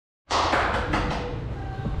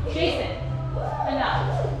Jason,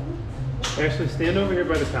 enough. Ashley, stand over here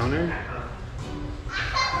by the counter.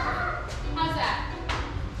 How's that?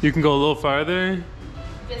 You can go a little farther.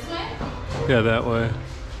 This way? Yeah, that way.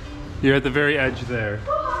 You're at the very edge there.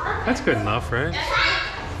 That's good enough, right?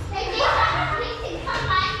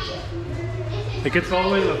 It gets all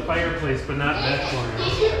the way to the fireplace, but not that corner.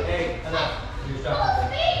 Hey, enough. You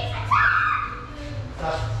stop.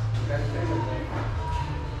 Stop.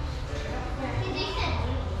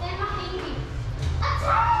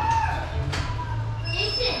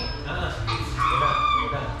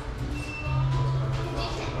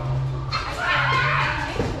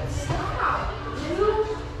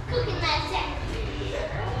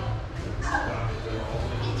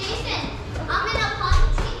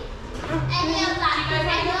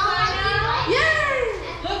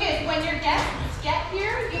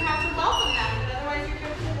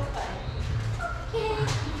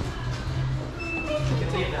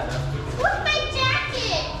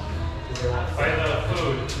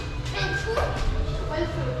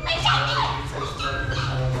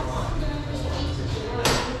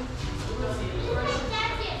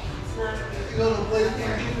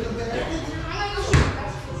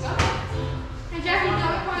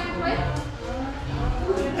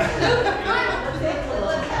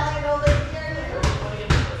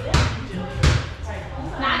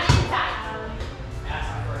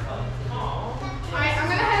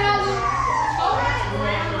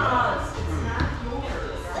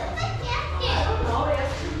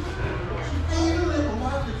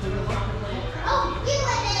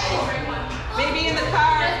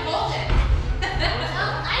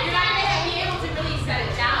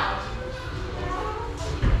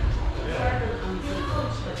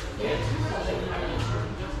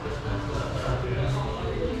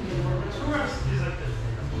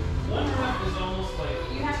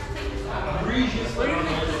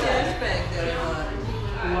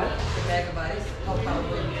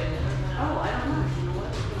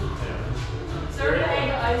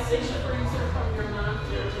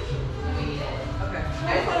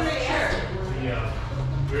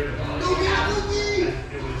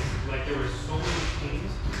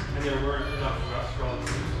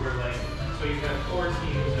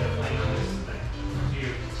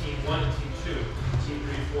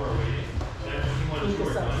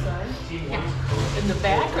 In the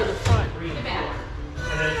back or the front? In the back.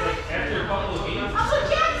 And then it's like after a couple of games, Uncle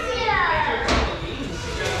Jack's here! after a couple of games,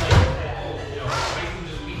 you got like, oh, you know, my team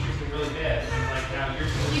just beat your team really bad. And like now your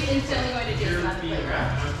team He's instantly going to do you're something. being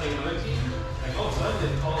wrapped and I'm playing another team. Like, oh,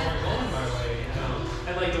 suddenly all aren't going my way. You know?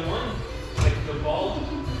 And like the one, like the ball,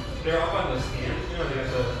 they're up on the stand, you know, they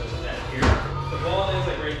got the net here. The ball is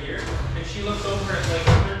like right here. And she looks over at like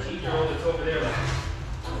a 13-year-old that's over there like,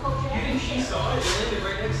 you think she saw it? It landed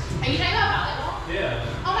right next to me. Are you talking about volleyball?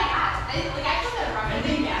 Yeah. Oh my god. I thought that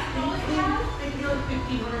rugby and basketball was bad. They get like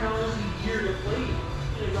 $1,500 a year to play.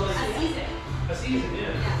 A season. A season, yeah.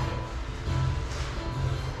 Yeah.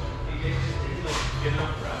 You just didn't like get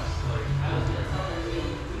enough reps. Like, I don't know.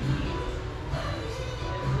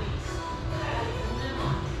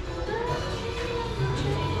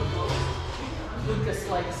 Lucas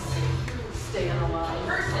likes staying alive.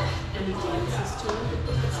 And he dances to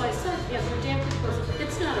it. So I said, yeah, your dance goes,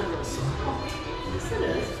 it's not a real song. Yes, it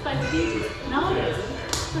is. It's by the Bee Gees. No, it isn't.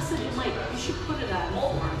 I said, Mike, you should put it on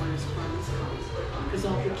for him when his friends come. Because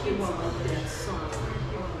all the kids love that song.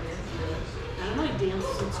 I don't know, he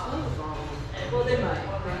dances in school with all of them. Well, they might.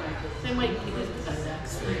 They might be good at that.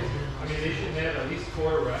 I mean, they should have at least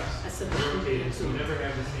 4 reps. I said, rotated, so you never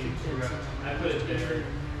have the same 2 reps. I put it there in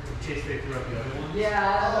case they threw up the other one. Yeah,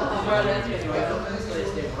 I don't know how far that's going to go.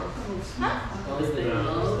 Huh? Because they love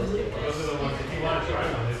Those are the ones, if you want to try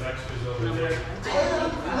one, there's extras over there.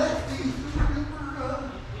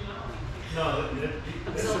 No,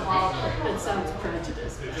 It sounds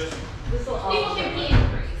prejudiced. they're just People can be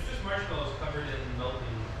increased. marshmallows covered in melting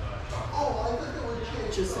chocolate. Oh, I thought that was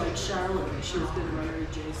chicken. Just like Charlotte, she was going to marry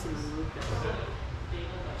Jason and Lucas.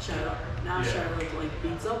 Charlotte, now Yeah. Charlotte like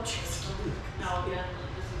beats up Jason and Lucas.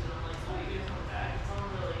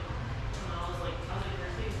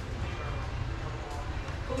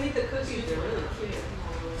 We'll eat the cookies, they're really cute.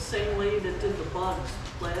 Same lady that did the bugs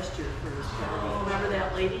last year for his party. Remember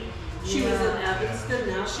that lady? She was in Evanston,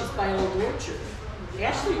 now she's by Old Orchard.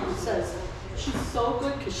 Ashley says she's so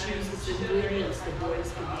good because she uses ingredients the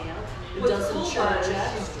boys can have. It What's doesn't cool charge about her is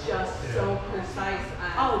extra. she's just so precise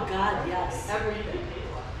on Oh God, yes. everything.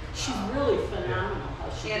 She's really phenomenal how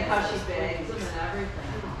she And does how she those bags them cookies. and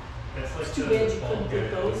everything. That's like It's too the bad you ball couldn't put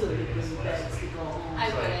gag those in the thing is goodie less- bags to go home. I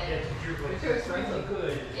It's like, wouldn't. yeah, you're like, They're really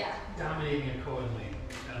good Yeah. dominating a code league.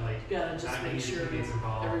 And like, gotta just I make need sure to get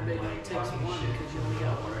involved in, everybody like, takes talking one shit because you only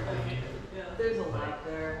got one. Yeah, there's a lot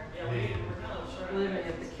there. Hey, Believe me,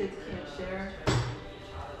 if the kids can't share.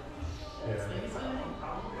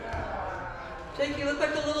 Jake, you look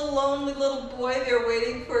like a little lonely little boy there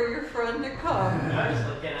waiting for your friend to come. I was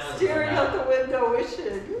looking out. Staring out the window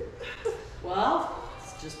wishing. Well,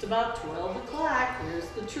 it's just about 12 o'clock. Here's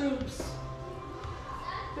the troops.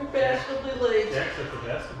 They're fashionably late. Jack's at the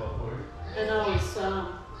basketball court. And always,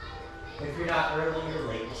 If you're not early, you're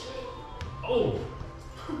late. Oh!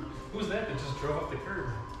 Who's that that just drove up the curb?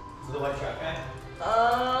 Is it the white truck guy?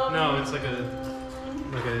 No, it's like a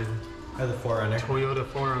Or the Forerunner? Toyota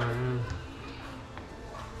 4Runner.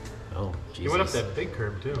 Oh, He went up that big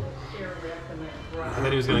curb too. I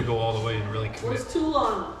thought he was gonna go all the way and really commit. was too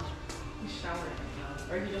long. He's showering.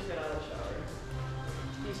 Or he just got out of the shower.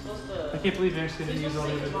 He's supposed I to. can't believe you actually didn't use all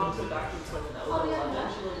the His mom other to the doctor's appointment that was Oh, at yeah.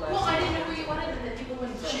 11. She lived last Well, I didn't know minute. where you wanted them, that people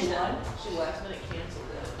wouldn't. She what? She last minute canceled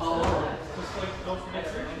it. Oh. Just like go from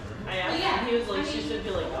next week. I asked yeah. him, he was like, I she mean- should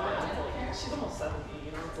be like, oh, I was like, she's almost 70,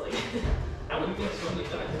 you know, it's like, I wouldn't think she would be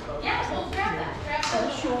done. Yeah, well, grab that. Grab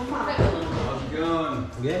that. Show 'em how. How's it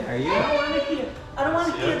going? Good, how are you? I don't want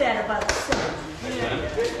to hear that about the son.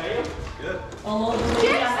 Good. Although the lady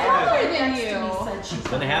Jack's I taller had than next to me you. said she's It's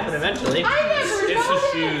gonna happen eventually. I never It's the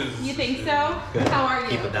noticed. shoes. You think so? Good. How are you?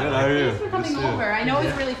 Keep it Good, that how are way. you? Thanks for coming Good to see you. over. I know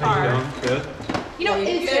it's really How you far. doing? Good. You know,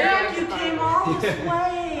 is Jack, there? you came all this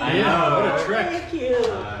way. I know, what a trick. Thank you.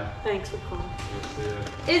 Hi. Thanks for calling. Good to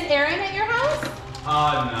see you. Is Erin at your house? No.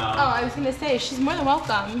 Oh, I was gonna say she's more than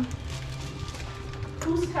welcome.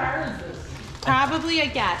 Whose car is this? Probably a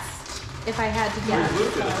guest, if I had to Where's guess.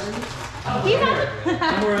 Lucas? He's out.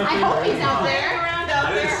 I hope he's out there. Around out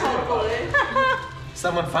I there, didn't see him. hopefully.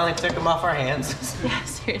 Someone finally took him off our hands. Yeah,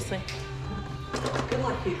 seriously. Good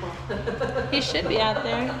luck, people. He should be out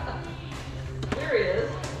there. There he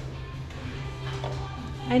is.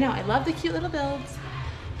 I know. I love the cute little builds.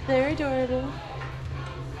 They're adorable.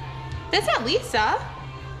 That's not Lisa.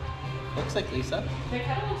 Looks like Lisa. They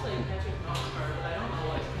kind of looks like Patrick Mahomes' car, but I don't know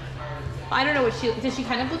what kind of car it is. I don't know what she. Does she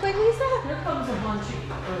kind of look like Lisa? Here comes a bunch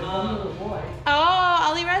of one little boy. Oh,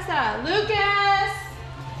 Ali Reza. Lucas.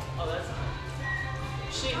 Oh, that's not.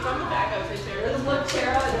 She, from the back, I would say Sarah Doesn't look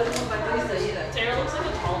Tara, it doesn't look like Lisa either. Sarah looks like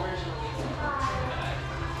a tall version of Lisa.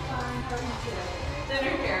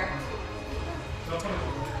 Dinner here.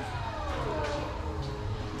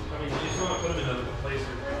 I mean, you just want to put him in a place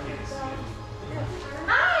where you can't see him.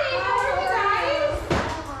 Hi. How are you guys?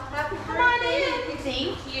 Come on in.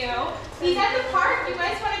 Thank you. He's at the park. You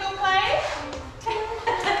guys want to go play?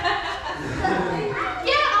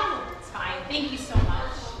 Yeah. It's fine. Thank you so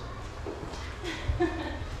much.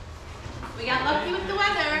 We got lucky with the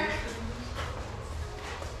weather.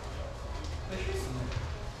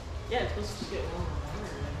 Yeah, it's supposed to get warmer.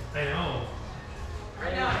 I know.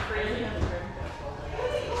 Right now, I'm crazy.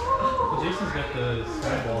 Well, Jason's got the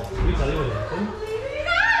skyball. Did we tell you what happened?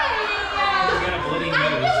 Hi. He got a bloody I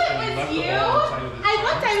nose knew it and was left you. the ball inside of his I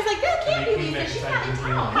looked. I was like, that can't And be they came Lisa. back She's inside not in with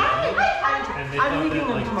town. me. Hi. And they thought that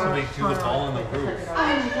like somebody threw the ball in the roof. Oh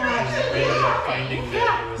my gosh. They ended up finding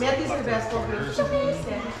that it was Matthew's left the in the basketball corner or coach.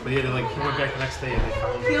 something. But yeah, they, like he went back the next day and they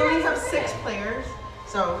found He it. only has 6 players,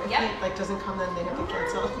 so if Yep. he like doesn't come, then they have to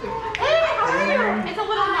cancel. Hey, how are you? It's a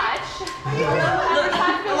little much.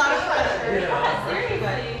 A lot of fun.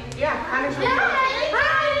 Seriously. Yeah, Connor's Yeah.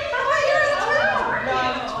 Hi. How are you? No,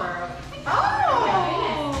 tomorrow. Oh.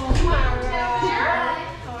 Tomorrow.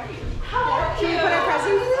 How are you? How are Can you? we put our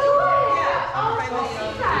presents in? Yeah. Oh, you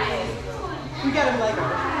guys. We got him Lego.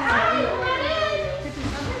 Hi,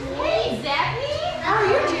 hey, Zappy. How are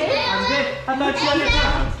you, Jay? I'm good. How about you on your phone?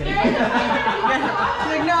 I'm kidding.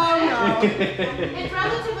 Like, no. It's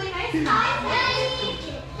relatively nice.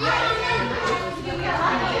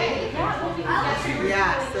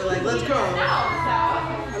 Yeah, so like, let's go.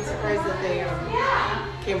 Yeah. I'm surprised that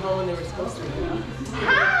they came home when they were supposed to.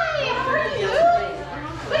 Hi, how are you?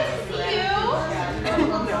 Good to see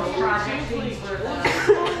you.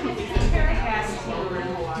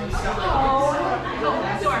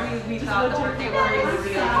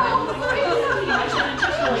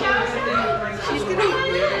 She's gonna be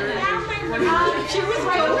weird. She was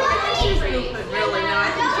right. She's really no.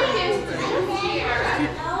 I think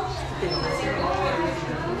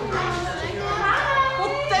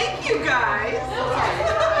well, thank you guys.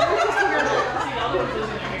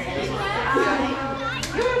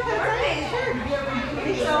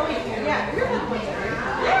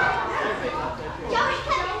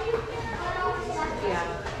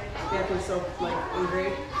 Yeah, he's so like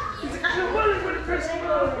angry. He's like, I don't want to go to Christmas.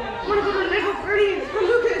 I want to go to Lego Party for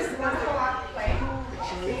Lucas.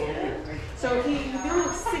 So he knew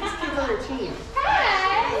on their team.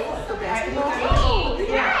 Hey! For basketball. Hey!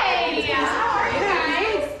 Yeah. Hey! How are you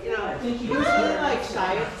guys? You know, he was really like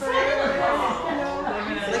shy at first. You know, like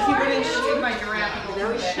he wouldn't shoot. My giraffe.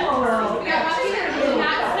 Now he's shooting. Yeah, lucky there did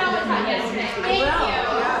not snow until yesterday. Thank you.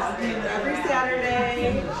 Yeah, every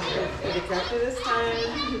Saturday at exactly this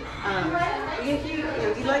time.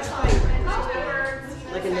 He likes playing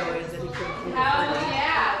like a noise that he couldn't play. Oh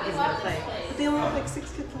yeah, we love Play. this place. But they only have like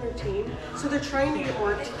 6 kids on their team, so they're trying to get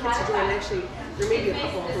more kids to join. Actually, there may be a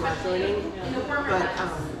couple who are joining,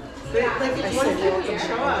 but like if one kid doesn't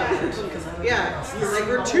show up, yeah, you're like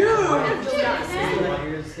we're 2.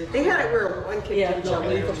 They had it where one kid didn't show up,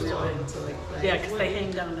 they pushed it on to like play. Yeah, because they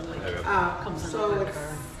hang down and like comes in So the it's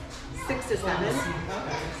car. 6 to 7.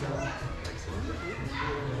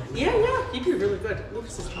 Yeah, he'd be really good.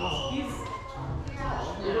 Lucas is tall.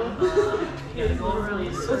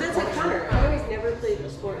 Well, that's like Connor. Connor's never played a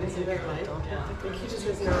sport in his entire life. Like he just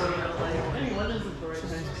has no real life.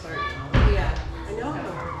 Yeah, I know.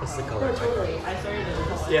 What's the No, color? totally.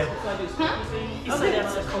 Yeah. You say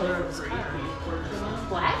that's the color of the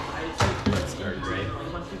Black? Or gray. Oh.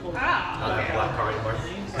 Not that black car anymore.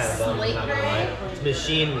 Kind of Slate not gonna gray? lie. It's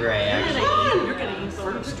machine gray, actually. You're gonna eat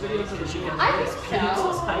first because you can I think so.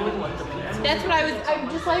 I would want the pizza. That's what I'm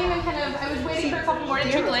just letting them I was waiting for a couple more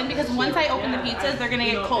to trickle in because once I open the pizzas, they're gonna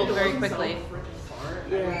get cold very quickly.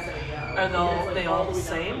 Yeah. Are they all the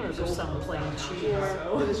same or is there some plain cheese?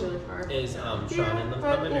 Yeah. It is really far. Is Sean in them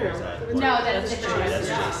coming or is that? No, that's different. That's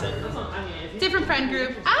Jason. Different friend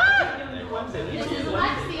group. Ah! This is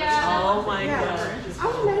Alexia. Oh my Yeah. gosh. I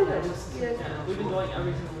don't know. Yeah.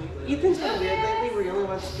 Ethan's been weird lately where he only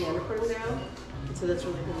wants Deanna to put him down. And so that's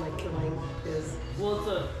really been like killing his. Well, it's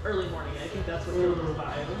a early morning. I think that's what killed the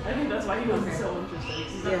vibe. I think that's why he was so interested.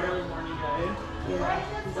 He's an early morning guy. Yeah.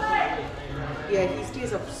 He's up at late night. Yeah, he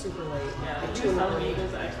stays up super late. Yeah, Like he 2 was in the telling me he morning.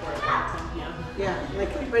 goes to export at like 10 p.m. Yeah,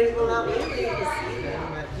 like, but he will not leave me to see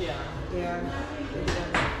them, but Yeah. yeah. Maybe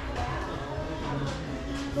that's.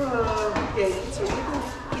 Oh, okay, so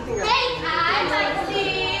Ethan got. Hey, hi,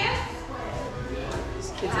 Lexi.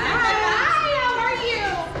 These kids Hi, are. how are you?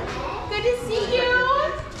 Good to see you.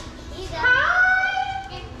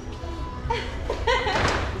 Hi.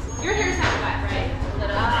 Your hair's not wet, right?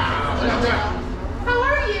 How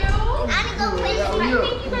are you? I'm gonna go play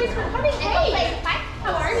Thank you guys for coming. Hey,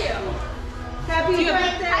 how are you? Happy Do you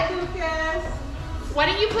have- birthday, Lucas! Why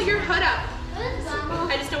don't you put your hood up?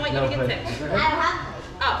 I just don't want you to get sick. I don't have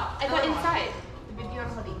Oh, I thought inside. The baby on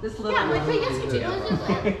hoodie. this Yeah, I'm like, wait, yes, you do.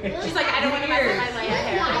 She's like, I don't want to mess with my light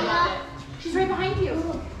hair. I love it. She's right behind you.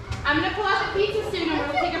 I'm gonna pull out the pizza soon and we're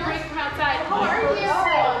gonna take a break from outside. How are you?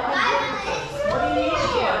 What do you need?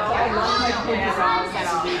 I love my pizza sauce. I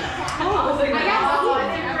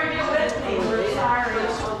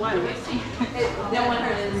No one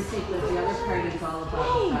heard the secret. The other part is all about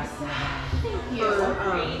the fact that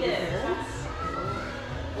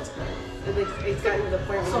It's gotten to the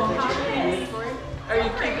point where they're actually for it. Are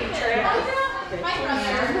you keeping track? My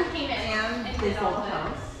brother came in and they did sold all the the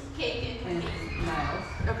house cake and Niles.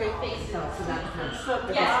 Okay. So that's her.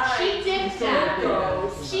 Yes, she dipped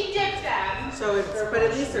them. She dipped them. So it's, but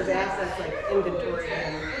at least there's assets like inventory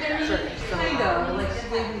and certain stuff. Kind of. Like she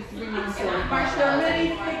gave me 3 months old.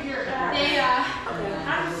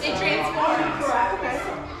 They transformed.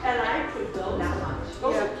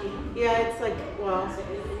 Yeah, yeah, it's like, well,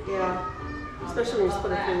 yeah, especially when you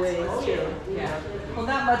split it 3 ways too. Yeah. Well,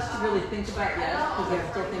 not much to really think about yet because I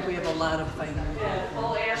still think we have a lot of fighting.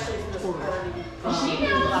 Well, Ashley's in this party. She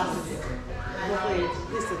knows. Hopefully, at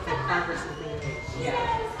least it's like progress is being made.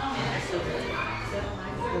 Yeah.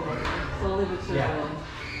 Slowly but surely.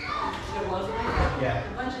 Yeah.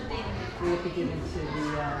 We have to get into the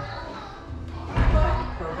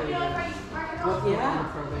probate. Yeah.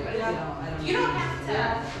 Probate. You know, I don't You don't know. have to.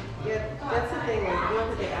 Yeah, that's the thing, like, you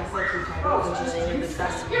look at the assets and titles and just really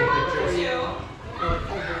discuss You're welcome before you to. go like,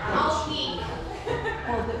 over I'll keep.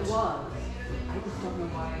 Well, it was. I just don't know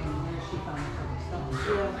why and where she found some stuff.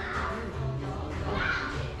 Yeah.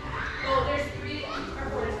 Oh, there's 3 or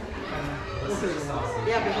 4 different.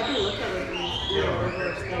 Yeah, but have you looked at it and, you know,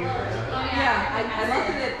 overextend it? Yeah, I left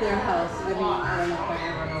it at their house. I mean, I don't know if I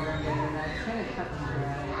ever run over and get it. I kind of cut and dry.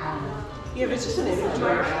 Yeah, but it's just an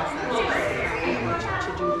inventory of assets. Like, how much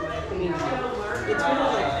to do to it. I mean, it's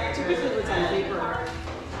really like, typically what's on paper,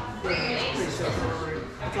 yeah, it's pretty straightforward.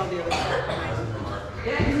 It's all the other stuff.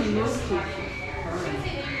 Yeah, because he moved to her.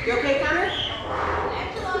 You okay, Connor?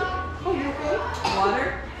 Oh, you okay? Water?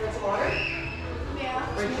 Want some water?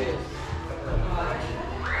 Yeah. Or juice?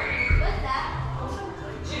 What's that?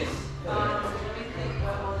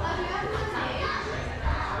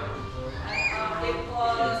 It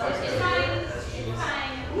was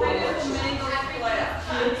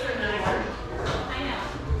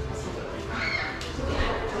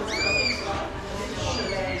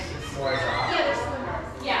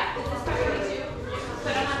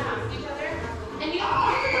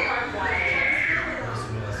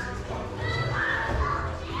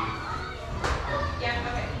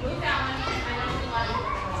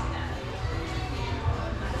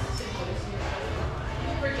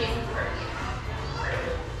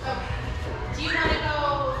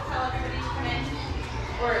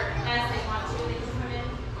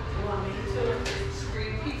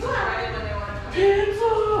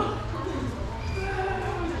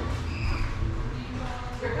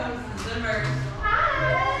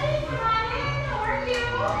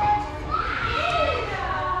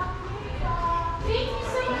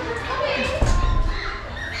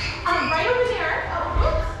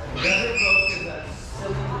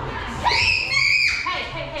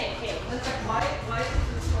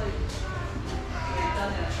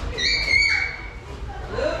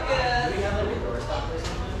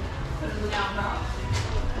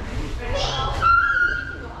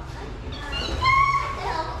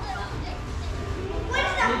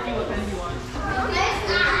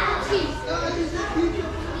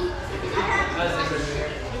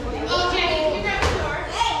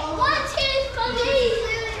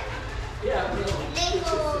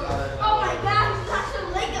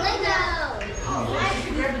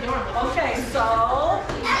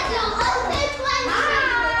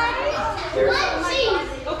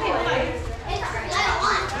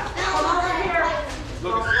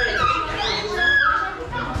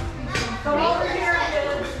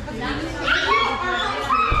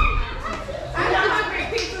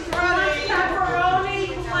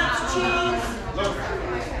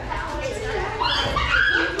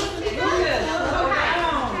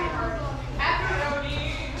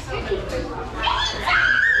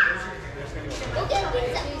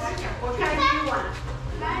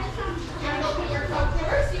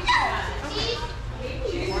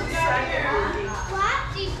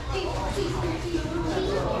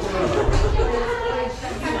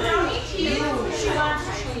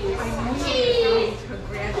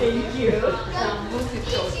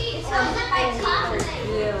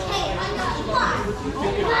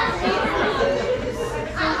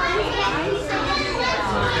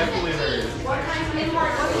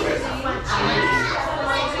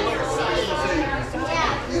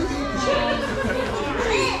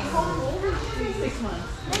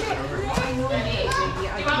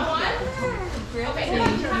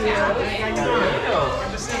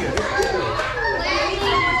Good to see you.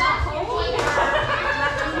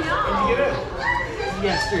 When did you get in?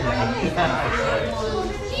 Yesterday.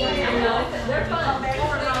 They're fun.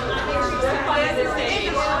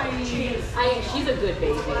 She's a good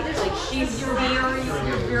baby. Like she's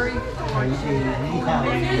very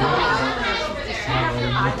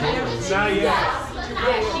Not yet.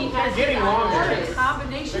 Yeah, she has Getting longer.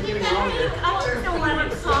 combination. Getting longer. I don't know when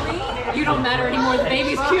it's coming. You don't matter anymore. The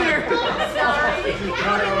baby's cuter. Sorry.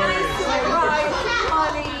 Right,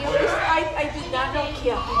 honey. I did not know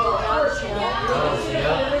Kim.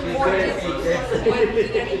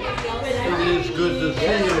 It's good to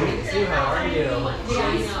see you. Sue, how are you?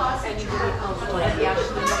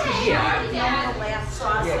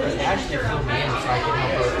 Yeah, because Ashley flew me in so I can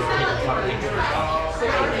help her with people talking to her.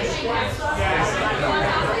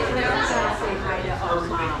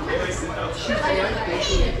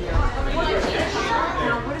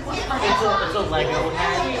 It's a Lego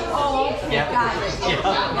head. Oh, okay. Yep. Got it. Yep.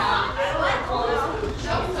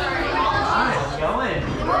 Hi, how's it going?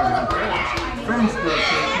 Friends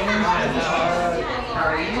birthday. How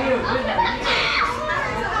are you? Good, how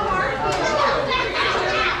are you?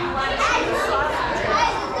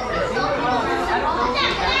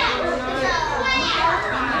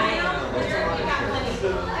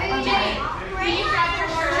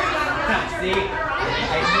 See?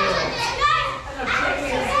 I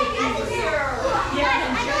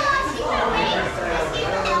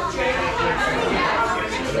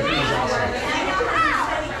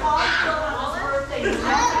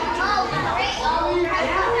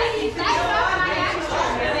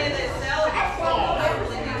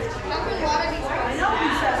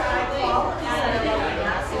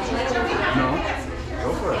knew it. Go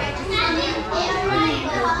for it. I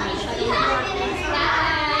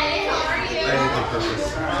didn't think this was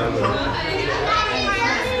so good.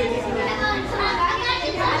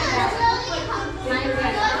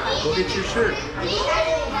 Go get your shirt.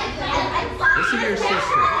 This is your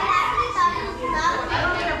sister.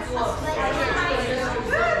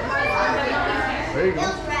 There you go.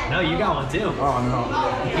 No, you got one too. Oh no.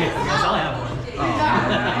 Because I'll have one. Oh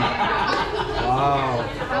man. Wow.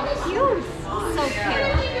 Cute. So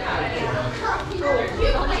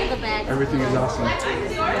cute. Look at the bag. Everything is awesome. What's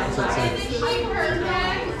that say?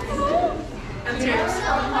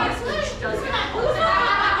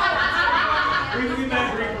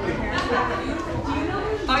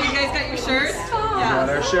 Oh, you guys got your shirts? Got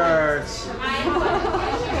our shirts.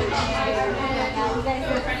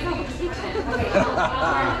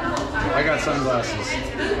 I got sunglasses.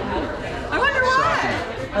 I wonder why.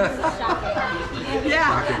 Shocking. Yeah,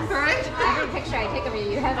 Shocking. right? Every picture I take of you,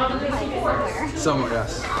 you have it like somewhere. Somewhere,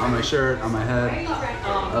 yes. On my shirt, on my head.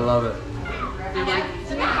 I love it.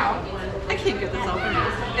 I can't get this open.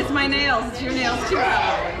 It's my nails. It's your nails too.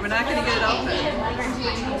 We're not going to get it open.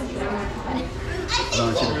 I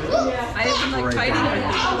don't want you to. I have been like fighting with it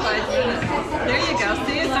for 5 minutes. There you go.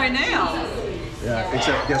 See, it's our nails. Yeah,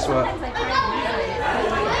 except guess what?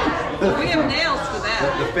 We have nails for that.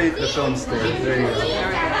 The film stayed. There you go. All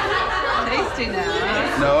right. Tasty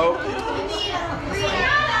now. No.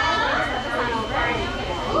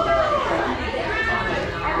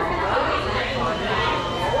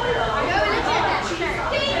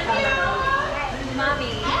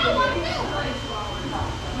 Mommy.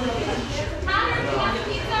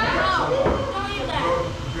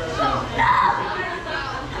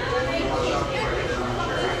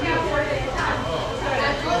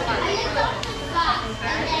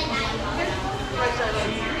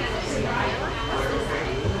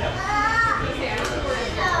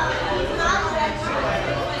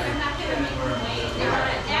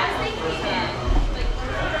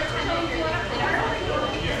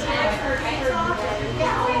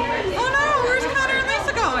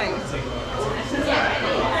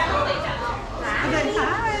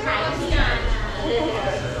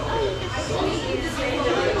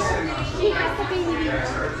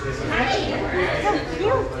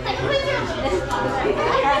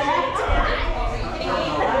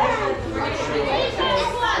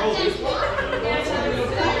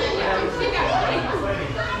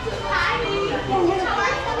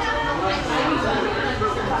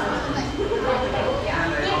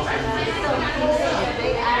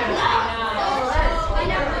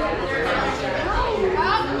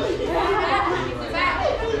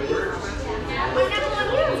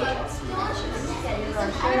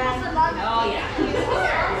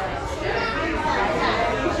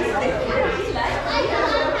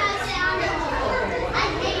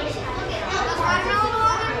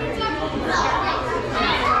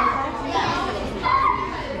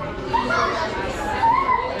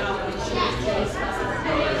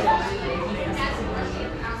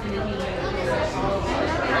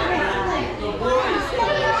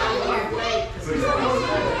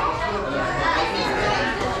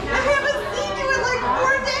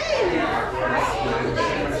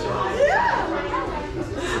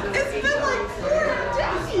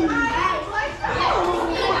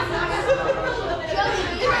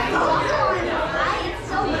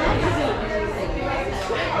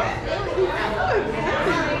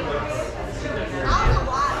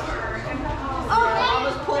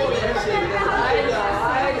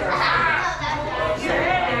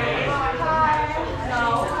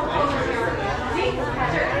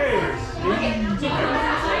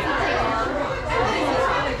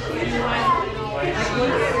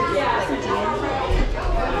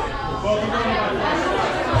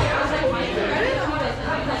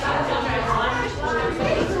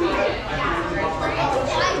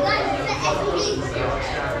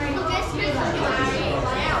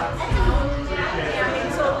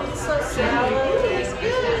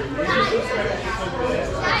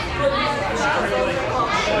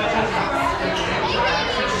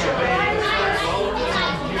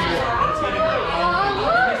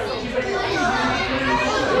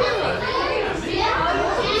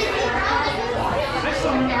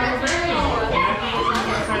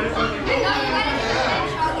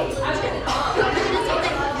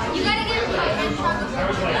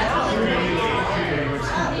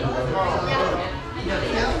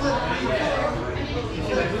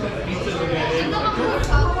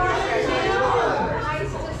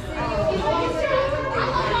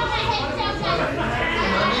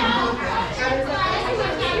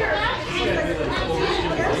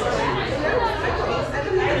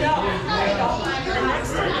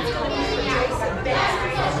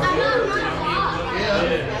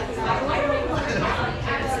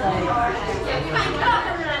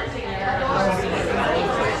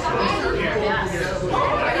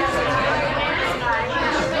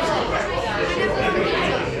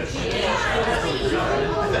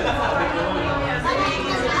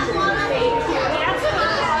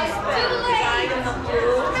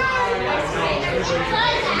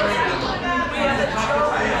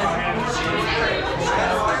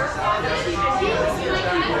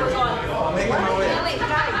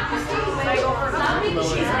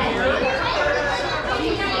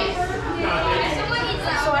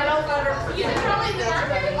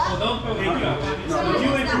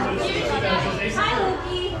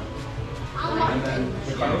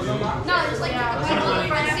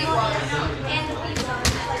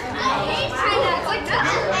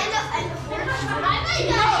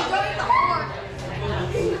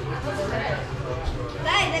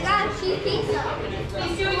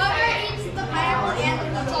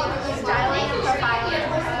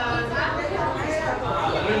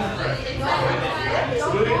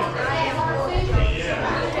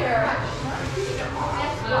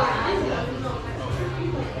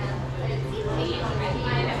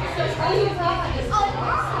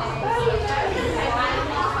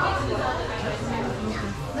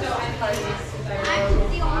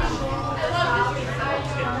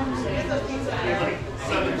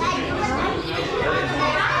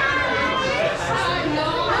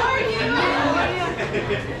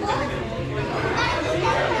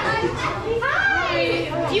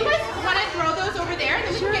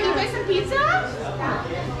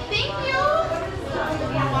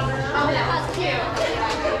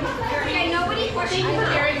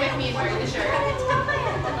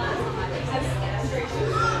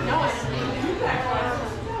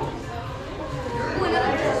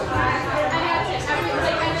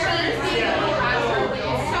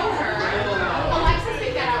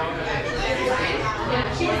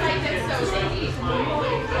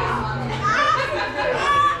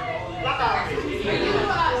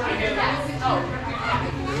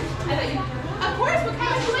 Of course, what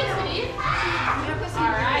kind of coincidence?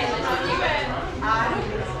 All right, let's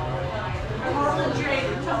do it.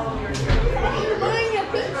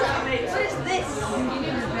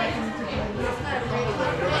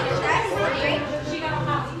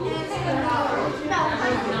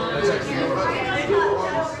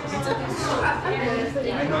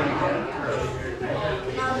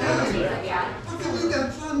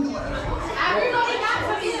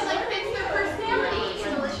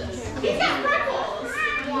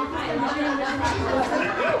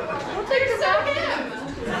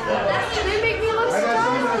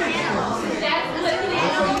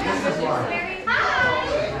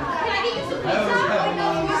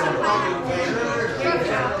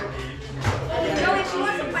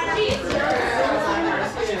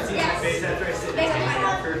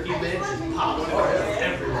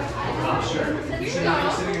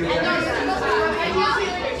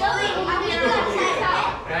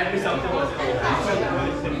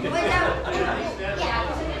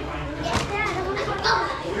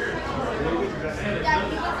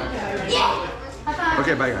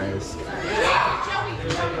 Okay, bye guys.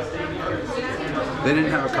 They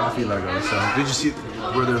didn't have a coffee Lego, so did you see?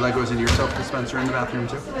 Were there Legos in your soap dispenser in the bathroom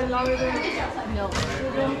too? No.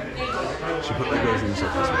 She put Legos in the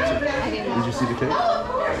soap dispenser. Did you see the cake? I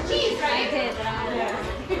did, but I'm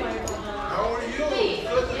How are you?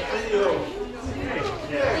 Good to see you.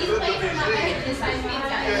 These plates are not like this size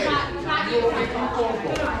pizza. It's not you.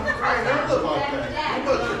 I heard about that. You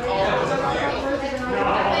must have called us.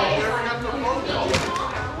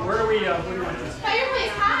 Where are we?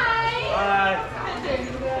 Fireplace, hi!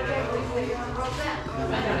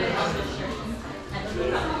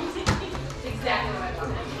 Exactly what I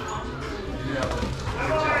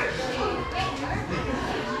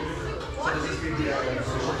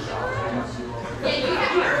Yeah,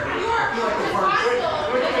 you are responsible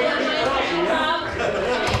for the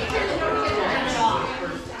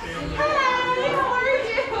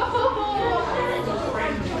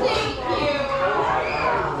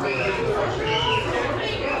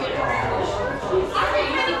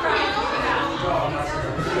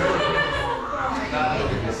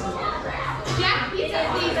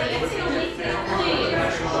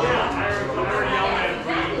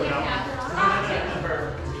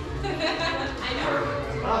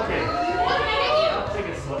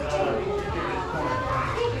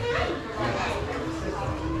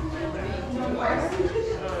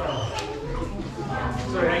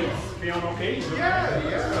Feeling okay? Yeah,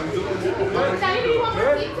 I'm doing well. Does anybody want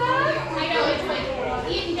more pizza? I know, it's like,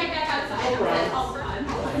 eat and get back outside. That's all for fun.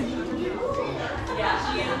 Yeah,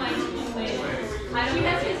 she is my I don't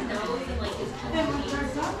have his nose and like his teeth.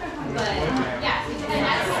 But Yeah, and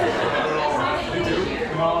that's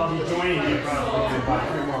Well, I'm joining you probably in about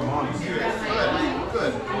 3 more months.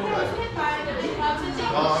 Good.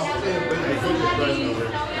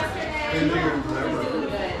 Been here forever.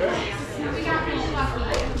 We got really lucky.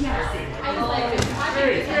 I was like,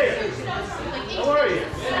 Hey, how are you?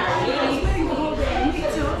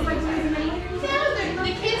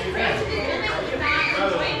 The kids granted it and it was not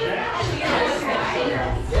enjoying it.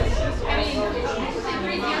 I mean, it's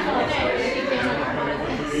crazy on the day.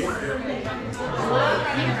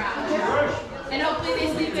 Running around. And hopefully they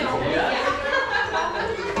sleep in. Yeah.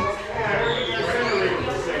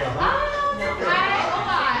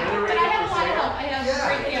 But I have a lot of help. I have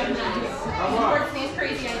great family. Works these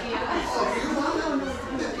crazy ideas.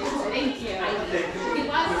 Thank you. He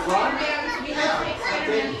loves Spider-Man, so we had to make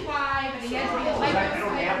Spider-Man fly, but he had to be a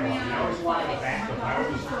Lego Spider-Man.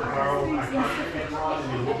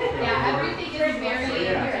 Yeah, everything is very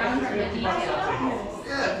down to the detail.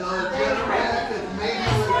 Yeah, no, Generac is made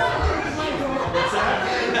with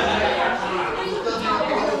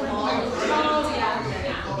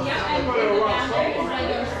Yeah, and the down there is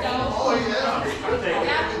Lego stove. Oh, yeah.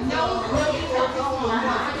 Yeah, no details.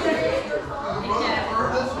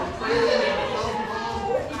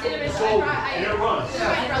 There was.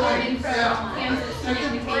 My brother in from Kansas,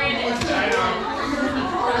 Brandon.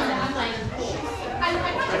 I'm like, I'm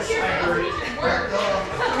not sure how we should work. I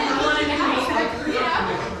want to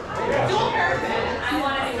dual purpose. I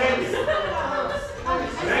want to do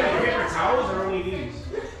Paper towels or only these?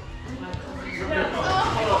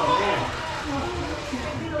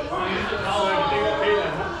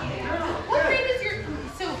 What grade is your,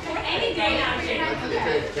 so for any day now, you're not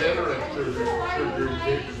cataract surgery.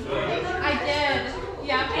 I did.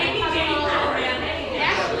 Yeah, any day.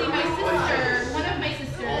 Actually, my sister, one of my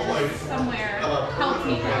sisters somewhere helped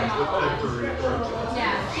me put them all.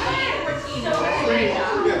 Yeah. I'm 14.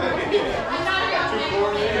 I'm not about to.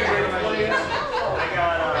 I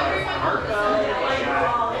got Arca,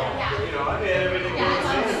 you know, I had everything. Yeah,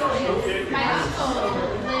 my uncle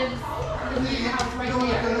lives in the house right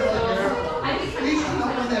there. So I just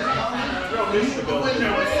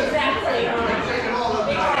exactly.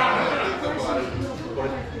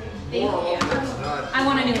 Thank you. I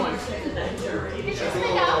want a new one. Did she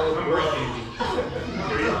sneak out?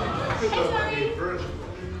 Hey, sorry.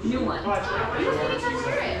 New one. You don't think it's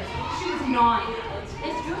spirit. She's 9.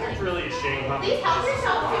 It's good. It's really a shame. Huh? These help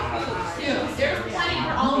yourself to food too. There's plenty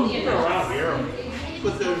for all of the They're adults. around here.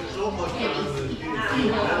 But there's so much on the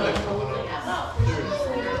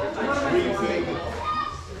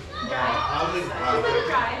housing project.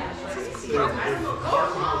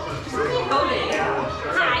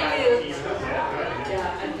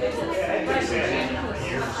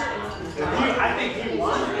 I think he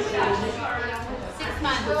won. 6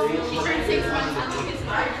 months. She turned 6 months on his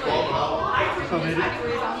birthday.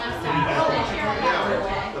 February's all messed up. This year I got her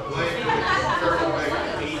birthday. The blame is turning back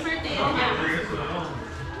to His birthday in May.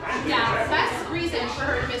 Yeah, best reason for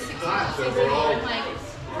her to miss 6 months is I'm like,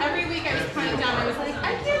 every week I was counting down. I was like,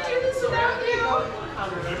 I can't do this without you.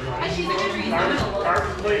 And she's a good reason.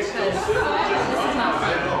 Carbon plate still sitting.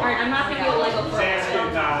 Alright, I'm not gonna be a Lego for He's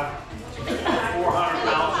asking 400,000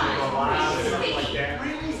 for a lot and stuff like that.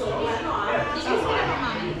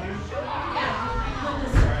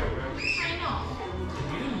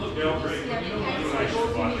 They'll bring, you know, I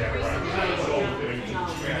should bought that right.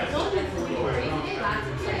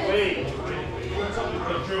 Wait,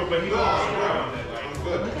 true, but he was around it, like,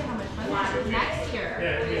 good. next year.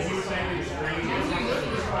 Yeah, he was saying he was bringing it.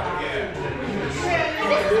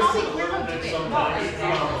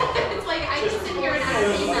 It's like I just sit here and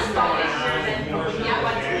entertain them. Yeah,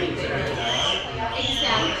 what's leaving?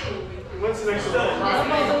 Exactly. What's the next step?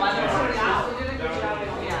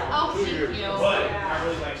 Oh, thank you. But I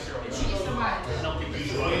really like Cheryl. Thank you so much.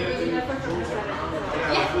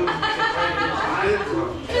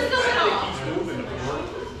 Just a little.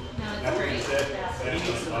 That's what he said. He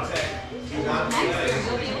needs to protect. You want to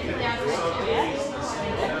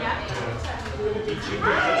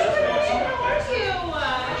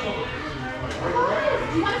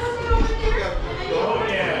Oh,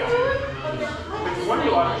 yeah. But one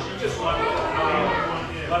daughter, she just left the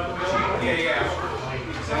Yeah.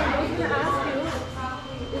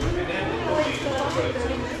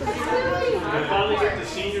 I finally get the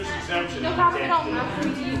seniors exemption. No problem at all.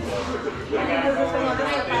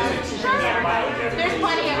 There's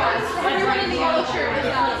plenty of us. Everyone in the yellow shirt is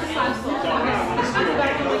responsible.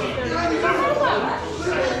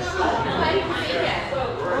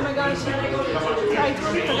 Oh my gosh, I told the guy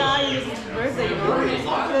his birthday,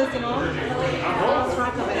 because,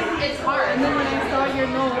 It's hard. and then when I saw your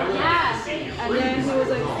note, and then he was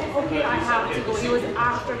like, okay, I have to go. He was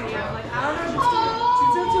after me. I'm like, I don't know,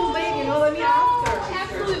 it's still too late, let me ask her.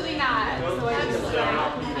 Absolutely not. So I just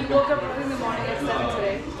he woke up in the morning at 7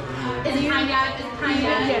 today. Is it time yet? Is it time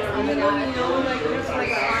yet? Yes, even though there's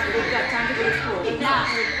we've got time to go to school. Yeah.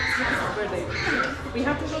 It's his birthday. We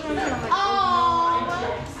have to go down there. I'm like, Oh.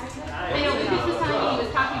 I know, Lucas was telling me, he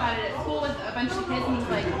was talking about it at school with a bunch of kids, and he's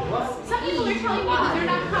like, some people are telling me that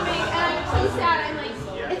they're not coming, and I'm so sad. I'm like,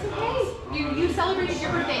 it's okay. You celebrated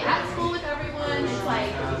your birthday at school with everyone. It's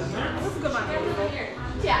like, this is a good one.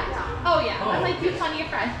 yeah. Oh yeah. I'm like, you have plenty of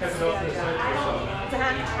friends.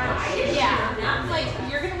 Yeah. Like,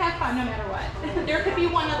 you're gonna have fun no matter what. There could be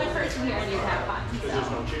one other person here and you'd have fun. So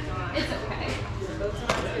it's okay.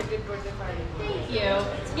 Thank you.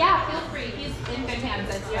 Yeah, feel free. He's in good hands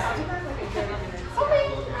as well. Okay.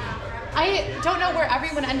 I don't know where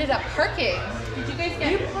everyone ended up parking. Did you guys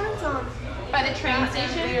get? You parked on by the train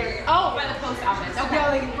station? Oh, by the post office. Okay. Yeah,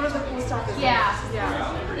 like where's the post office? Yeah.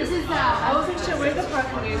 Yeah. This is I wasn't sure where the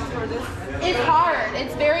parking is for this. It's hard.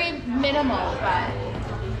 It's very minimal, but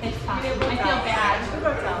it's fine. I feel bad.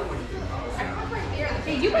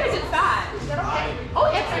 Hey, you guys are fat. Is that okay? Oh,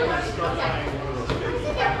 absolutely. Okay.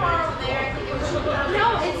 No,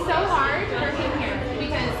 it's so hard working here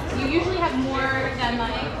because you usually have more than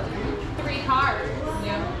like 3 cars.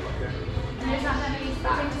 Yeah. And there's not that many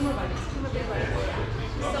spots.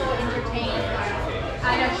 So entertained. I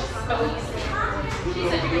know she's so easy. She's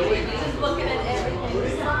such a good lady. Just looking at everything.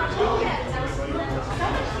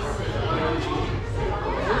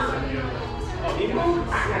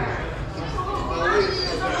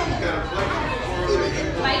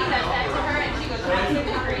 Mike said that to her and she goes, I'm so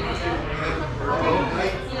crazy.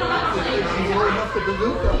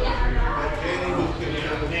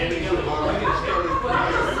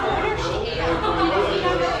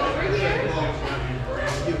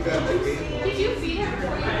 Did you feed her?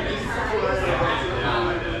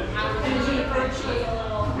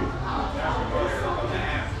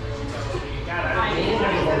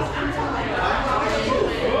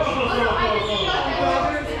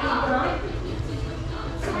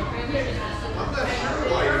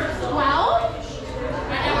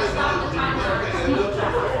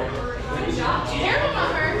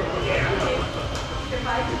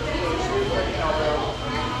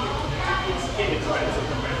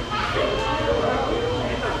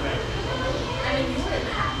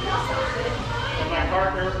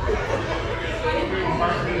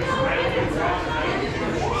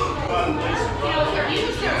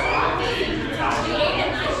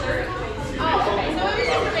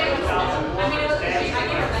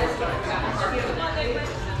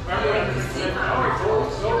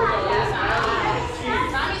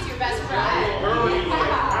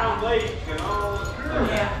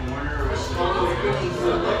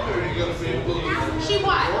 She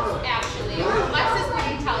was, actually. Alexis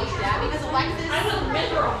couldn't tell you that because Alexis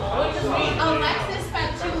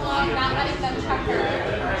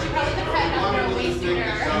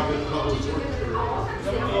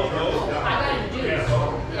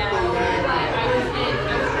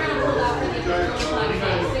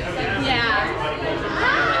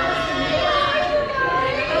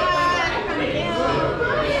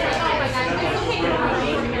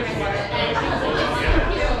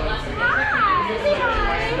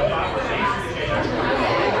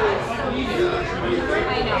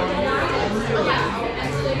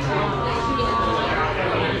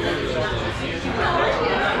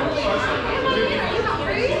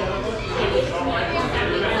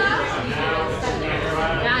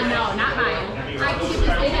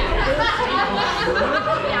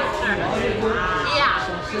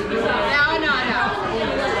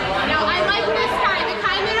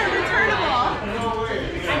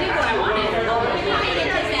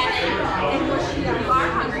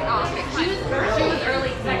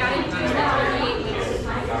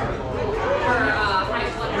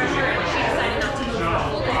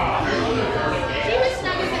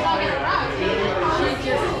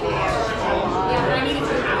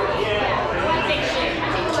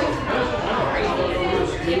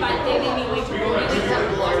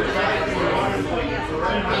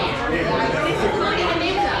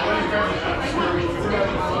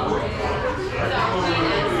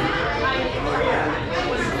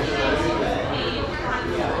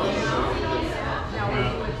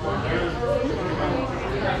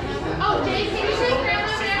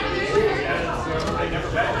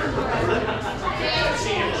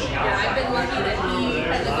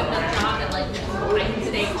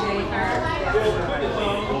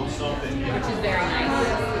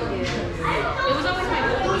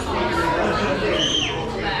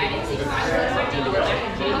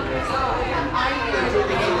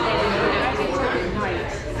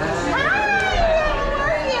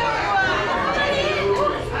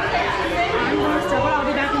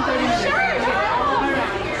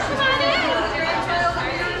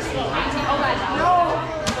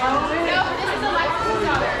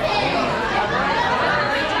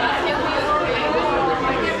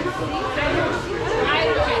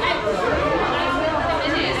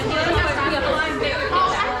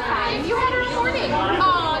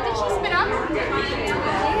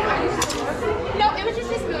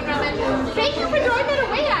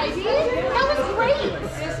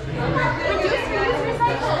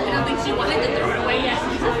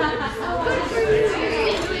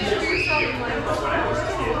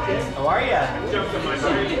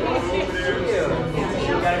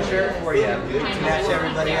got a shirt for you to match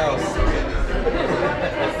everybody else.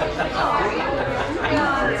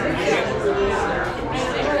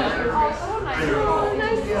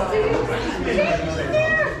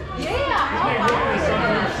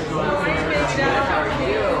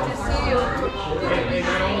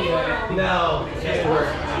 No, it can't work.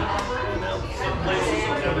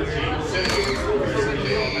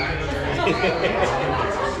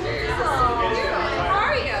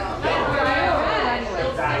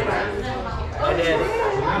 I did.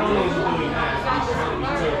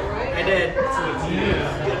 I did.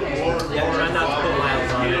 Yeah, try not to put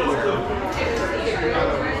miles on it.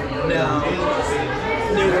 No.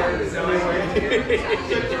 Newer.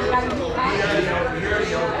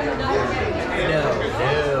 No.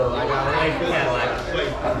 I got one Cadillac.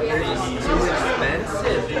 It's too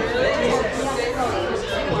expensive.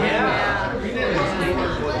 Yeah.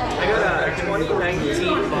 I got a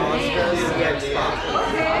 2019 Mazda CX-5.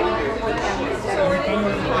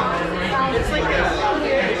 It's like a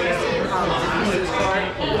car.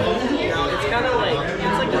 It's kind of like,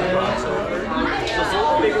 it's like a crossover. So it's a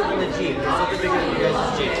little bigger than the Jeep. It's a little bigger than your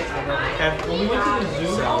guys' Jeep. Okay?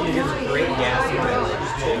 So it gives great gas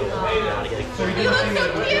mileage too. You look so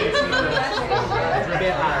cute.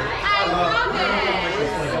 I love it.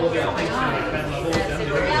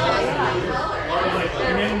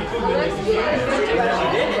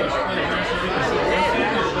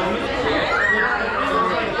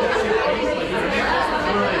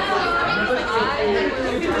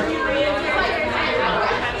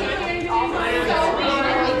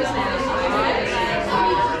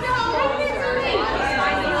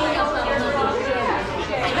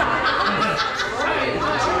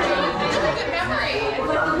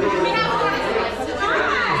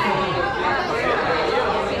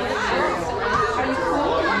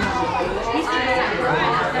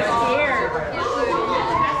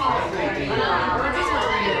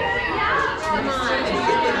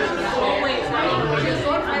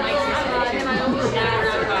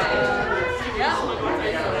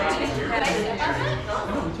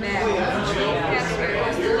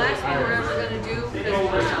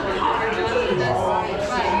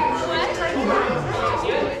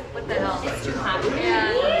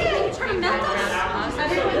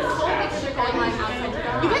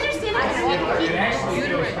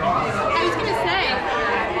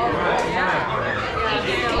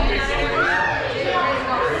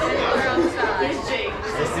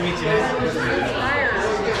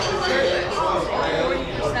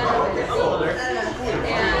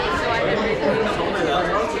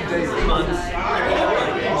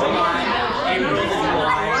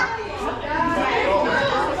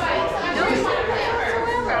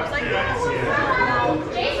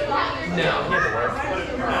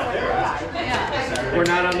 We're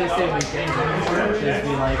not on the same weekend anymore. Just be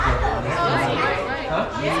like, huh?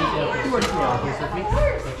 You were in the office with me.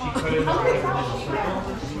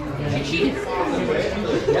 And she did.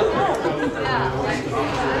 Yep.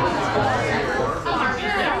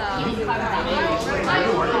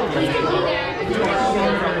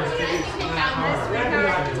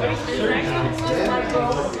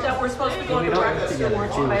 That we're supposed to go to breakfast for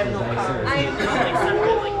lunch, but I have no car. I haven't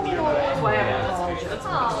called you.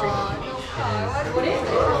 That's what is it?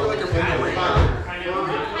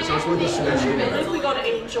 So it's one of those traditions. I think we go to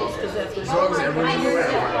Angels because that's As long as everyone's aware,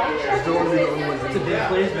 I don't want to be the only one. It's a big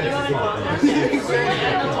place, man.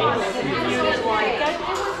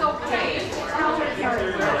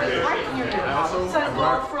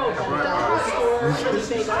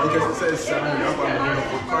 Because it says 7 and up on the little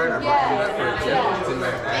flip card, I bought that for a gift. It's in my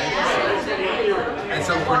bag. And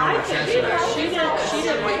some point I transferred that. She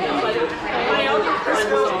didn't wake up, but my other friends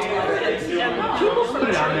do. And people from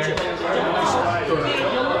church, you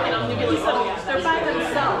look at them, they're by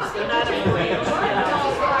themselves. They're not afraid.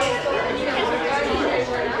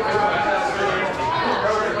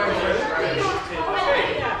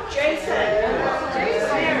 Jason.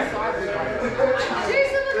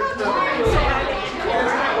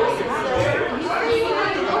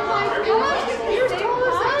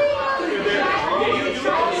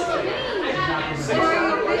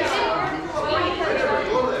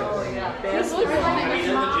 His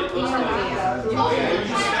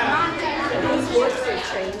looks are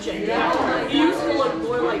changing. He used to look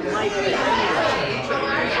more like Mike.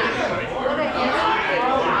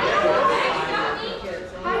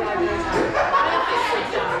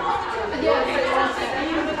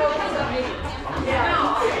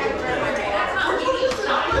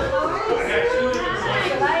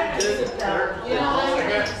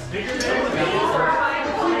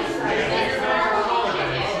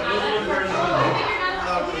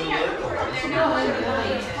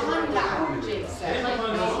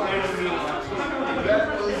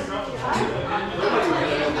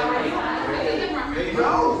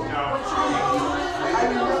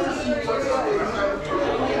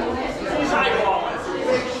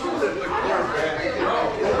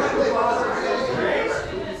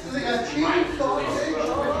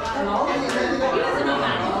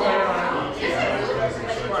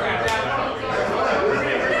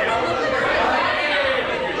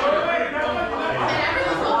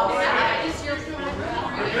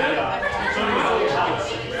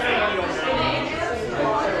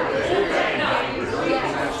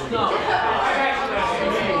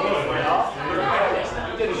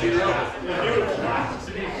 Thank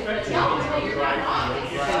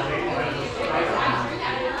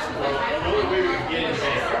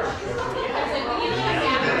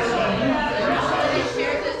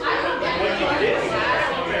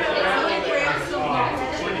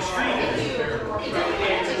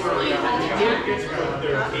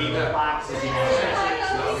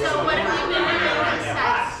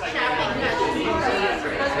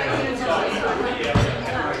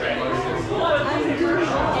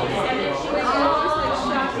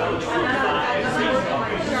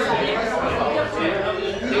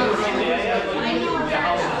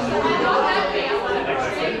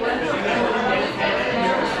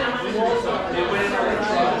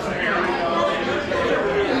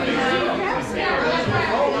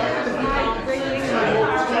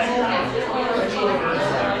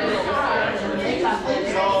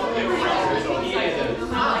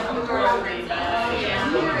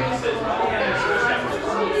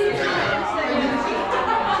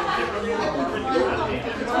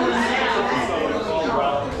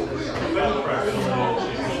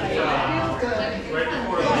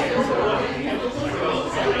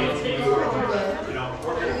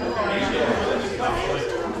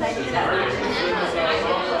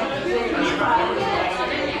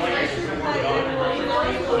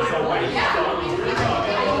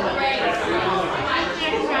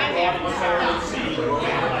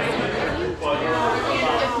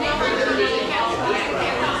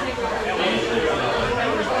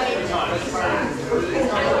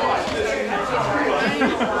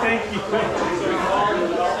you.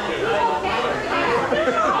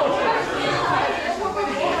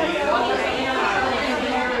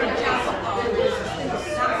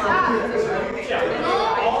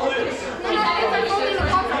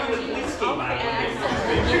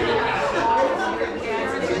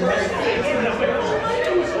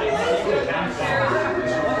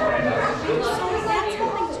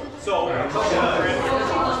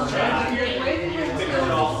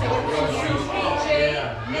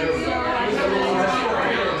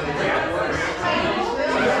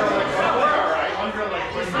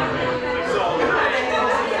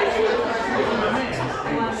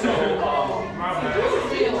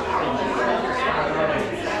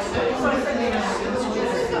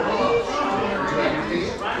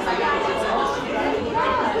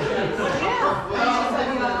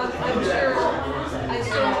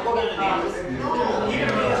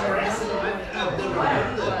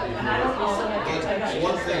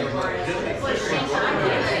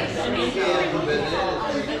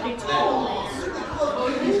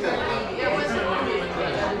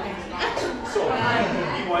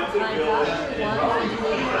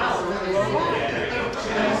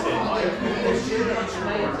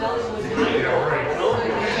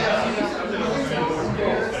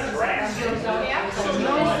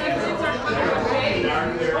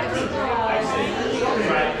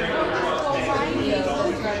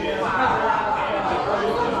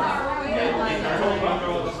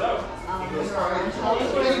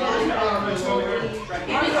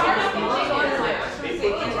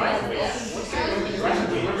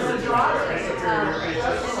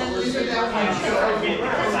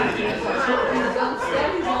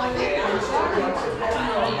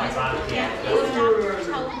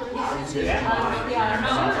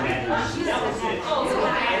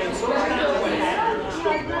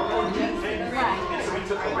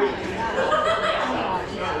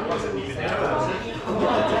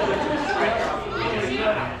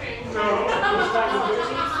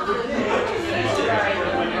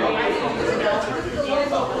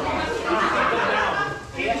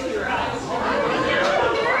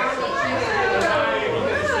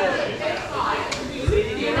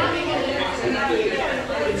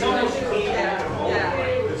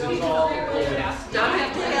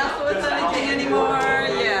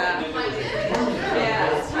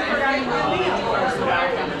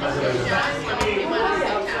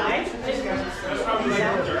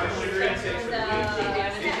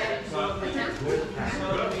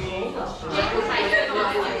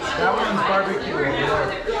 That one's barbecue over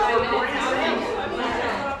there.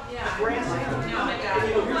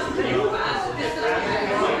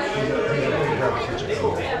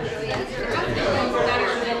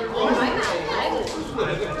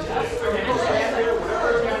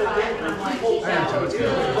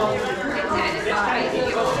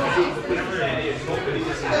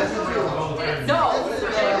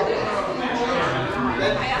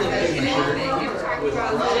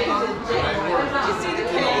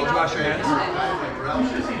 Wash your hands.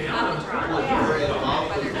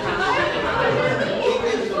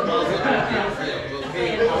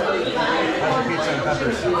 Pizza and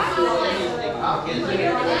peppers.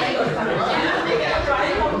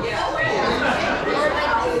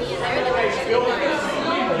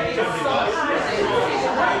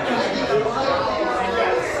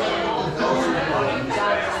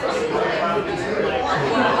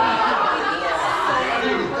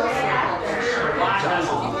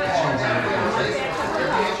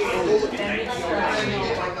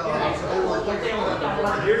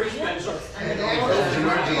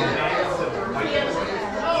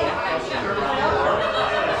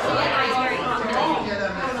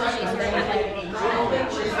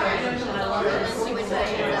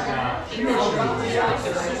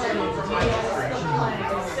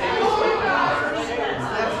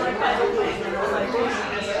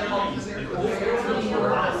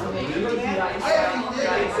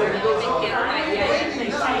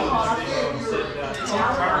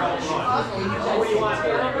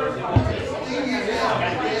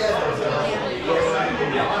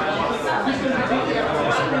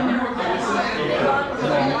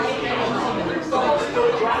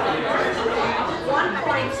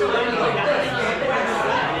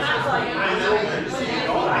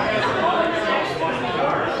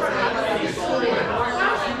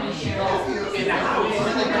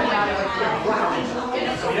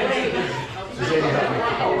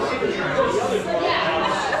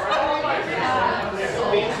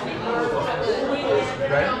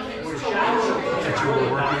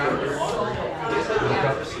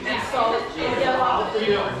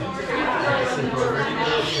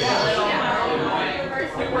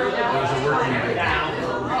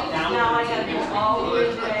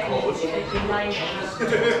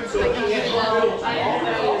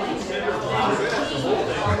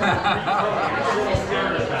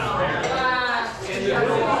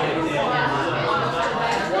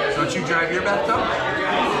 Don't you drive your bathtub?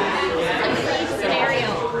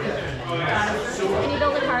 Scenario. Can you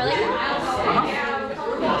build a car like that?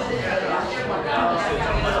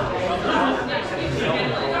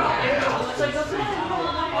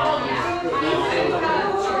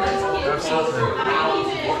 Absolutely.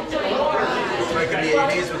 Like in the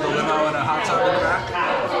 80s with a limo and a hot tub in the back?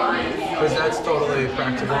 Because that's totally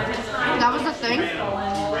practical. That was the thing?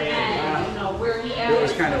 It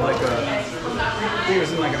was kind of like a, I think it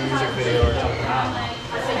was in like a music video or something.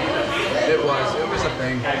 It was a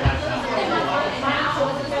thing.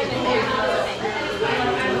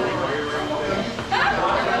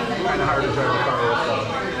 Kind of hard to drive a car with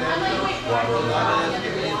water in it.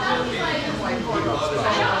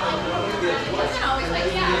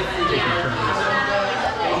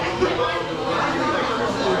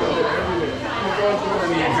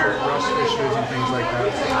 And the inherent rust issues and things like that.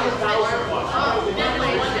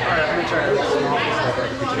 Alright, I'm going to try to small stuff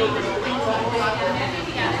like a potato.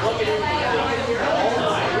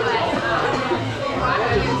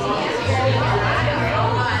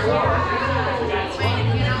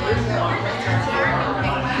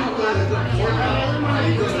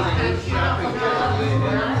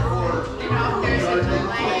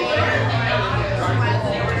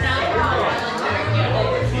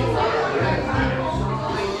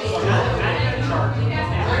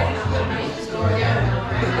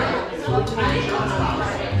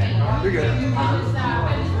 You're good.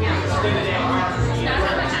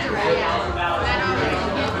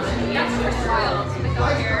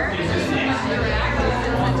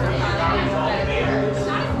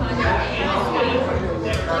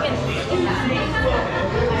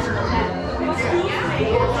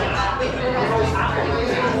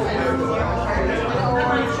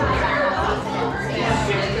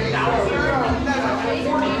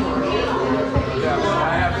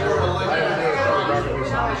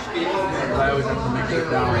 I always have to mix it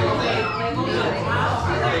down.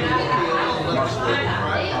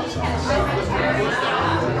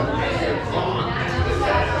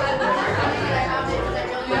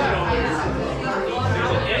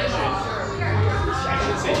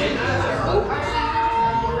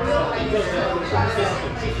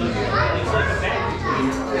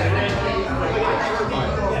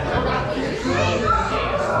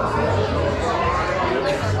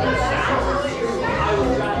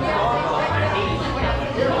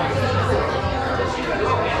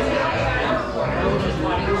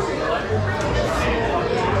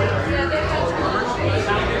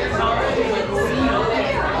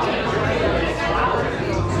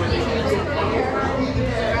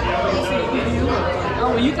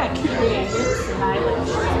 Oh, you got cute little and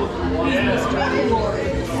eyelashes.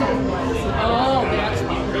 Oh, that's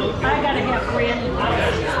cute. I gotta have brand new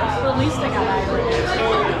eyelashes. Well, at least I got eyelashes.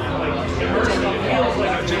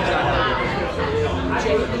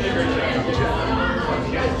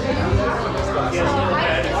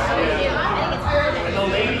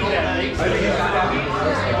 since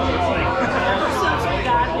we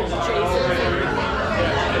got here, Jason,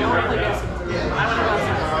 I don't want to play basketball.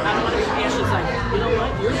 I don't want to be she's like, you know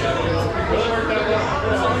what, you're good.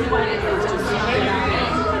 So we went and it was just,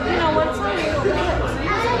 you know what, it's not real good.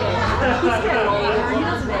 He's getting older, he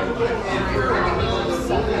doesn't have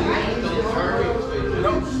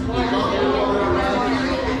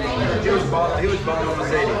He was balling on the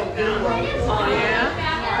Zadie. Oh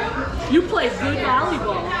yeah? You played good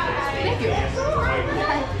volleyball. Thank you.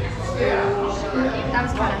 That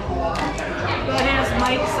was fun. But as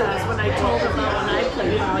Mike says, when I told him about when I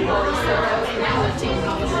played volleyball, he said that was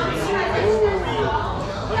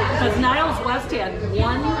because Niles West had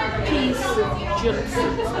one piece of gym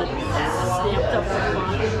suits that stamped up the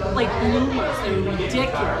front, like bloomers. They were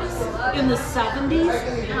ridiculous. In the 70s,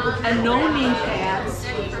 and no knee pads,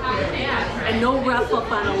 and no rep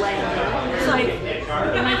up on a ladder. It's like,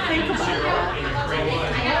 when I think about that.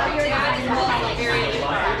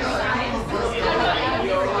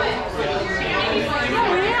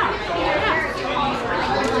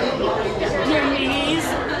 Your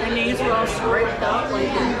knees were all straightened out like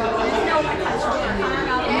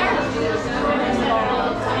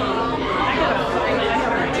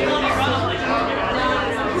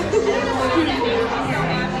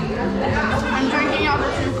I'm drinking out of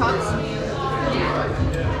 2 cups.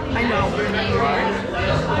 I know.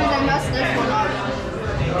 Because I messed this one up.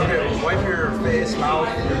 Okay, well, wipe your face, mouth,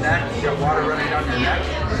 your neck. You got water running down your neck.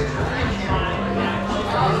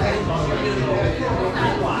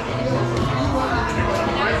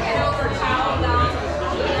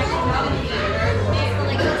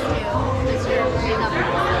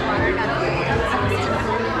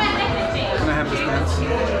 Can I have this dance?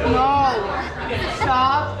 No.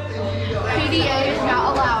 Stop. PDA is not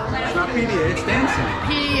allowed. It's not PDA, it's dancing.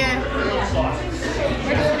 PDA.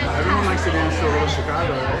 Everyone likes to dance to a little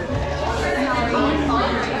Chicago, right?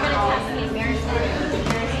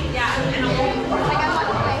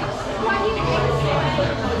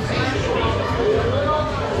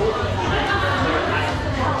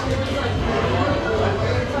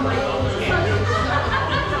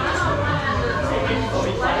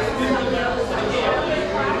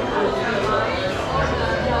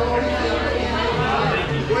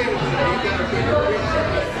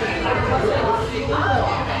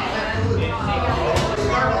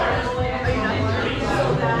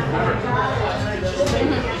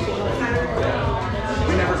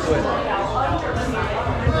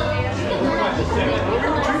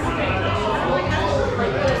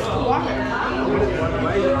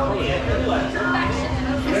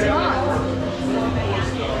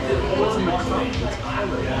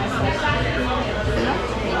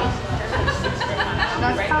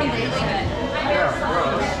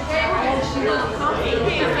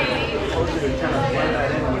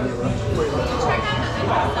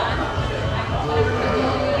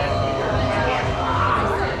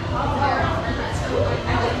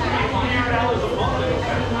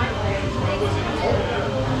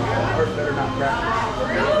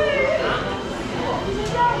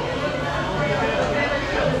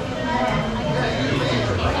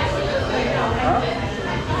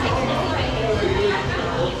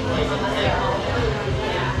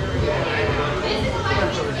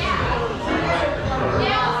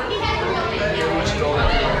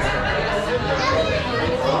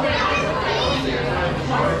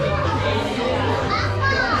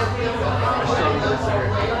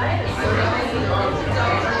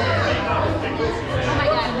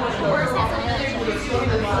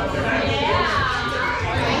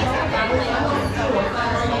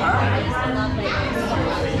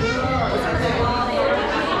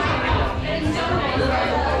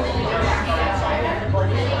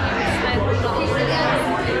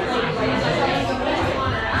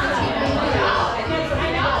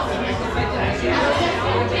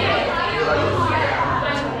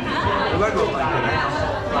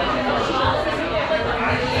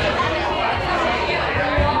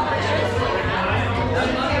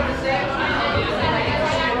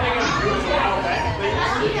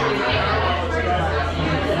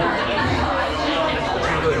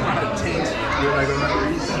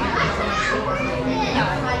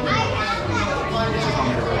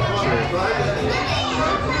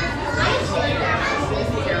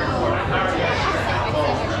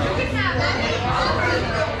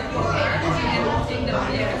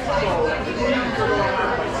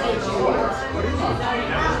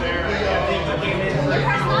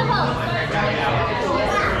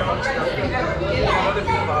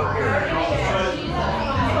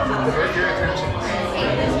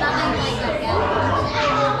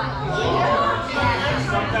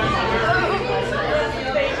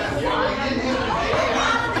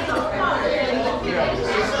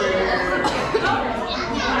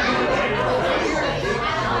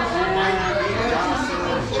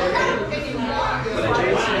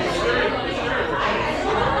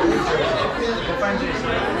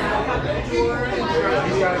 Hey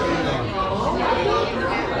guys!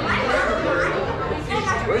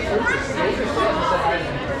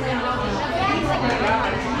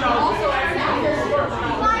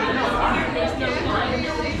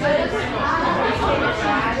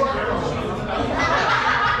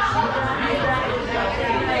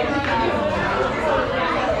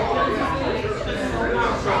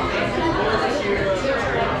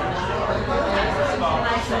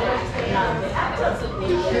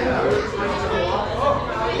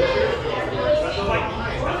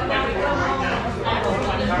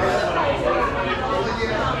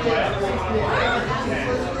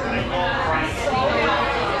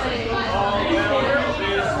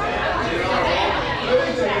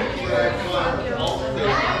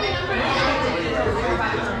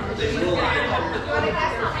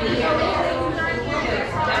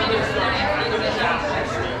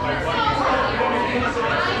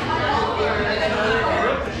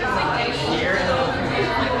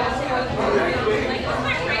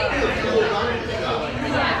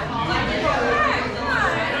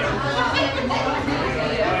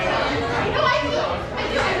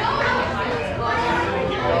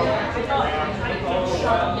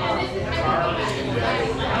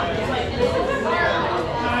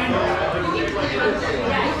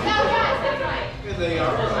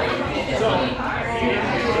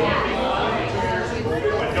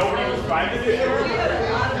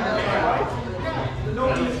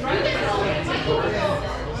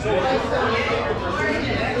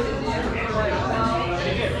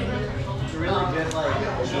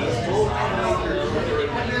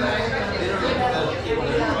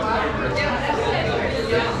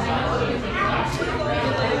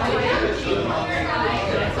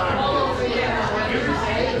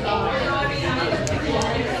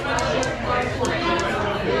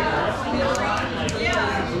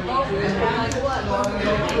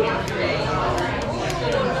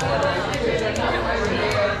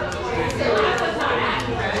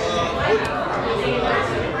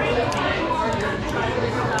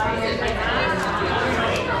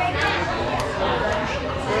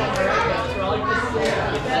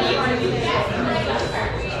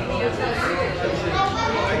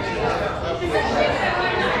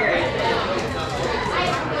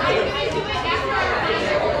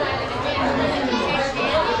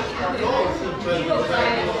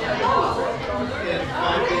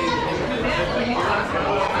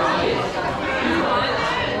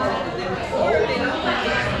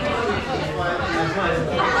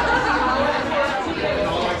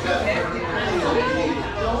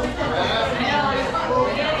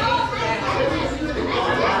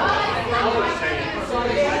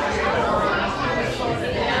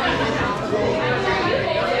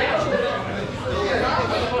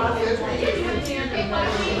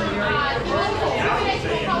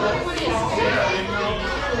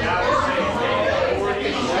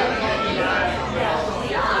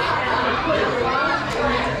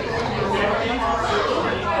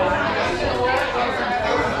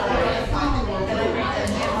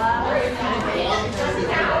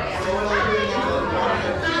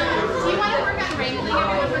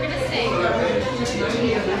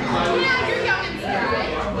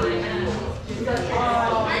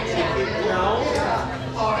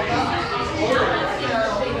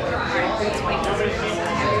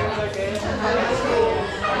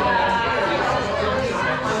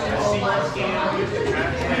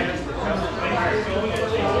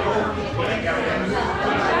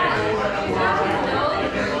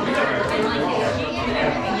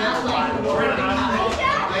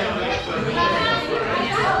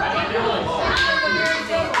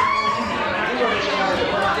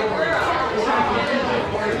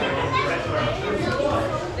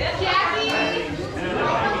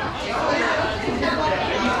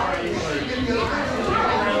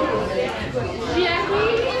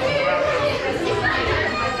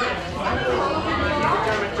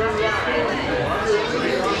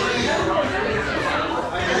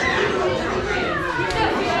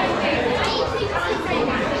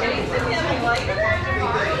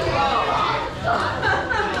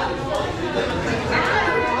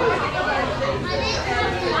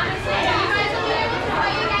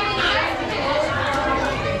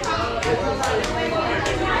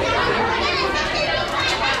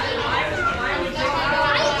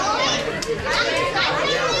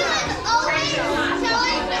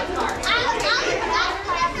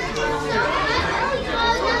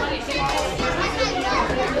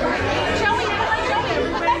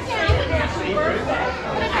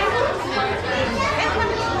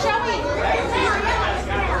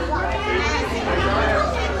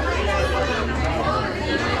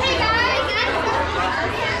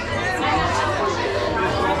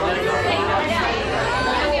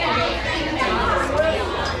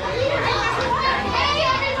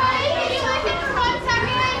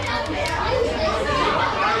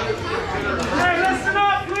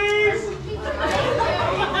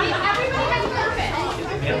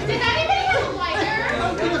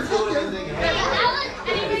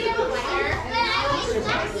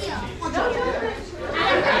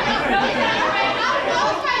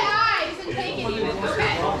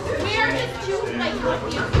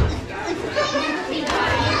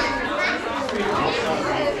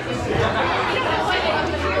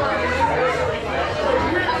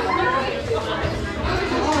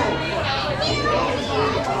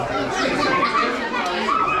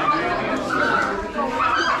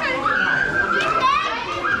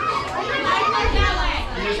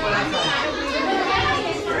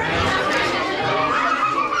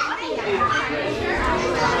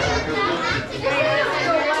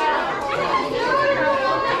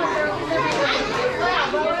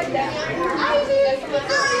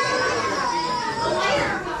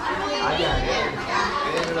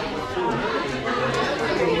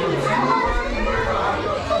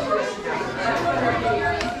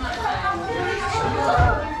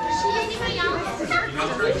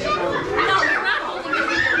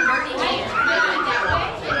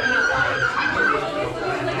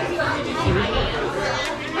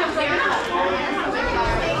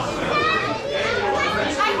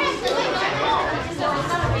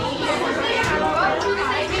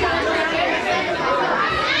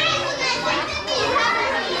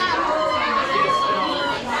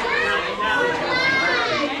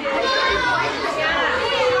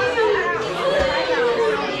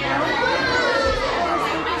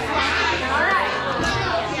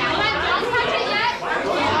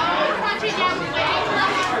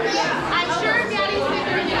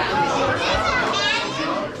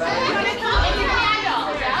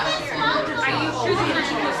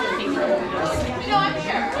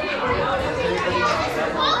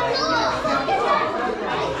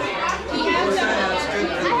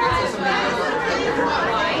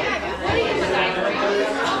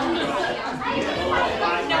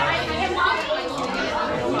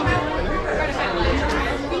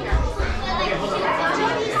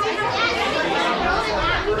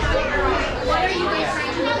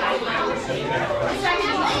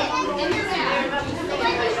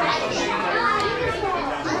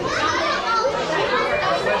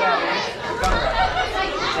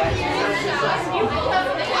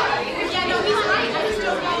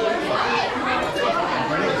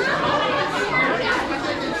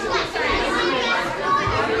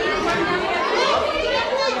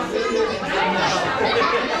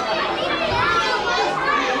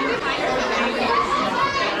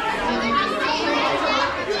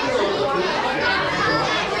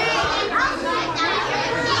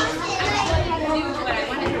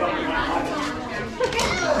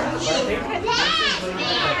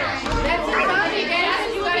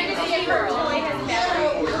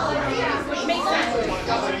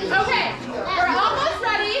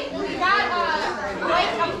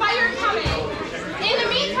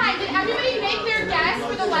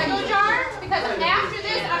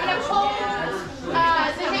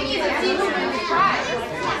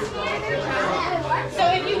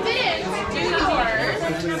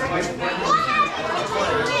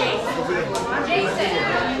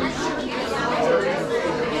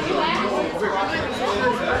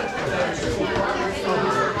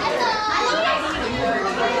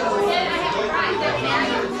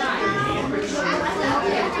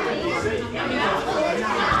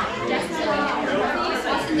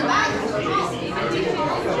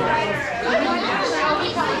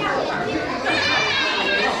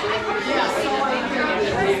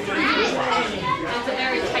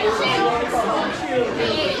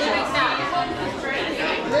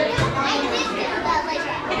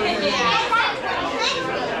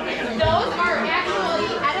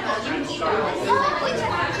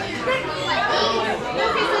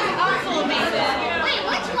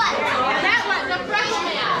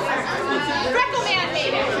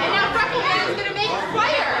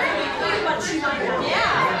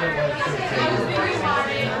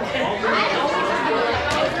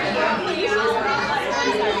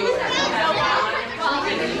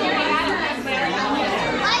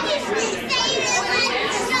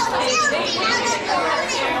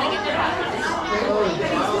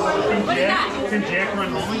 Can Jack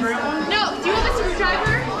run home and grab one? No, do you have a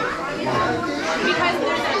screwdriver? Because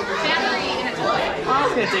there's a battery in a toy. I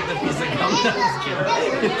was gonna take the piece of gum. I was kidding.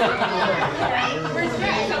 Where's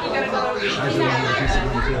Jack? You gotta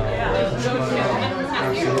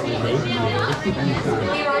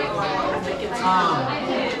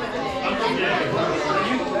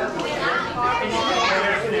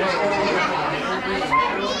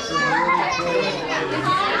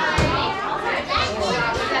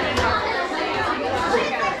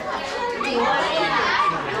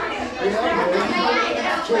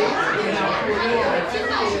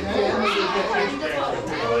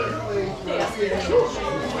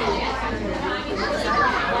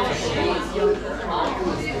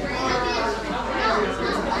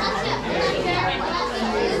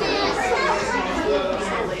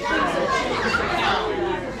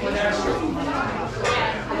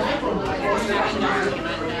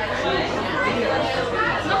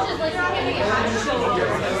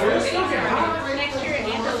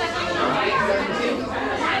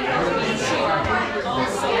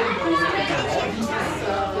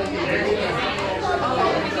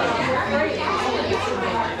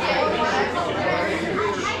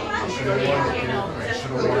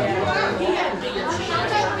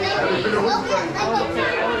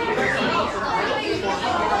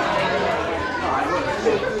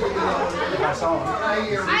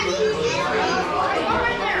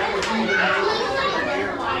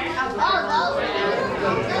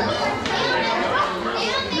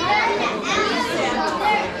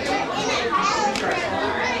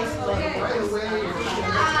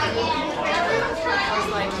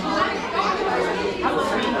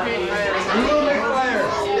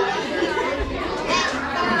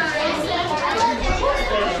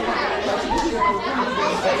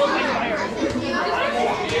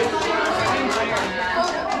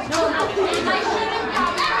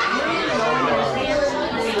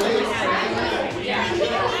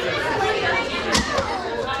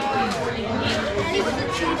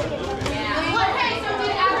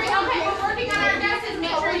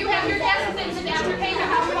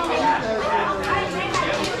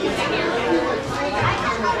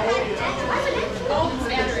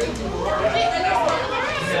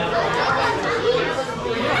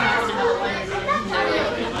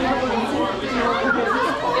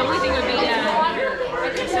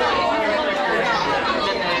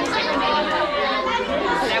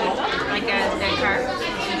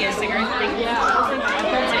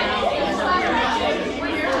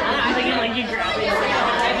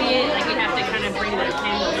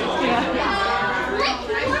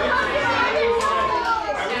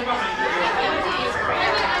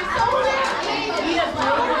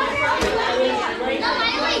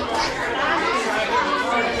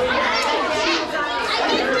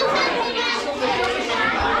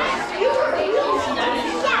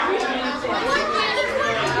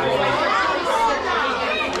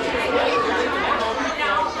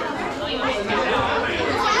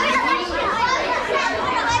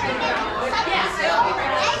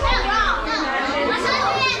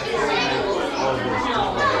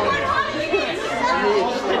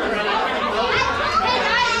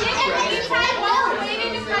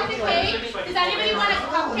Does anybody want a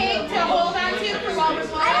cupcake to hold on to for while we're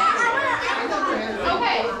swapping?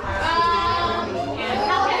 Okay.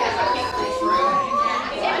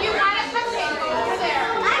 If you want a cupcake, go over there.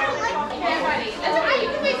 Get ready. That's okay. You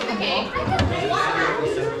can wait for the cake. Did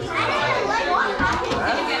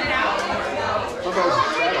you get it out? Then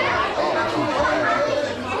we'll have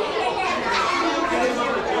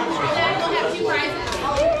 2 prizes.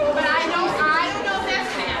 But I don't know if that's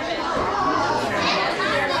gonna happen.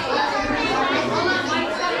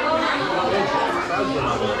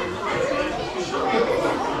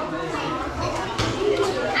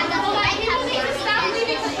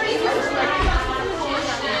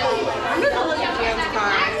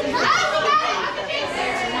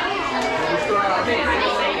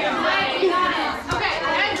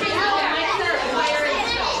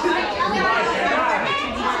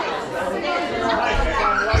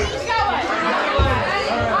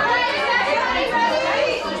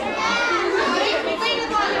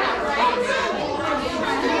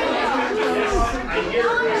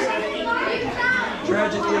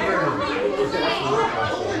 Tragically burned.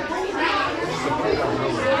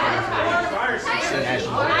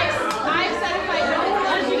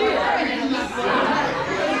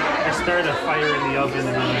 I started a fire in the oven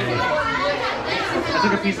and then I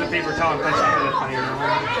took a piece of paper towel and punched it into the fire.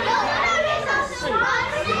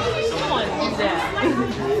 Someone did that.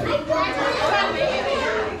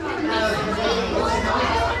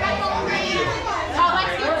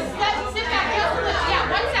 Sit back.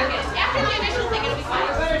 Yeah, 1 second. After the initial thing, it'll be fine.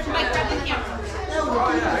 Mike, grab the camera.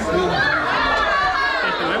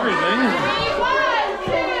 Can't do everything. 1,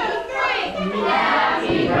 2, 3.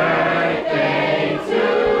 Happy birthday to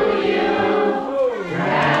you.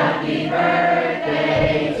 Happy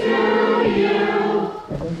birthday to you.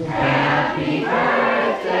 Happy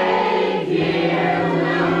birthday, dear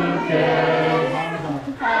Lucas.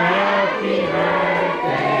 Happy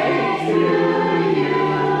birthday to you.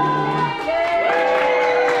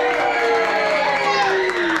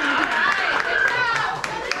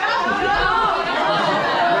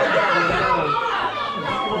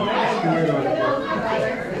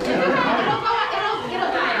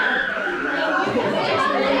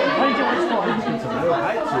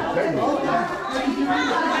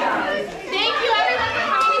 Thank you, everyone, for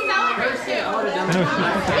coming to celebrate, too.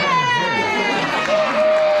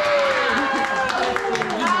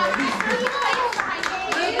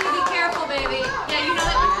 Be careful, baby. Yeah, you know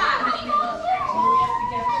that one's hot, honey.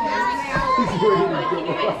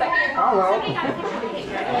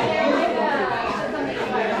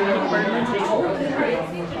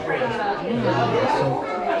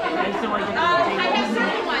 I have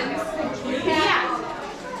certain ones. Yeah.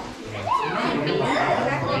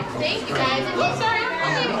 Thank you, guys. I'm sorry.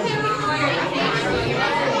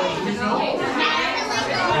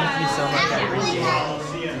 Thank you so much. I appreciate it.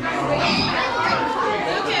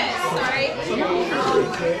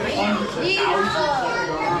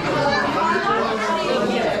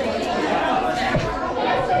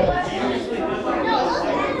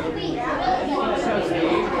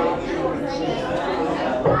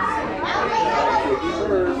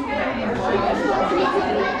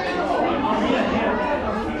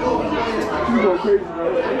 You go crazy, bro.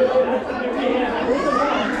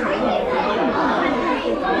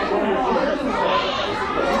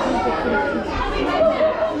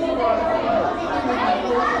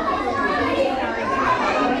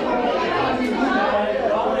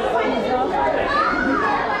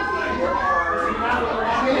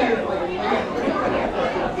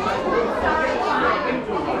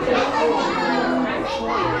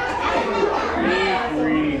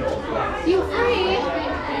 You free?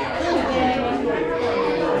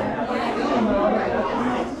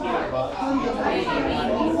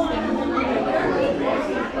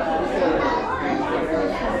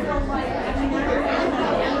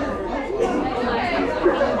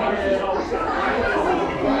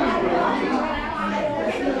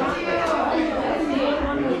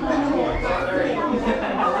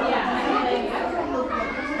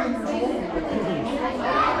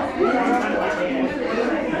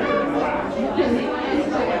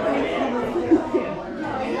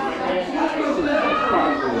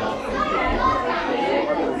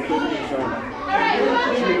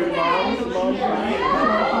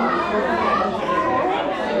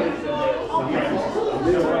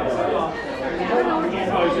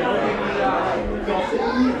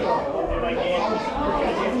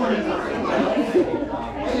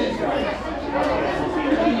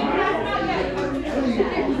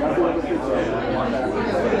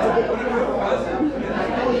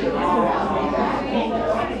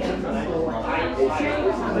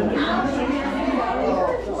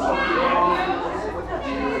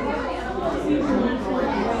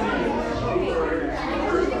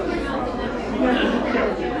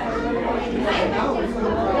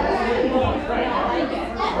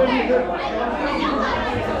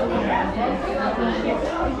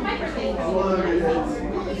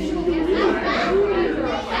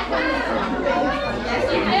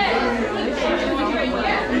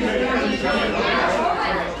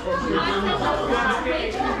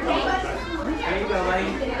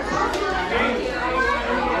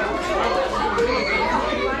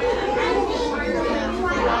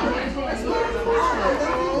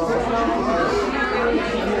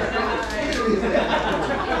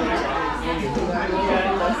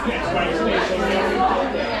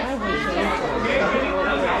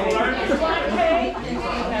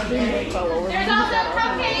 There's also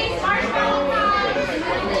cupcakes, marshmallow pies,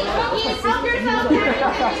 cookies, help yourself.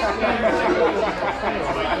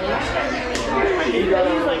 What do you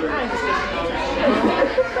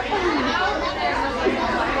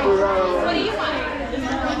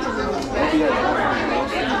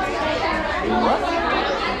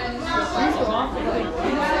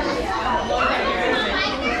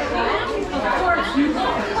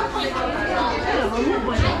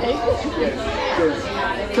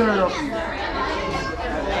Turn it off.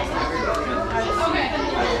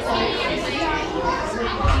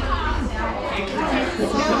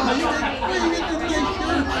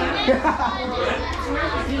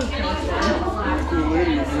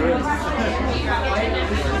 Hilarious.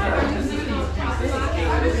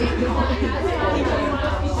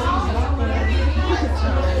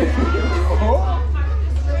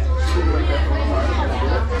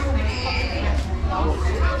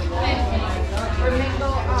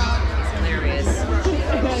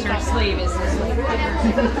 Shirt sleeve is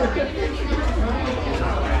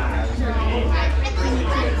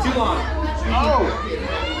Too long. Oh!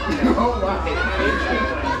 Oh, wow.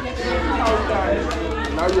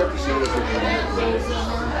 Now you have to share this with me.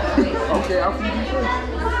 Okay, I'll feed you first.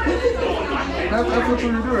 That's what you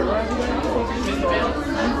were doing, right?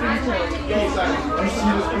 You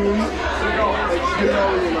see the spoon? Like, you get it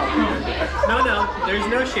all in your mouth. No, there's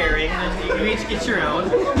no sharing. You each get your own.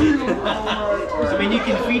 I mean, you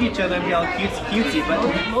can feed each other and be all cutesy, but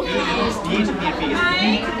you each need a piece.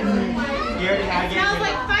 You already had it. Smells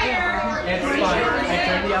like fire. It's fine. I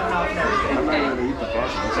turned the oven off and everything. I'm not going to eat the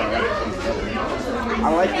frosting. It's alright. I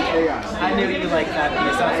like the chaos. I knew you liked that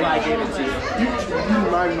piece. That's why I gave it to you. You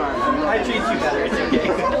mind mine. I treat you better. It's okay.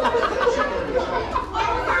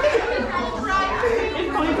 It's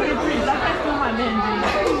 2023. That guy's still my man,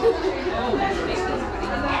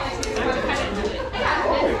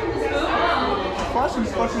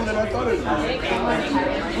 Frosting's fresher than I thought it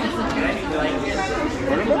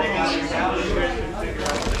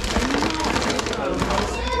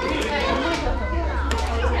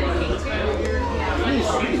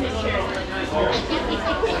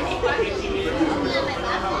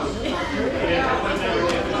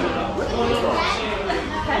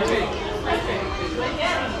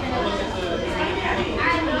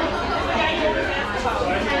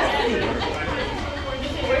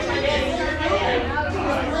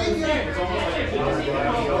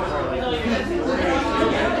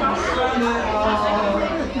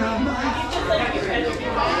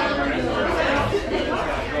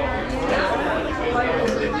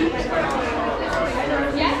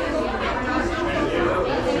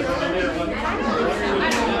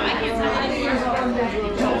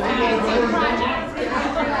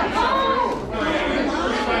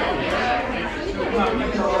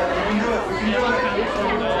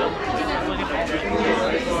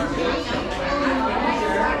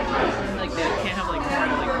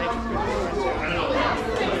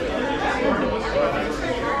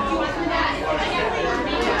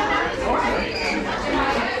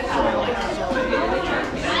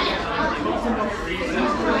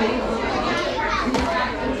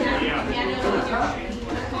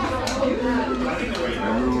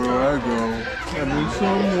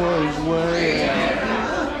someone's way.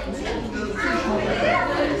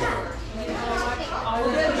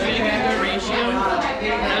 Ratio.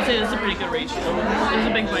 I would say that's a pretty good ratio. It's a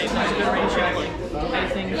big bite, but it's a good ratio of like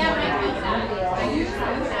icing.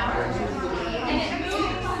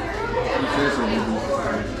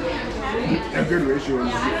 A good ratio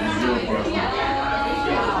is 0 pasta.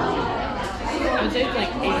 I would say it's like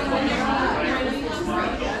 8-20.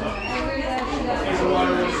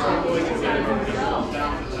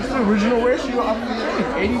 It's the original ratio of the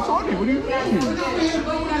 80-20. What do you mean?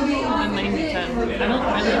 90-10.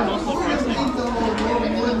 I think most of the wrestling.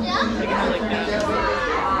 Like that.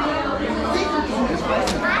 This rice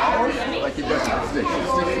is power, like it doesn't stick. It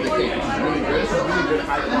sticks to the cake, which is really good. It's really good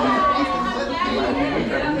high quality.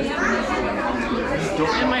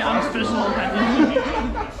 In my unprofessional opinion.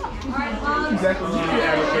 Exactly. You can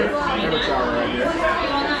amateur right there.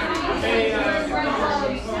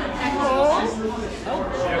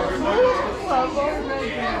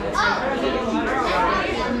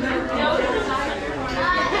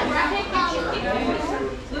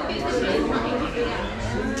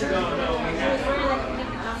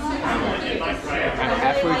 I'm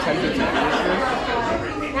halfway tempted to finish this.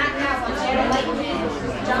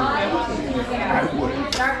 I would.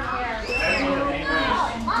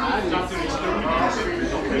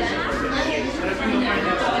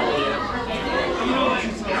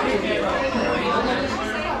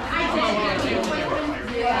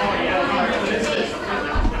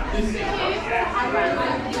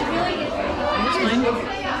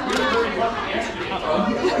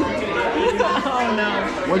 Oh no.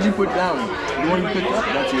 What'd you put down? The one you picked up?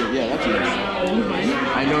 That's yours. Yeah, that's yours.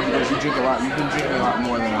 I know because you drink a lot. You've been drinking a lot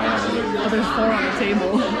more than I have. Oh, there's 4 on the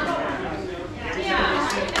table.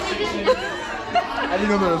 I didn't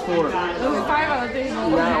know there was 4. There's 5 on the table.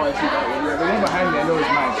 Now I see that. Yeah, the one behind me, I know is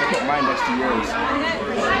mine. So I put mine next to yours.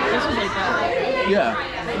 This was like that. Yeah.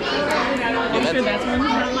 Are you sure that's one?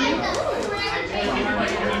 Not mine?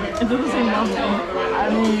 It doesn't say nothing. I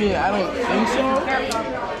mean, I don't think so.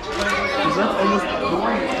 Because that's almost the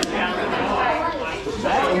one.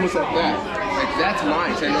 That's almost like that. Like that's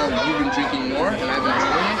mine. So I know you've been drinking more and I've been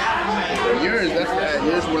drinking it. Yours, that's that.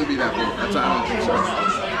 Yours wouldn't be that big. That's why I don't think so.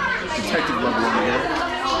 Detective level over here.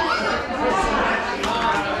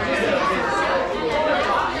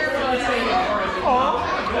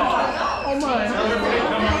 Oh my.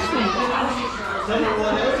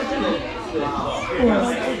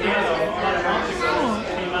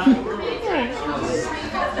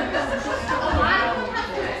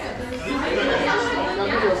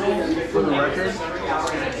 For the record,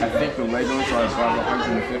 I think the Legos are above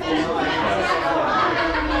 150. I feel like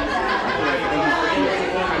 150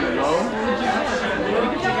 is kind of low.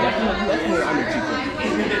 Definitely under 250.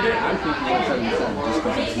 I'm thinking 177 just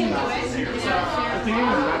because it's huge. I'm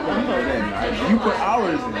not going to put it in. You put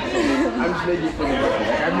hours in, so I'm just making it for the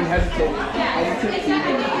record. Like, I've been hesitating to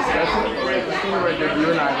even discuss it. Just for the record,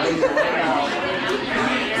 you and I are ready right now.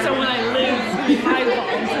 So when I lose, I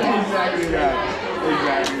fall. Exactly that.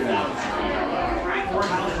 Exactly that.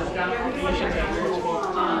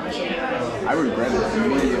 I regret it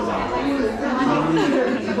immediately.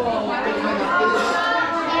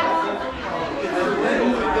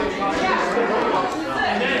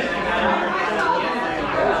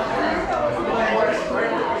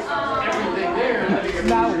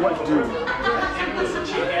 Now what do?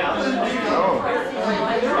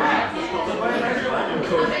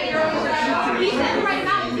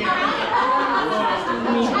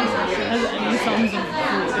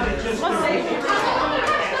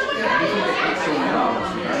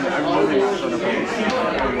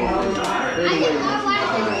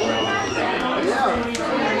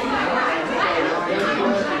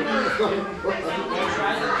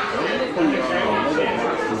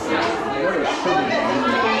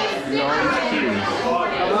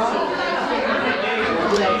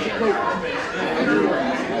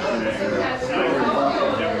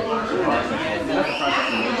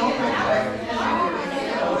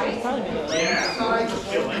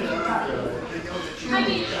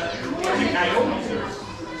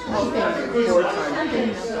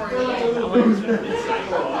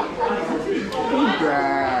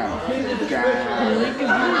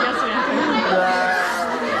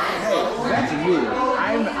 That's me.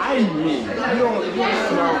 I'm me. You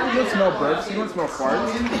don't smell burps. You don't smell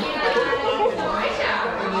farts.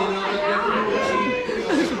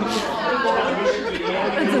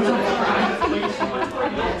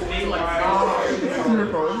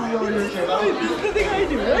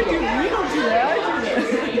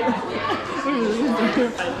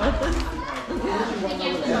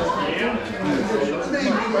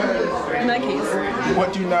 In that case.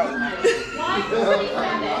 What do you not? I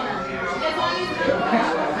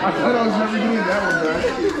thought I was never getting that one back.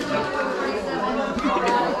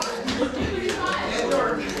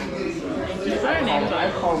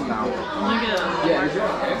 I call him now. Yeah, is your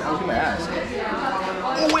pen? I was gonna ask.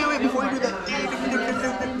 Oh wait, before you do that.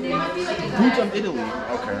 Boots of Italy.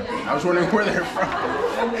 Okay. I was wondering where they're from.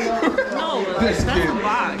 No, this that's kid. a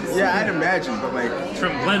box. Yeah, I'd imagine, but like. It's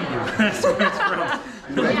from Glenview. That's where it's from.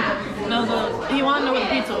 No, you want to know where the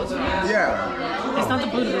pizza was from? Yeah. It's not the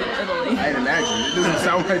boot of Italy. I'd imagine. It doesn't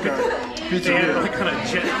sound like a pizza. They had it like on a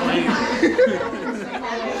jet plane.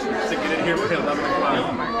 To get in here by 11 o'clock.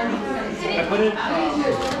 Oh my God. I put it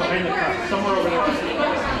behind the cup, somewhere over there.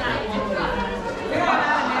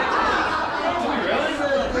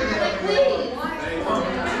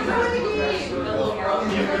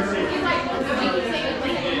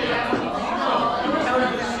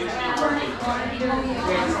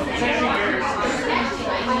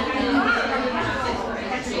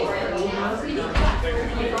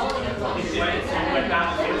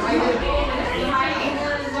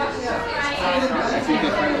 I think they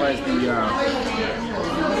finalized the.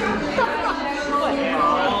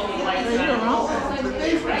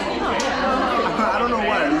 I don't know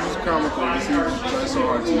why. It was just comical. This is trying so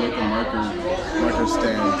hard to make a marker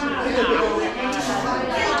stand.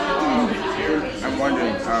 I'm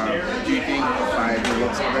wondering, do you think by the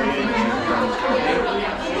looks of everything that you've done counting?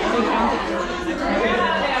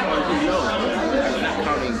 I'm not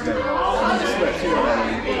counting the slips, you know what I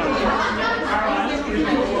mean?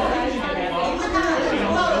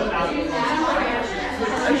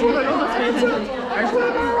 Actually, I know that's fancy. Actually, I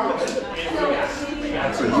know.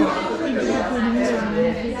 So you.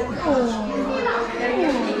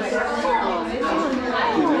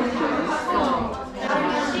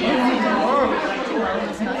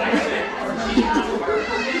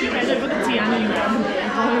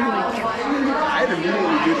 I'd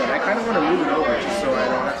immediately do that. I kind of want to move it over just so I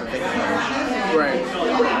don't have to think about it. Right.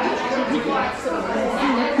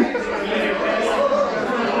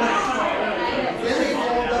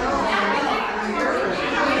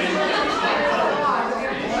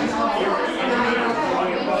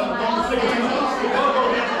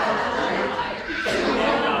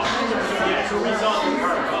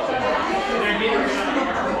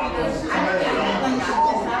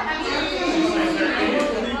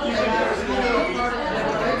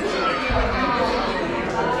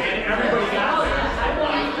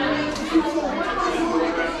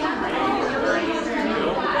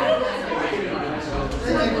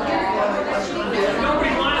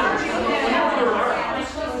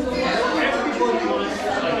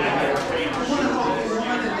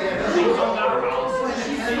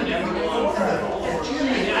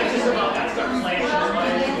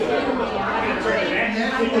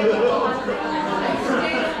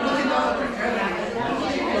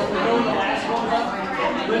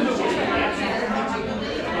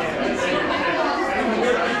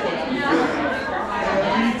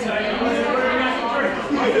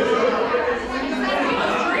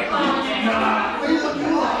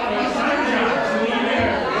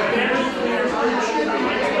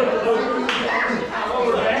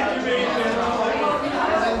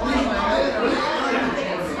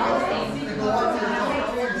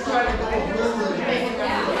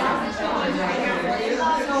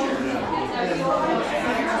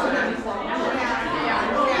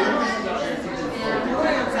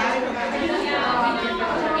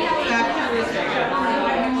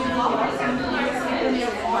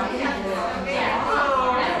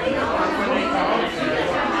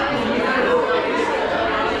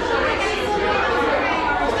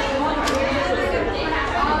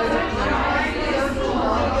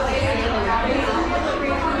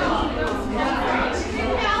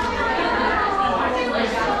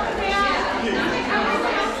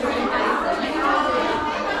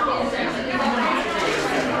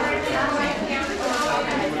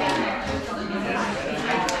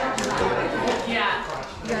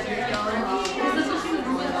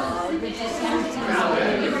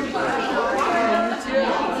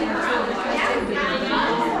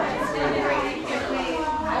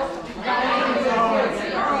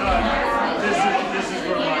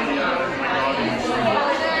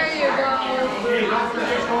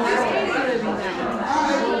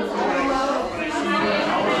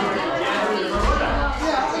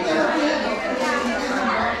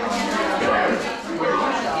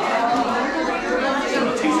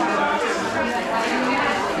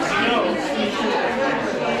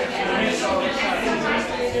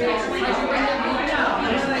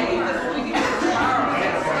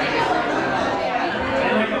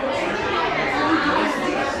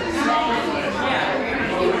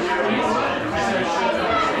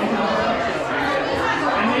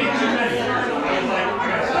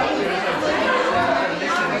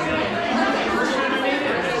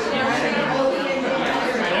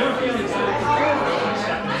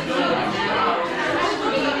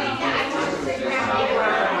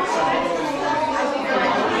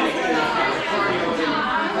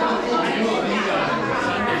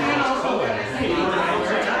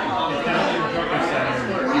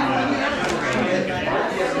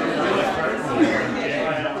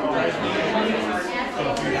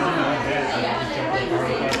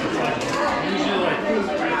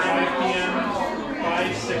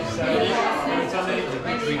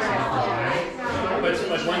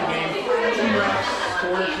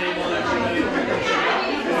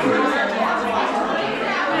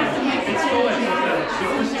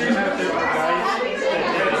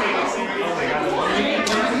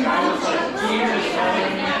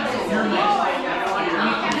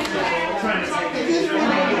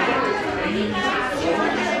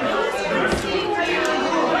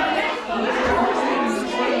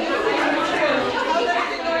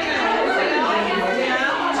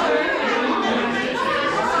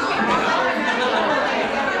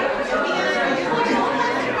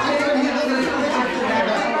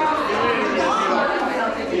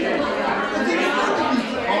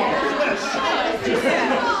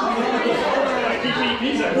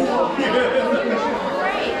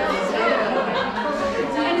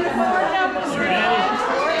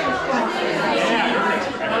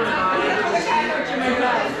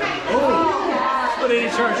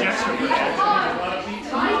 charge extra for that.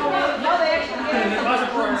 And it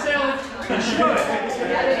wasn't for sale. They should.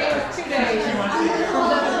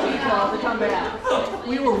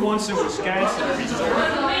 We were once in Wisconsin, a resort. We're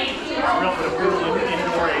up at a pool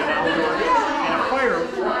indoor and outdoor. And a fire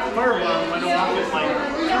alarm went off at like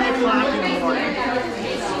 3 o'clock in the morning.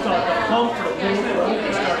 So the pump for the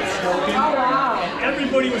pool started smoking. And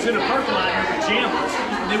everybody was in a parking lot in their pajamas.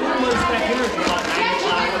 And they wouldn't let us back in until about 9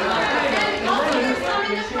 o'clock.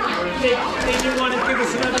 They didn't want to give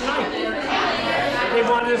us another night. They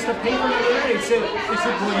wanted us to pay for another night. They said,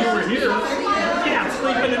 well, you were here. Yeah, I'm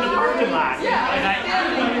sleeping in the parking lot. And I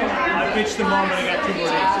bitched them all, but I got 2 more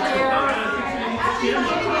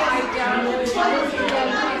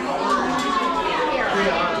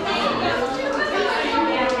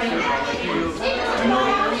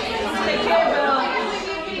Take care, Bill.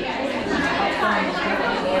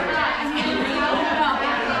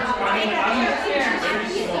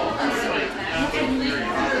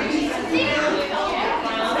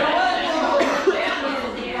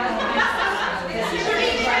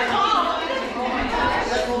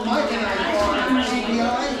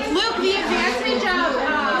 Luke, the advantage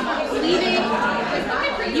of leaving,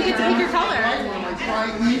 you get to pick your color.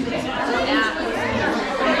 Yeah.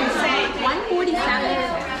 147.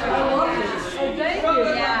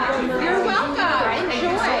 Yeah. You're welcome.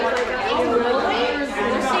 Enjoy. We'll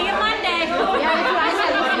see you Monday. Yeah, that's what I said.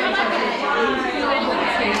 We'll see you Monday.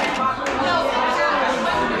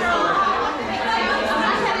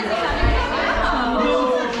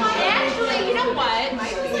 Actually, you know what?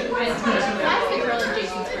 That's the girl in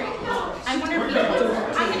Jason's grade. I wonder if right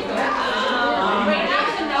now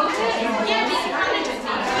the note is, yeah, Jason commented to me.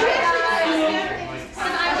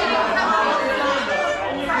 Because I'm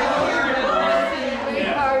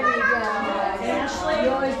getting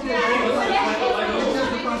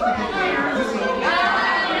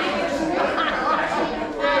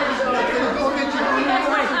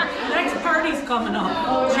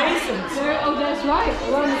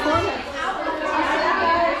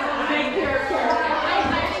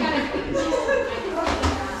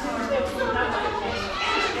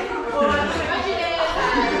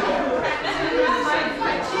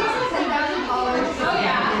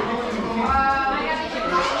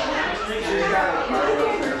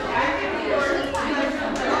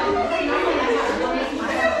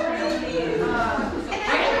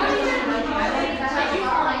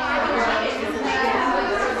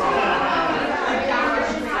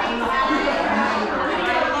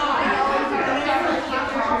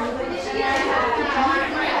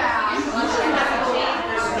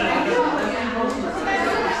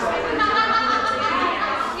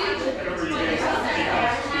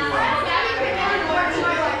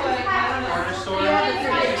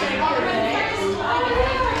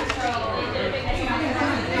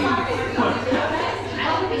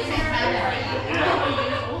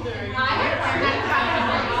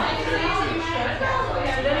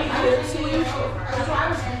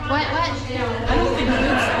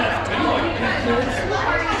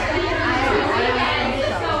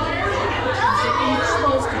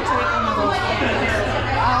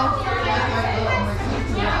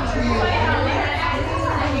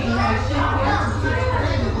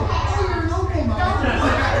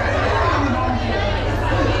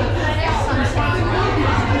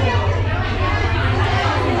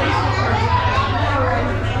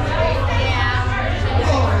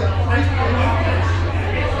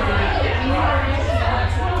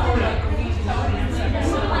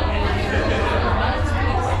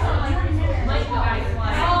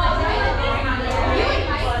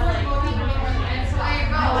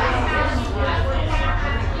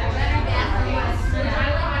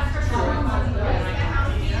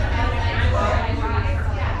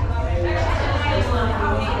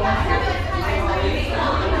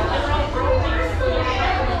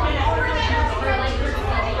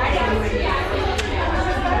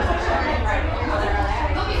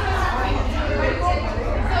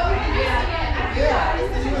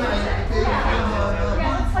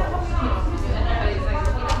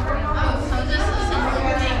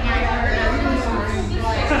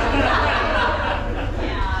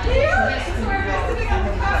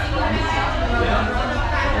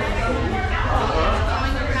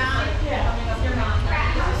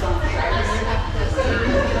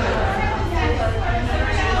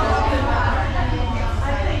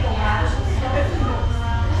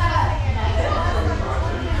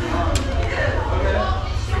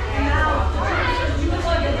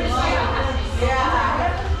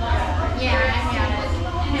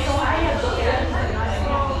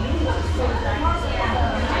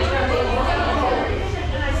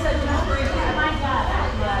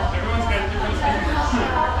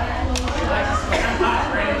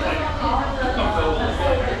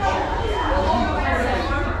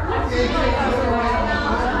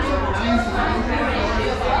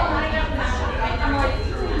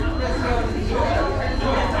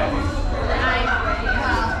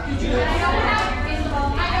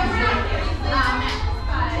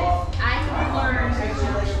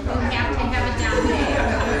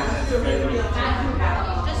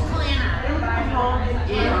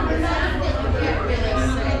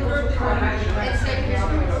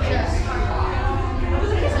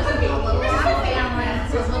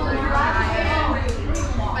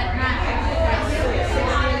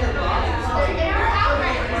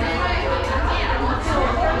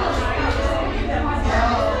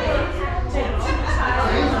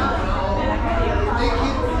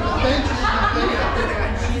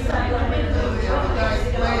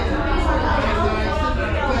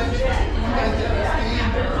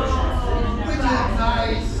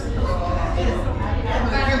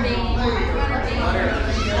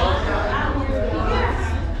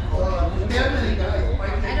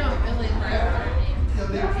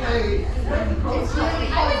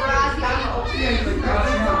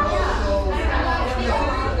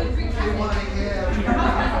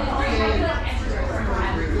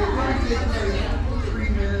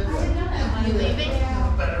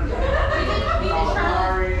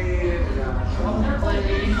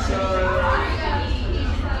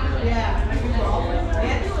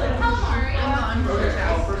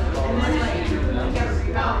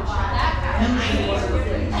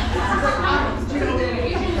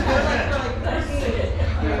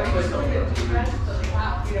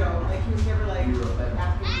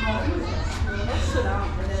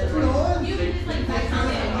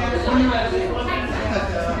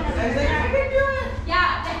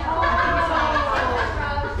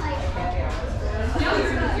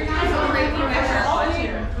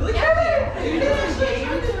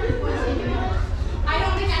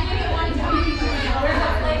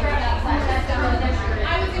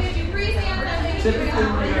Typically,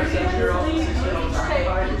 when you're a 7-year-old, 6-year-old,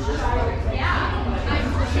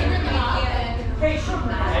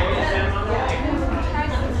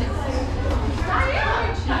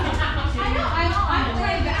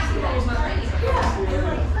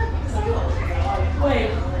 Wait,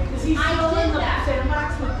 is he still in the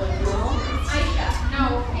sandbox with the girl? No,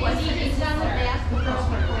 he's done the basketball.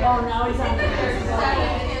 Oh, now he's on the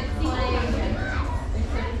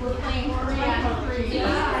We're playing 3-on-3.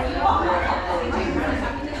 Yeah,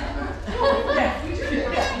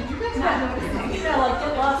 like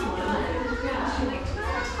get lost one.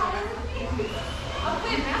 I'll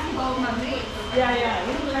play basketball with my mates. Yeah,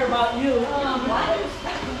 he doesn't care about you. He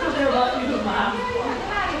doesn't care about you, Mom.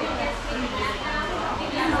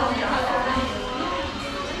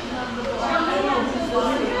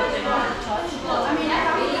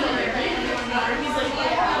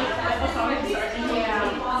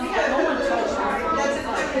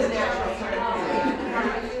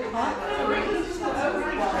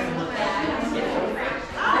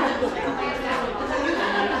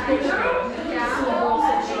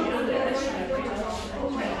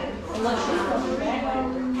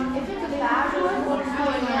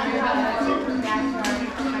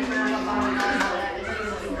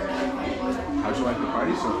 How'd you like the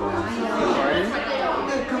party so far? The party?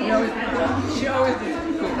 She always did.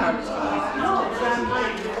 Cool party.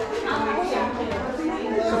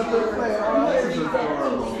 This is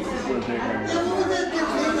adorable. This is what they're going to do.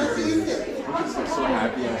 She's so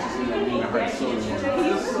happy and she's in that mean heart so He's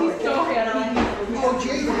so happy. Oh,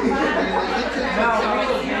 Jesus.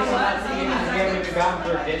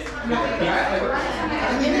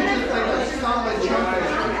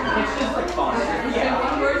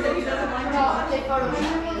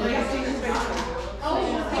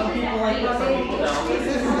 Some people like it, some people don't. It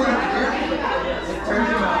turns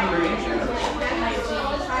him out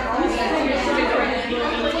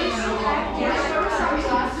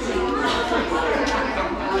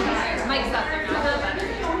Mike's up there now.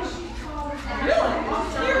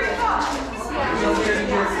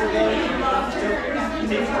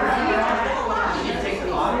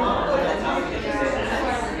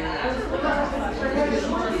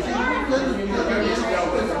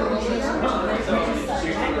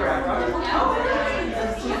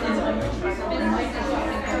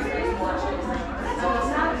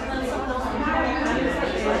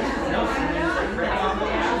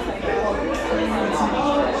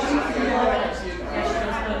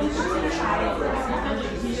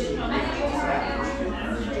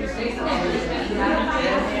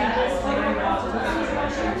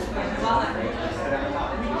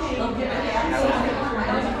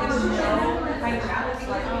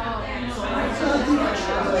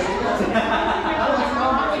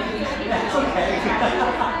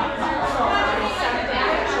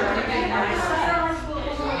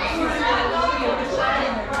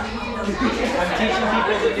 I'm teaching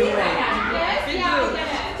people the new way.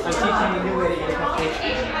 I'm teaching the new way to get a cupcake.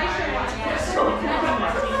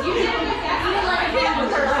 You didn't get that. You didn't let it happen.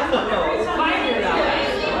 Find it out.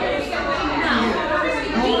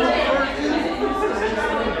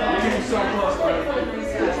 You're so close, bro.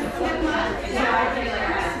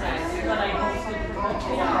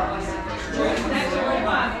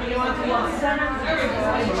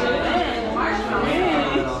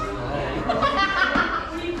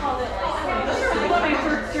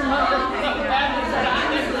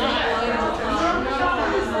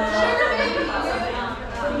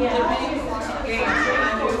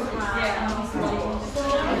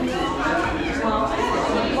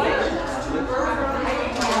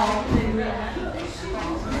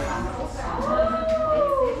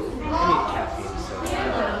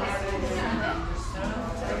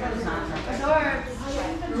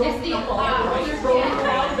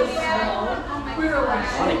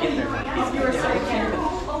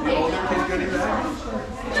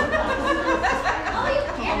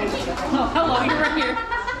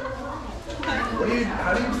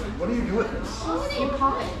 You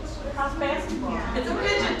pop it. Cross basketball. It's a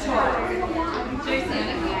fidget toy. Jason.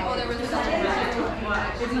 Oh, there was a fidget toy.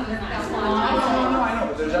 I know,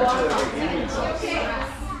 but there's actually like a game itself.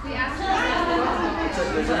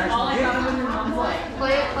 There's an actual game.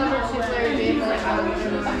 Play it clever two-player game like how we do.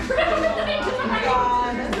 You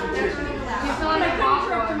feel like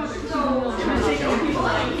awkward.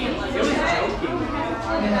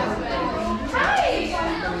 Hi!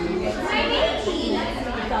 My name.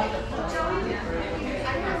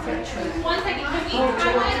 One second, can we? I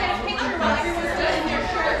want to get a picture while everyone's doing their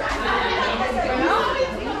shirt.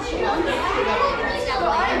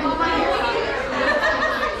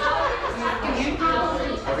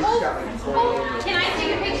 Can I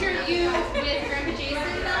take a picture of you with Grandpa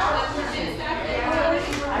Jason?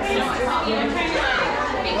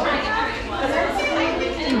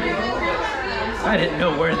 I didn't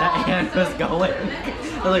know where that hand was going. I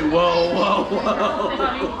was like, whoa, whoa, whoa.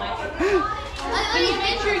 Can you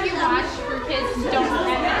make sure you watch for kids who don't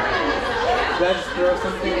remember? Let's throw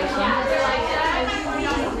something at them.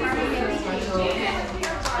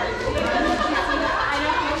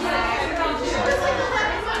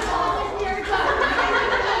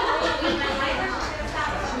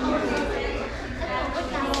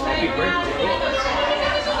 Happy birthday.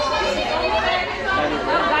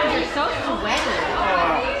 Oh God, you're so sweaty.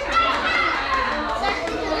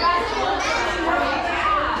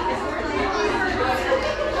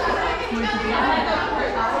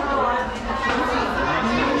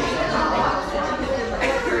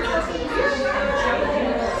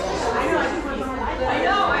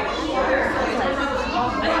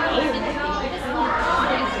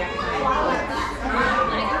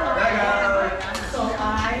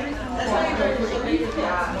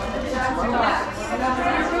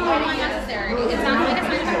 Unnecessary. It sounds like a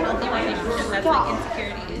sign of a healthy relationship. That's like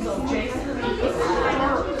insecurities.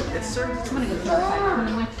 It's certain. I'm gonna go try.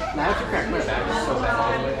 Now I have to crack my back so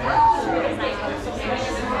bad.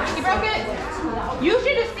 You broke it? You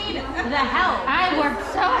should have seen the help. I worked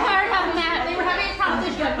so hard on that. They were having a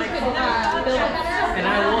competition. We could build it better. And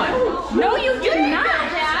I won. No, you did not,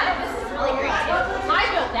 Dad. This is really great. I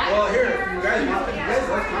built that. Well, here, if you guys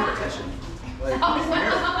like competition. Like,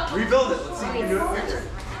 here, rebuild it. Let's see if you can do it quicker.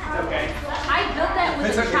 Okay. I built that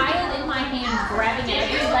with a child in my hand grabbing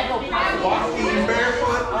every Lego block. Walking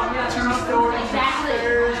barefoot up 2 stories.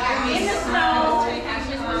 Exactly. In the snow.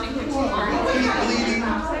 Keep bleeding.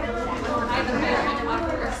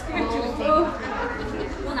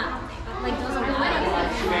 Well, not like those are like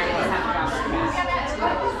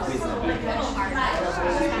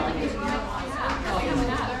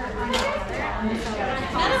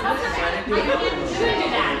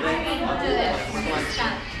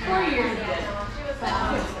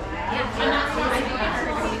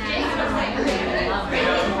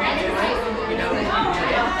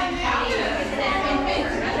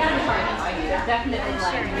definitely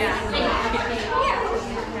like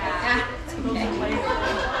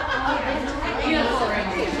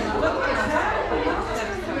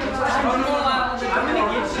I'm gonna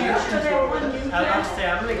get you. I was about to say,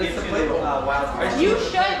 I'm gonna get you wild card. you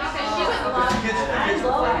should because she would love that.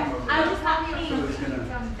 I was happy.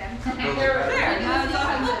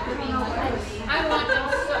 I want them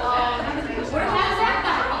so. Where has that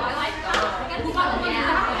guy? I like that.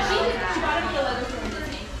 She got him the leather from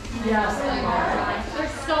Disney. Yes.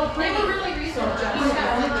 They're so pretty. They were really researched. I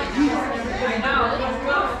know.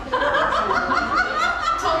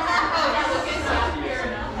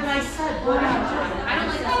 And I said, what? I don't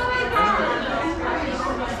like that.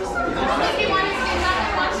 If he wanted to get back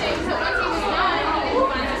to watching, so once he was done, he could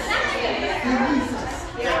find a snack.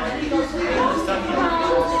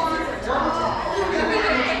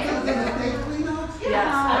 Yes,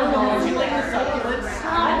 I don't know. Would you like the succulents?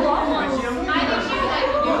 I love one. I did you like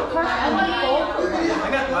I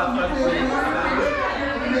got wild card for you.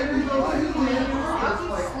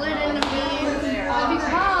 Slid into me because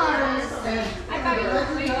I thought you were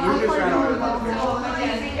doing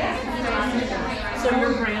So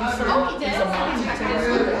your grandson is a multi-tasker.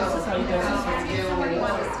 This is how you guys are.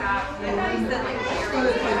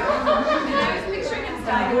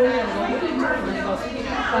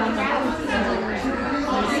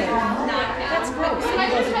 That's gross. He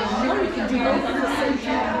goes, no, you can do both at the same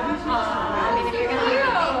time.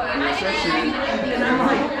 And I'm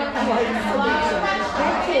like,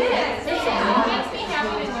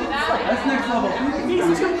 That's next level.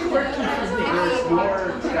 he's too quirky for me. There's more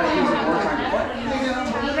guys using more time to play.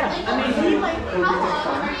 Yeah, I mean, he like,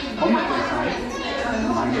 Homework this time.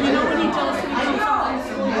 you know when he tells me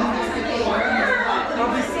I'll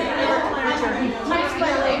be sitting in the planter, he flips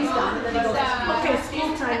my legs down, and then he goes, okay, school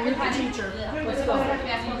time, you're the teacher.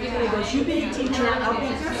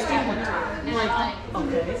 like,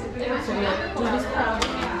 okay, so we have to do this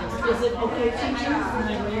problem. Is it okay teaching? And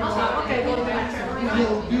I went, okay, go to math.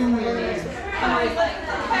 I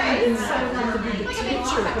didn't sign up to be the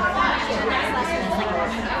teacher.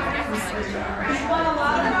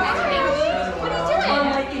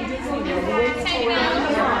 Unlike in Disney, the way to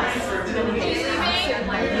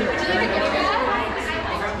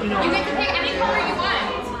You get to pick any color you want.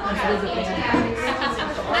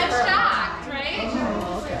 I'm shocked, right?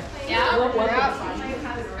 Yeah?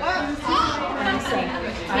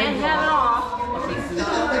 Can't have it all.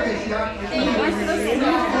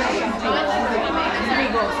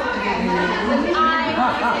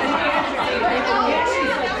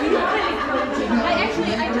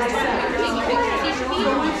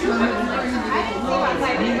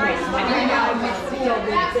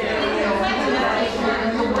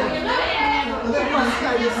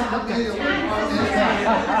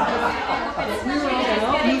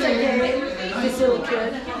 This little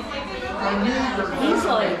kid, he's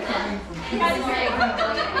like,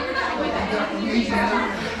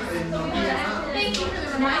 Thank you for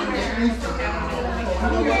the reminder.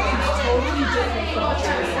 totally different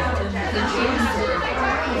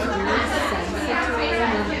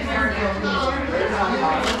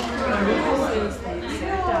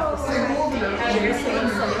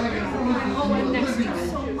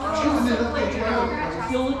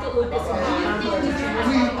You'll look at Lucas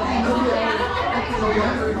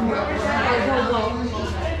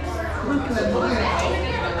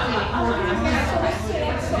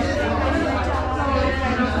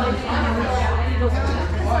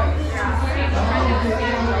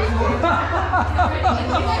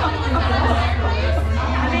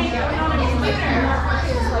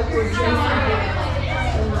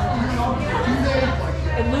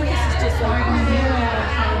and Lucas is just like,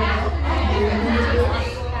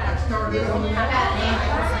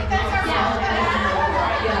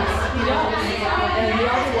 and the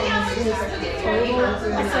other one is total.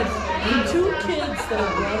 It's like the two kids that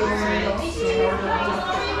are brothers.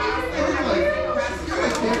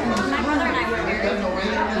 My brother and I were married.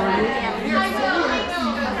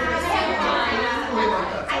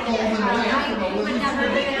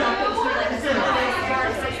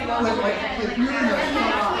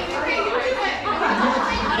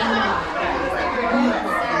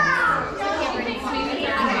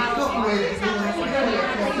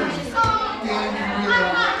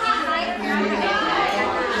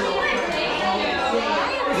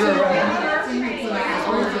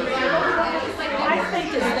 I think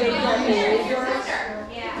as they get older,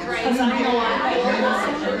 because I know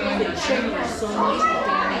they change so much.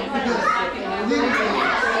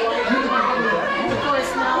 Of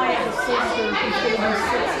course, now I have a sister who's going to be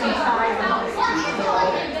 65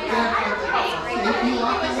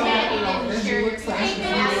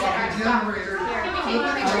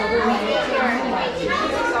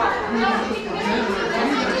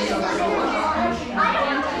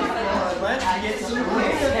 Let's get some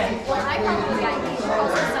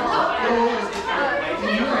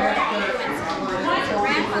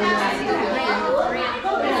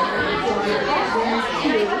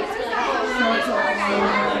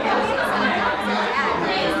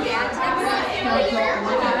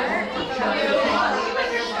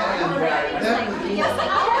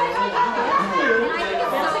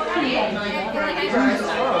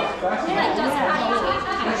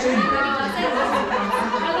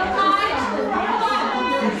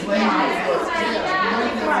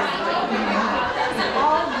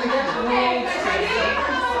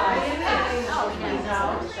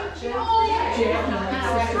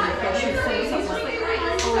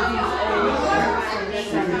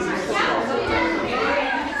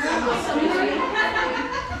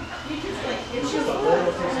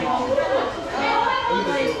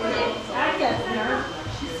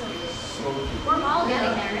We're all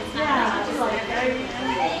getting there. It's not just like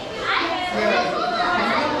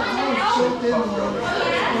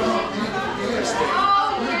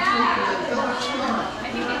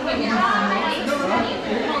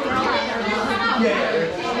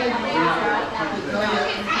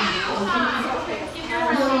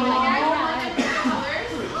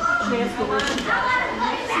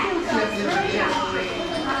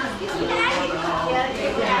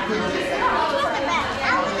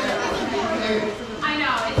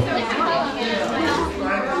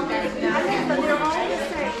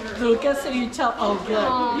Lucas, and you tell, oh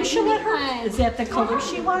good. You should let her, is that the color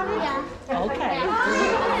she wanted? Yeah. Okay.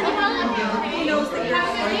 He knows the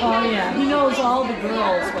girls. Oh yeah, he knows all the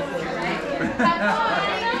girls what they want.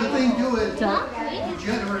 The thing do it,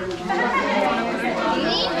 generator.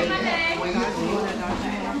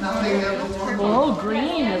 Now they Oh,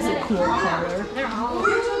 green is a cool color.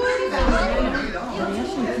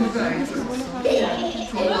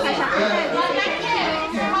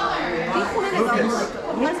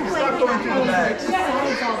 Stop going through the bags.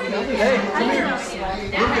 Hey, come here.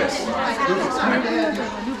 Lucas. Lucas, come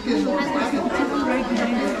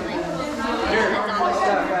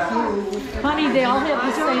Honey, they all have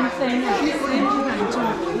the same thing.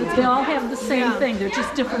 They all have the same thing. They're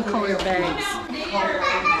just different color bags.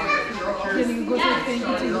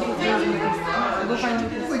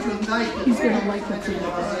 He's gonna like it too.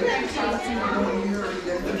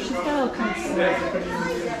 She's got all kinds of stuff.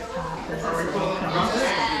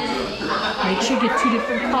 Make sure you get two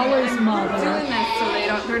different colors, Mother. Doing that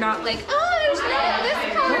so they're not like, oh, there's no this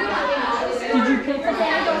color. Did you pick a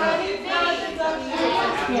bag already?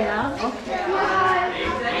 Yeah. Okay.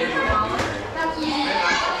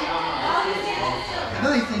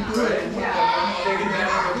 Nice and good.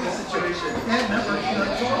 The situation. That never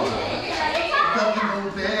cuts off. It doesn't go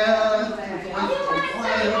bad. The voice goes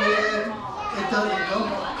quiet. It doesn't go.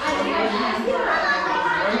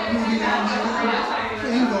 Right moving on the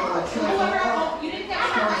angle. It starts up with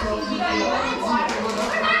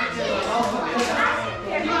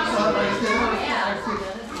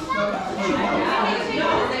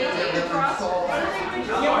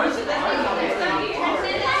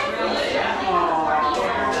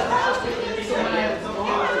the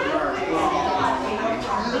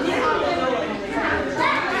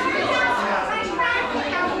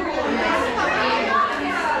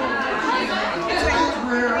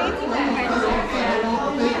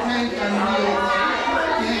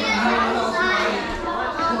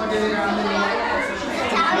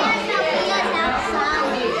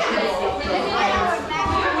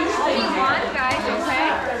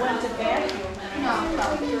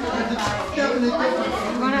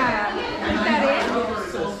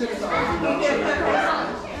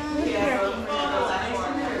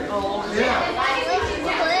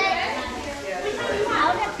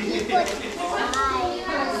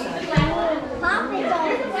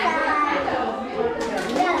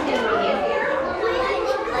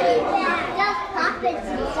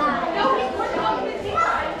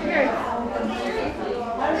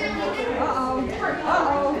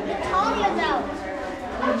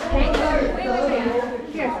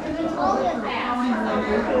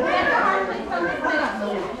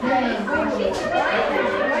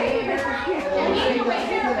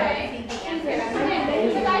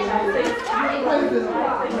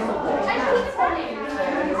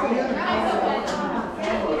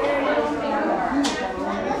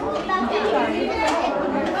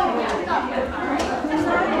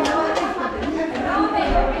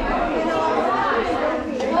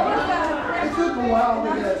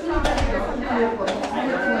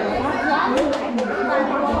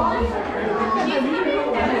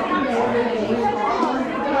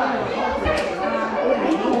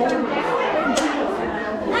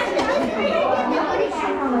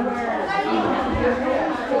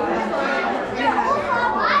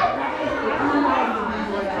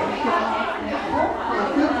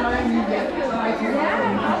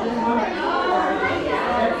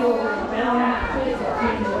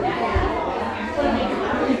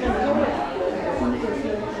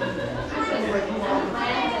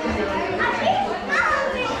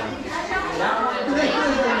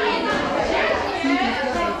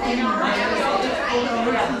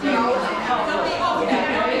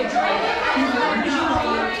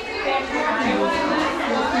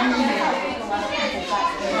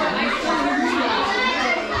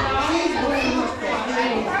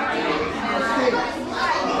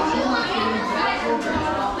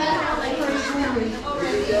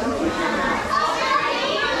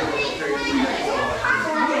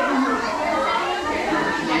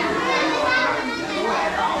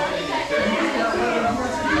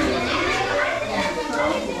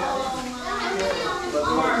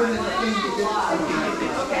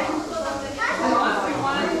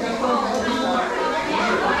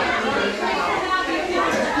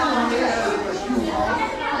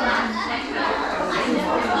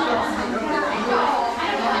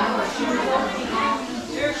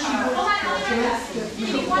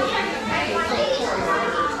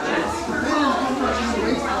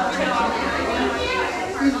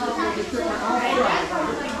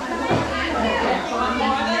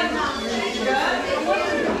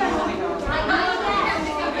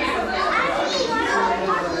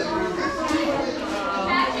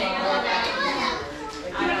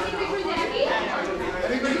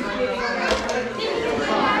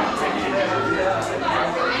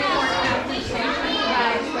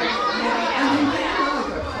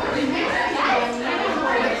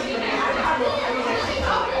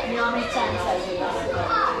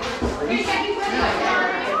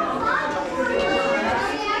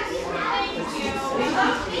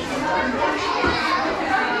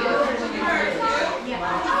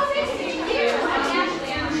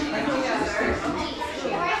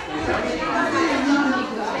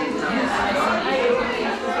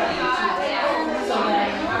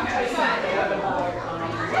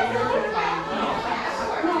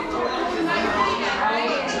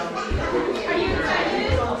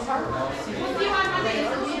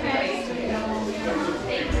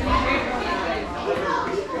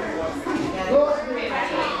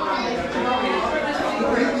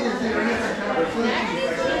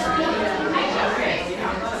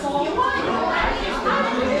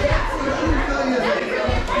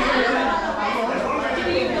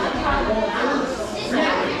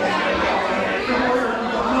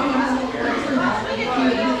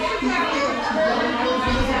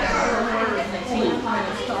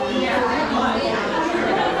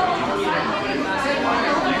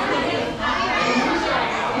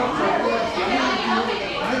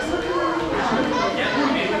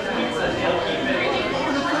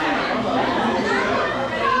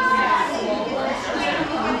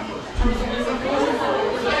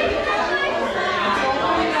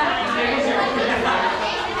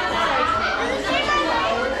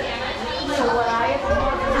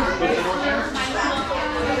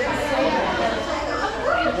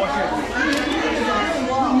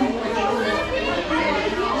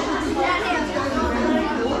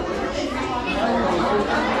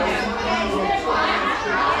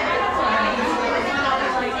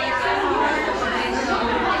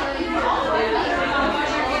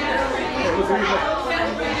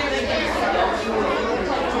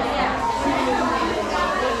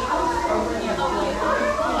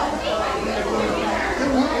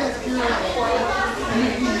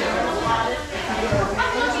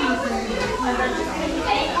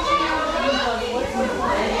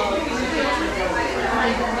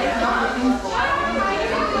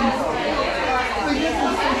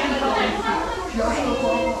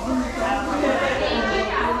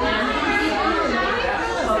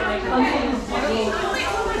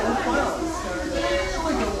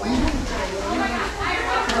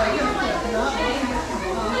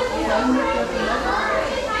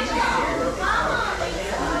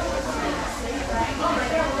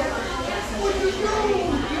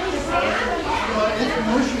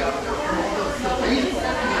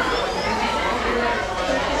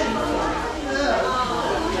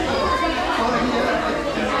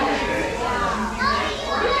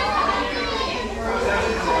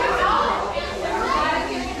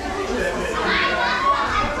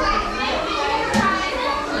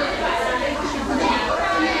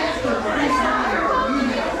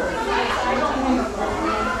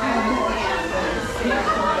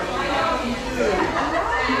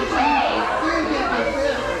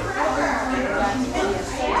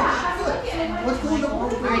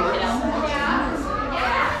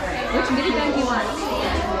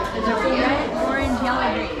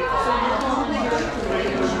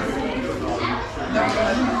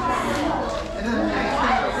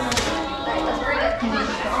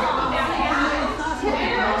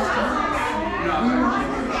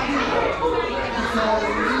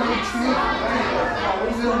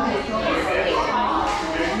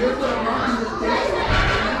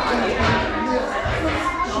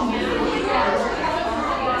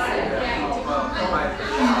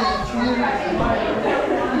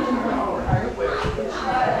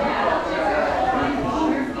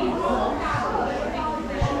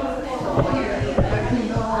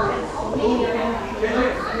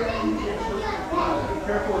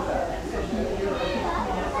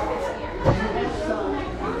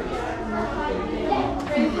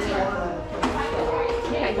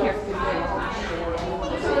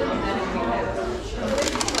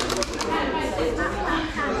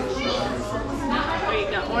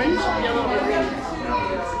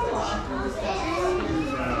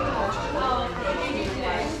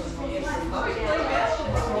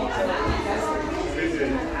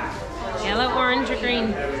Yellow, orange, or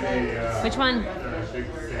green? Which one?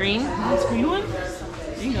 Green? This green one?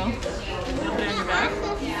 There you go. You can put it on your back.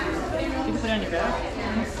 You can put it on your back.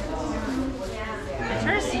 That's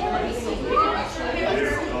hers.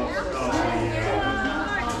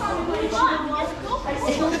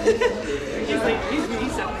 He's like,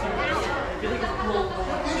 he's up there. I feel like it's cold.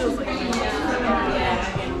 Feels like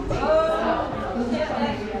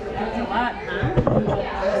That's a lot,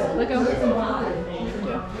 huh? Look over.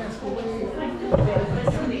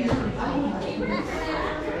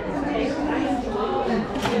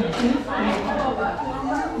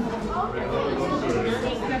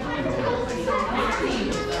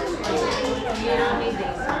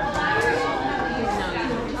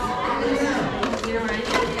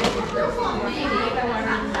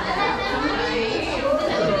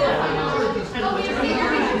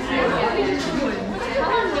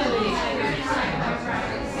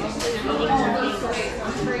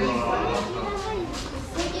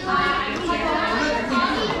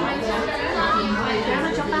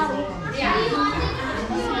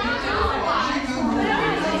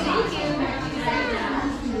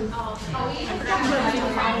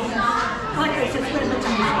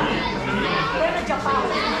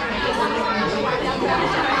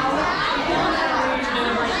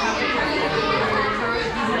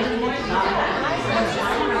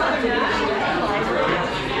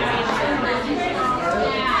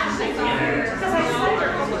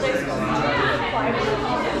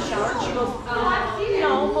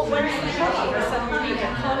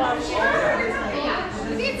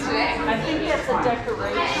 I think that's a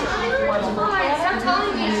decoration. Stop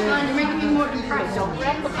telling me it's fun. You're making me more depressed. Don't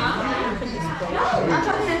wreck the I'm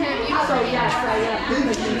talking to him. You So yes, I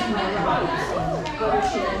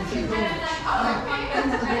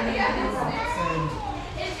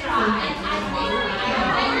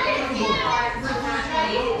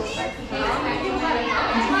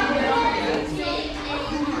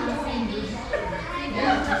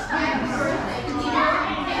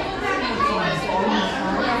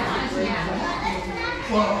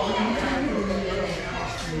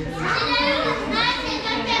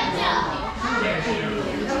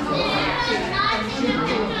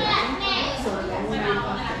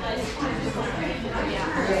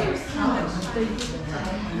Yeah. got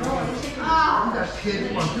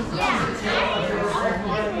kids on two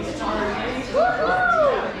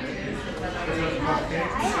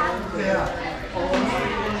Yeah.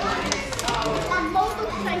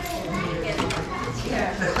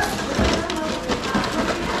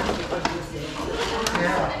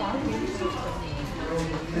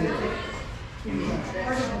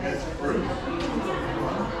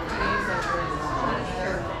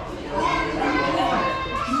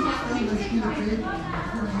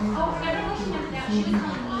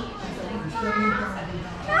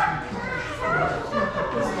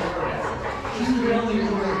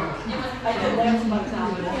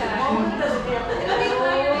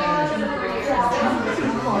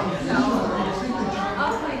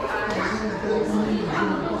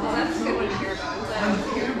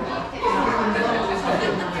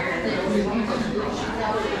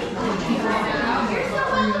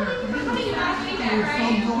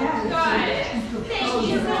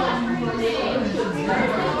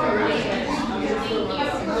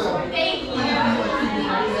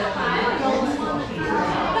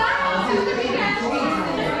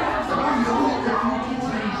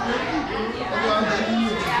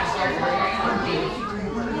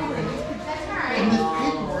 And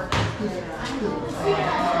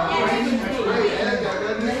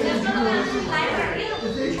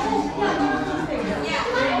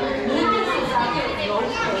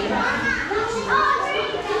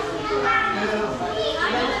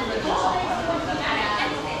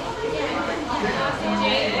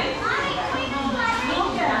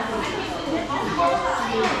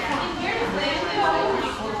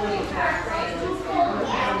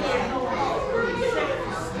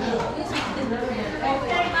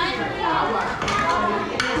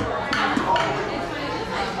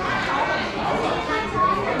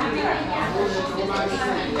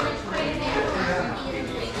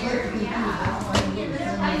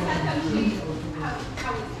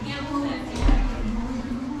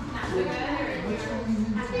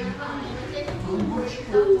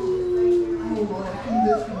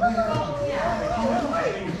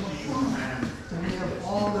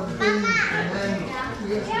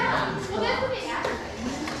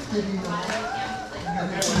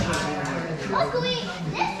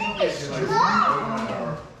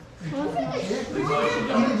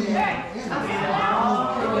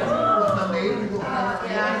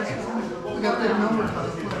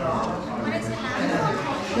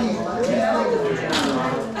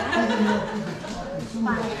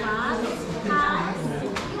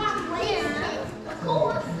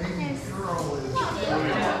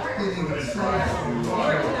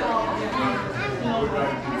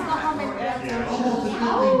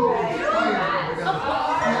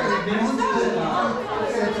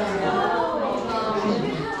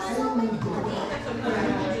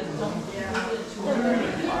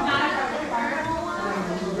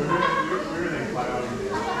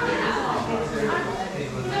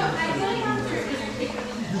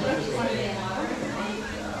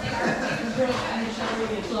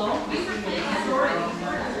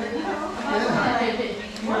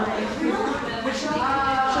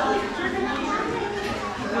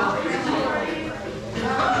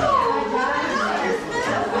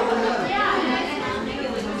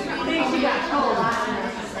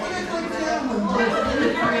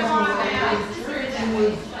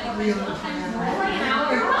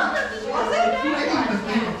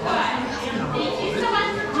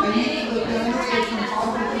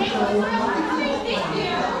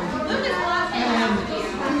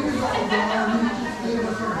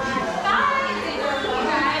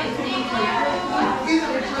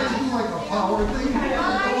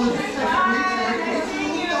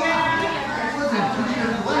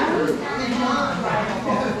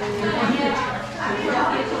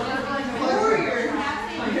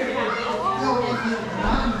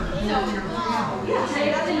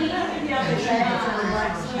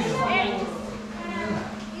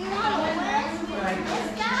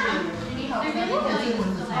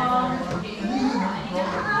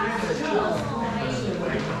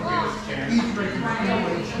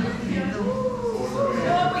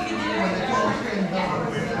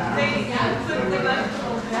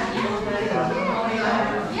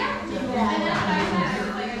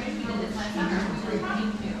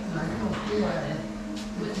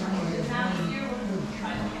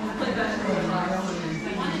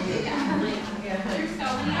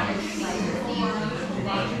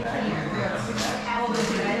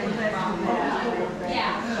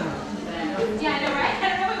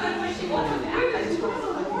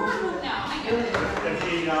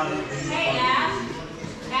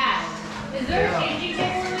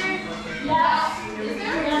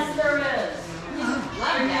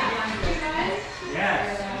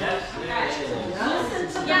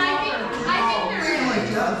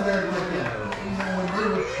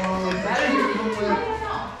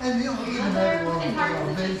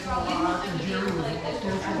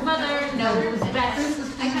it was best.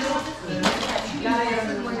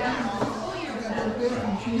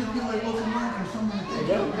 She just get like open mind for someone to take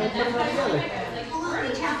Yeah, put them all together.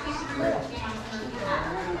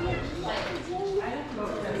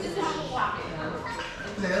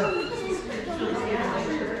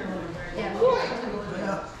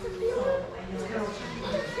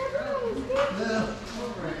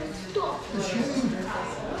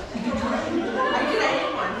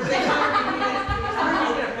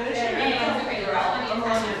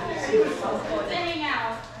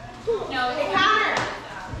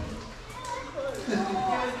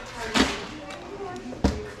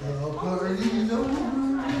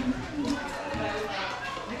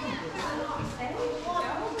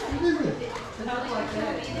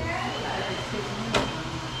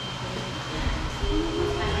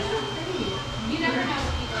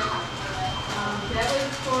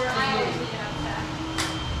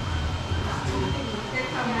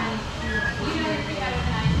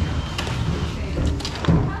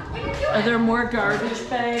 Are there more garbage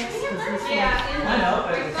bags? I know,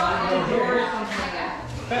 but it's not over here.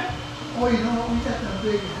 Oh, you know what? We got that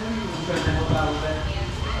big heavy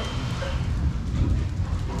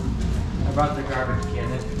I brought the garbage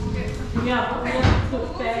can in. Yeah, but we have to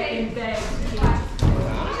put bag in bags.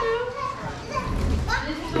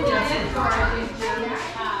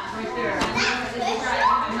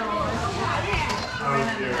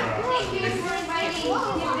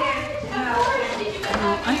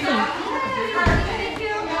 I think.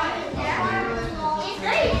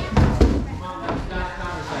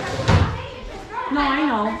 No, I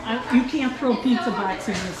know. You can't throw pizza box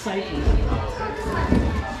in recycling.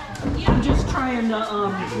 I'm just trying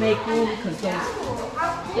to make room because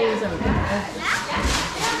those are bad.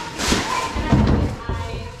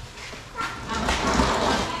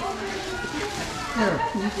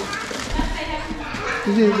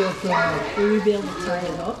 Will you be able to tie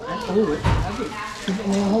it up? Oh, it's heavy.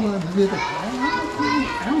 Hold on, I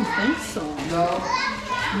don't think so. No.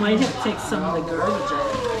 Might have to take some of the garbage out.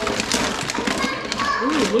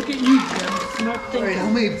 Ooh, look at you, Jim. Smart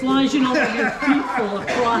thinking. As long as you don't get your feet full of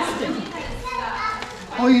frosting.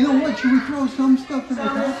 Oh, you know what? Should we throw some stuff in the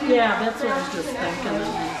basket? Yeah, that's what I was just thinking.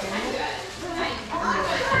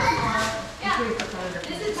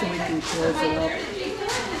 So we can close it up.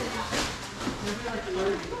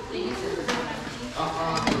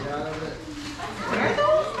 Where are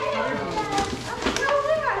those?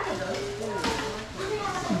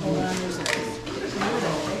 Hold on, there's a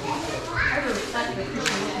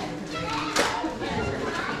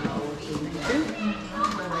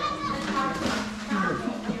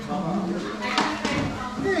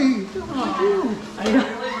Hey, I know.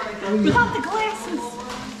 Without the glasses.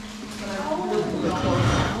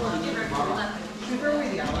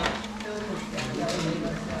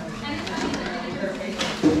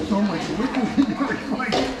 so much liquid in there.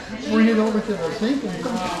 Bring it over to the sink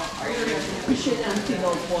and We should empty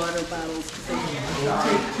those water bottles because they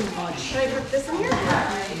take too much. Should I put this in here?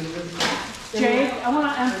 Jake, I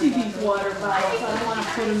want to empty these water bottles. I don't want to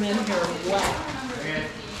put them in here wet.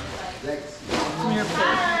 Come here, Pip.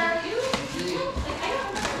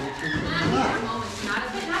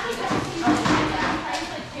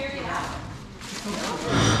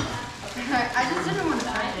 I just didn't want to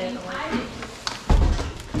try it.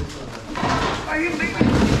 Are you making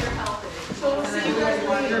So we'll see you guys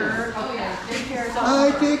later. Take care.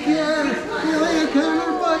 take care. See you later,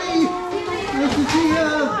 Connor, buddy. Nice to see you.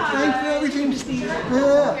 Thanks for everything, Steve.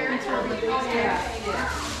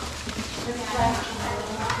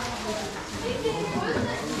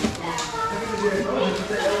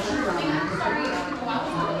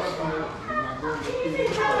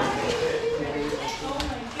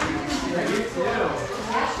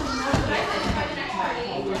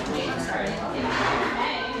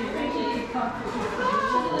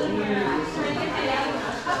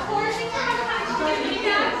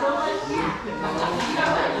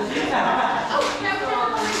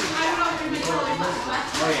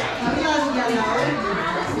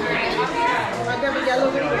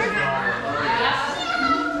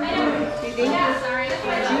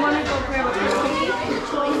 Do you want to go grab a cookie?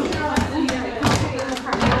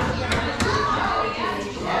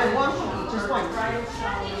 Just one.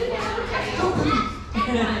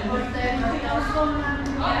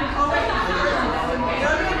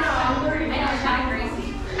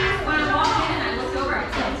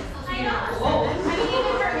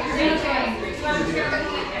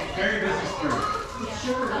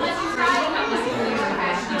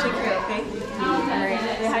 Take care, okay? All right.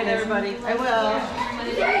 Say hi to everybody. I will.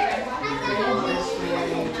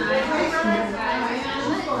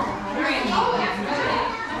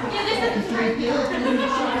 Yeah, this is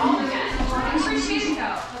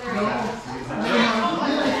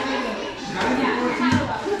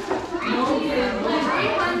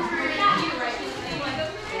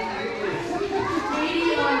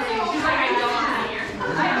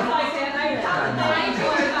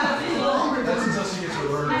That's until she gets her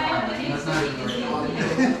word. That's not even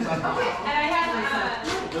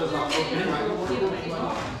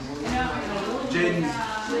Jaden's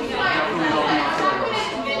definitely helping out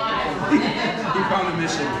He found a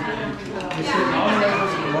mission. He said all the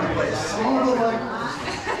levels in one place.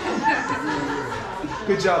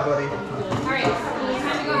 Good job, buddy. Alright,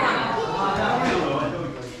 time to go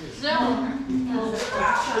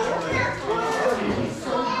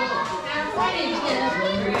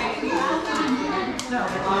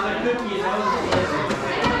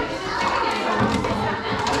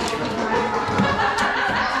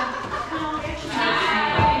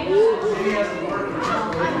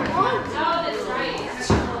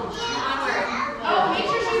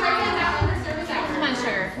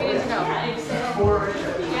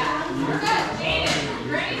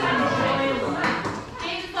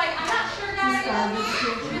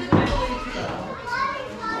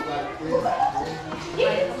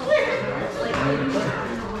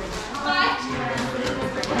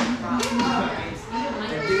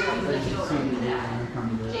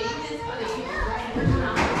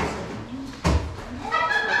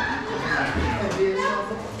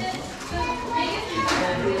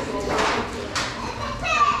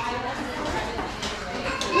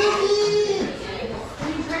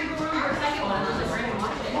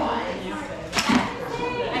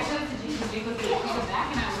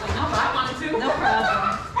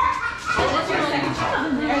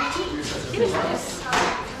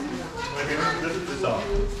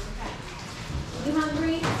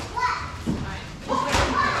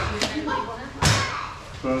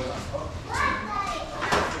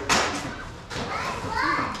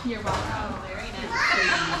You're welcome.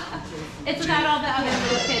 It's without all the other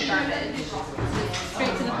little kid garbage.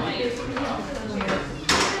 Straight to the point.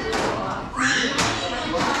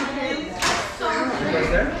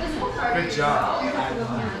 Good job. I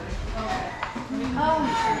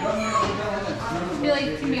feel like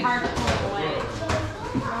it's going to be hard to pull it away.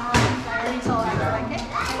 I already told her I like it.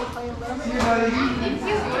 I will play a little bit. If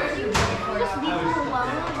you just leave him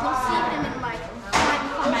alone, you'll see him in like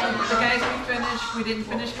The guys we didn't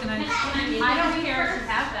finish tonight. I don't care to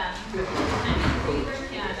have them.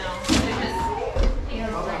 Yeah, no.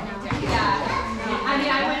 Yeah. I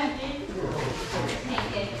mean, I wouldn't.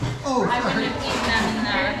 I wouldn't have eaten them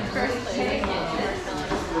in the first place.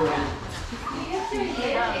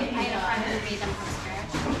 I had a friend who made them from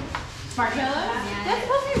scratch. Marshmallows? Yeah. That's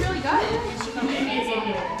supposed to be really good.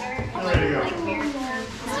 Ready to go.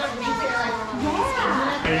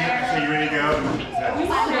 Yeah. So you ready to go?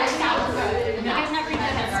 I've never done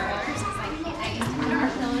that.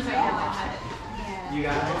 You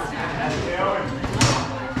got it.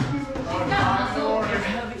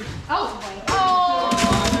 Oh!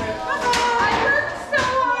 I worked so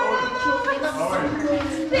hard!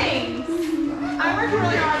 Thanks! I worked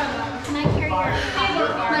really hard on that. Can I carry your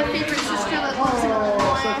my favorite sister that lives in the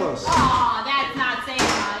So close. Aw, that's not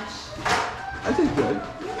saying much. I did good.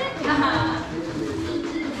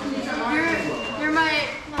 You're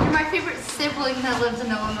my favorite sibling that lives in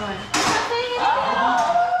Illinois.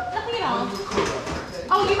 Nothing at all.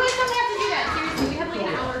 Oh, you guys don't have to do that. Seriously, we have like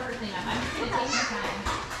an hour for cleanup. I'm just gonna take my time.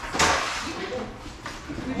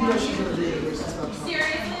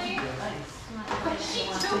 Seriously? But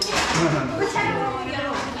she took it. Pretend we're all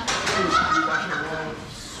together.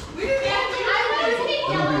 We didn't have to. I wanted to make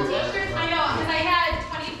yellow t-shirts. I know, because I had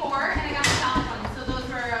 24 and I got the solid ones, so those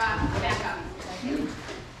were backup.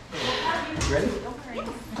 Ready?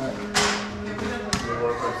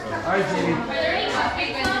 Alright, Jamie. Are there any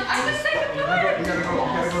cupcakes? I'm the second one. You gotta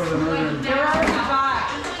go to the northern They're already bought.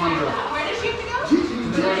 tundra. Where does she have to go?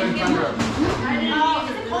 Northern tundra. Oh,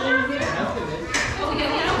 is it colder up here? Oh, yeah,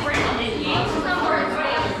 we don't bring it in.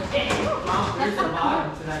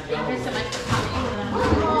 There's so much for coming.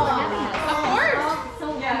 Of course.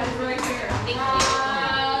 Yeah, it's right here. Thank you.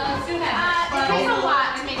 It takes a lot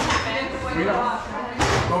to make happen.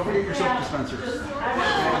 Don't forget your soap dispensers. I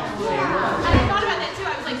thought about that too. I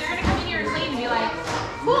was like, they're going to come in here and clean and be like,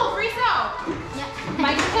 cool, free soap.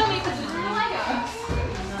 Might kill me because it's in the Lego.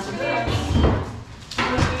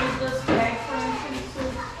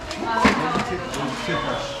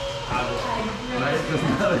 Toothbrush. Right? It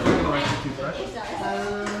doesn't matter if you don't like the toothbrush.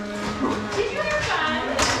 Did you have fun?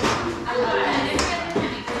 I love it.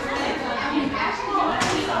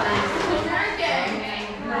 Birthday.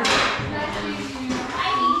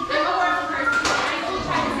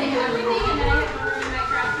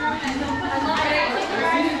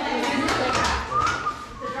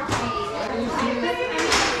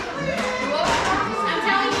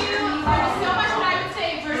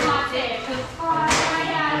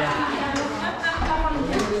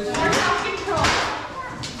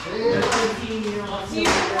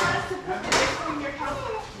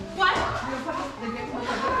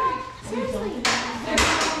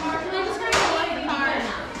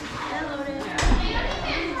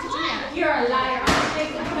 You're a liar. Do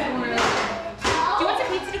you want some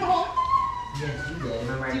pizza to go home? Yes, you go. Do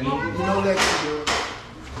you want You know Lexi do.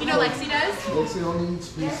 You know Lexi does? Lexi only eats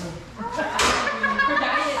pizza. Her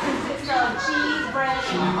diet consists of cheese, bread,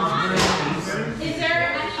 and Is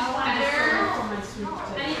there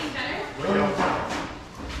anything better?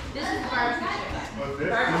 This is barbecue chips.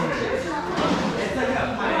 Barbecue chips. It's like a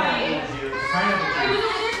pineapple juice. I was over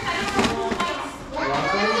there because I don't know who likes.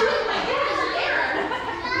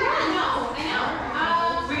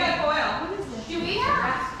 We got foil. Do we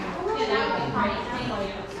have? Yeah, that would be great. Thank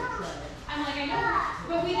you. I'm like, I know.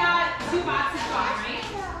 But we got 2 boxes gone, right?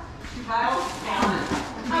 2 boxes?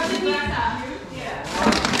 Oh, the pizza. Yeah.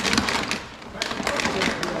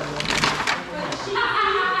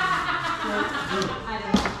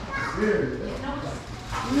 Weird.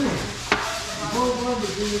 Whole one of the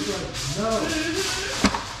things like, no.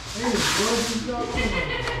 Hey, it's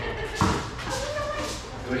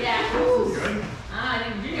Yeah. Good. I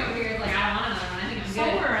didn't drink over here. It's like, I don't want another one. I think I'm good.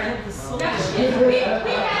 Somewhere I have the soul. We had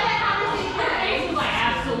that conversation today. It was like,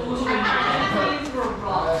 absolutely not. These were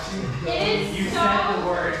rough. It is You so... said the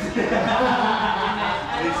words.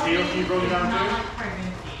 Did Steel keep broken down too?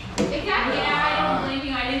 Exactly. Yeah, I don't blame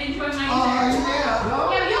you. I didn't enjoy mine Oh, either. yeah.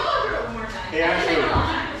 Yeah, you'll go through it one more time. Hey, Ashley.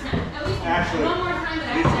 At least Ashley. one more time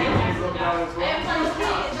that Did Steel keep broken down as I well? have plenty of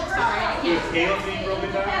kids. Sorry. Did Scale keep broken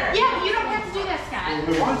down? Yeah, but you don't have to do that, Scott.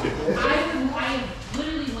 Who wants it? I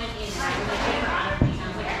literally went in and I was like, get her out of me. I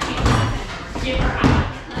was like, I can't do this anymore. Get her out.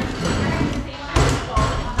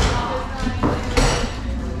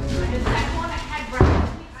 The second one, I had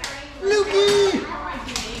breakfast. Lukey!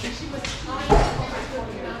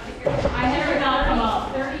 I never got them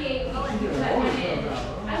up. 38 weeks. I went in.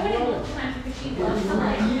 I went in multiple times because she was to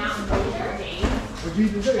like not go for days. What'd you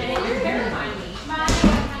even say? And it terrified me.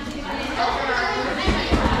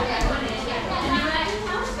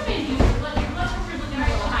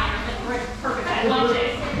 Perfect. I loved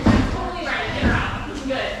it. Totally right. Get her out.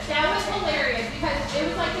 Good. That was hilarious because it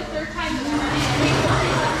was like the 3rd time that we were in.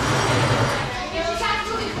 And she got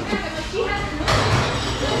really scared. Like she hasn't moved.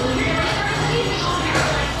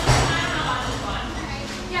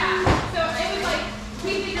 Yeah. So it was like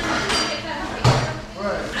we figured we could get that.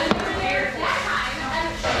 Right. And we were there that time,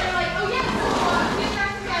 and they're like, "Oh yeah, so we got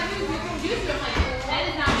some bad news. You're going to do something." I'm like, "That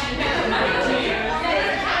is not bad news. That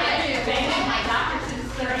is not bad news." And my doctor says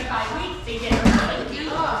 35 weeks to get her out.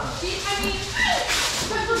 She, I mean,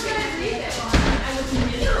 but for good reason. I was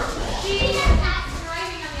miserable. She had passed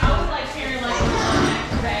driving on the. I was like paralyzed on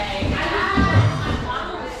X-ray. My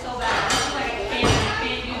mom was so bad. I was like, I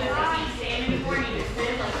can't do this. I can't stand anymore. I need to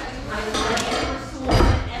sit. Like, I was like, ever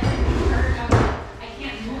swollen, everything hurt. I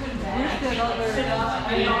can't move in bed. I can't sit up.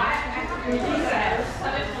 You know, I really sad.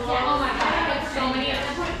 Oh my God, I had so many. At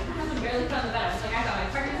that point, my husband barely put on the bed. I was like, I got my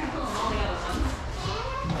pregnancy pill and all the other ones.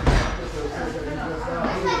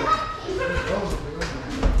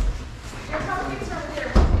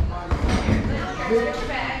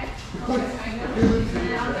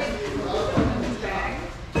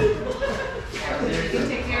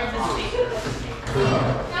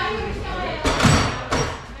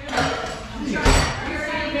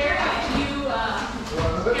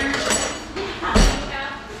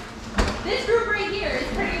 This group right here is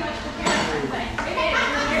pretty much the parent thing. It is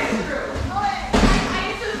the parent group.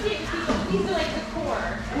 I associate people. These are like the core.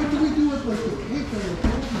 What do we do with like the cake and the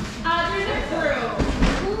cookies? There's a group.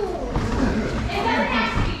 It doesn't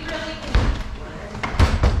have to be really.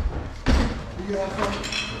 Do you have some?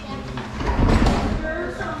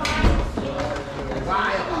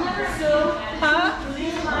 Huh?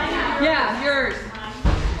 Yeah, yours.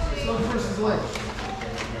 So versus lunch.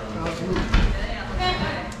 How's Luke?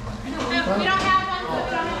 We don't have one, so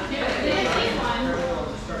we don't have to do it. We didn't need one.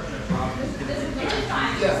 This is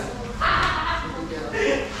fine. Yeah.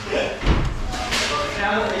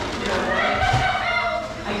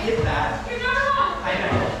 I get that. You're not wrong. I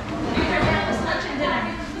know. You're down this lunch and dinner.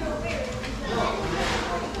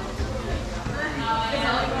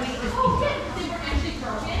 Oh, good. They were actually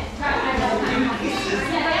broken.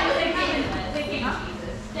 Yeah, they came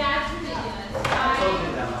Jesus. That's ridiculous.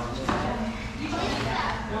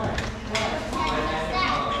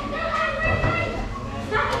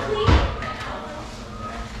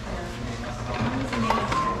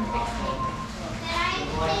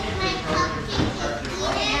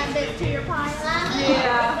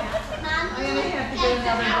 Yeah. I'm gonna have to get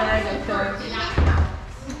another bag of cookies.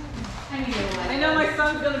 I know my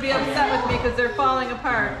son's gonna be upset with me because they're falling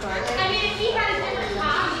apart, but. I mean, if he had a different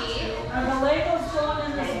hobby. Are the Legos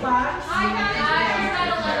going in this box? I got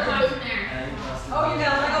a letter box in there. Oh, you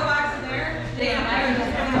got a Lego box in there? Damn, I was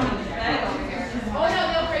just putting them in the bag over here. Oh no,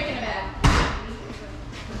 they'll break in a bag.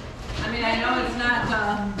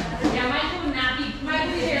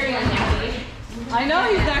 I know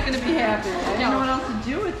he's not going to be happy. I don't know what else to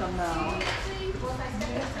do with them now.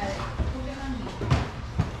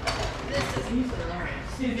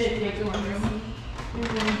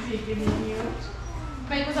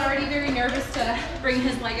 Mike was already very nervous to bring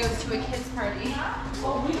his Legos to a kid's party.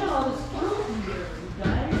 Oh, we got all this fruit in here, you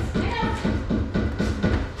guys.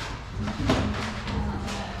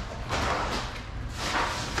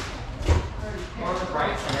 On the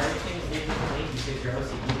bright side, everything's making clean because your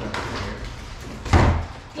OCD over here.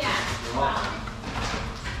 Yeah. Wow.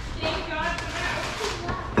 Thank God for that.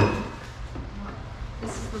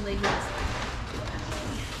 This is the Legos.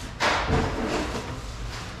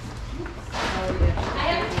 I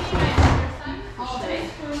haven't seen my older son all day.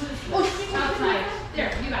 Oh, outside.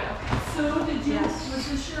 There, you got it. Okay. So did you, was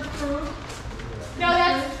this your fruit? No,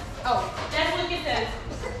 that's Lucas's.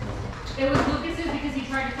 It was Lucas's because he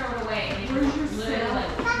tried to throw it away. And he Where's your literally salad?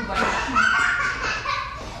 like 2 bites.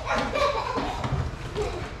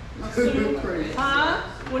 Huh?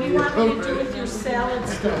 What do you want me to do with your salad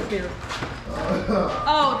stuff here?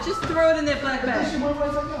 Oh, just throw it in that black bag.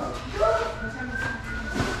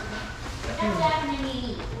 That's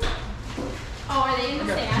definitely. Oh, are they in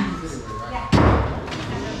the stands? Yeah.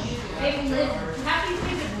 They've lived. Half these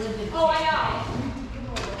kids have lived in. Oh, I know.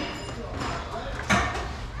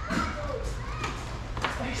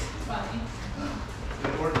 It's funny.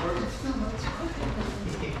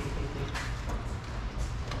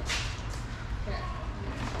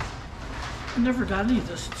 I never got any of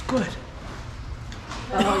this. It's good.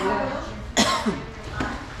 Oh, yeah.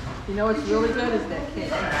 You know what's really good is that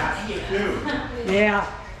cake. Yeah.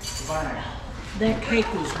 That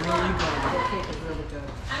cake was really good. That cake is really good.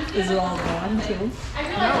 Is it all gone too? I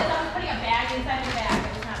realized that I was putting a bag inside your bag.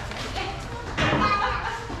 It was not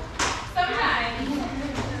sometimes.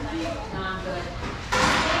 No, I'm good.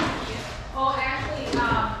 Thank you. Oh, actually,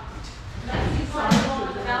 let's do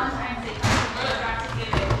the Valentine's Day.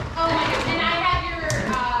 Oh my God. And I have your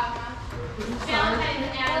Valentine's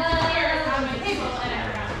here on my table, and I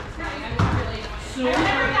forgot. I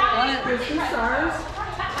never got it. Is this ours?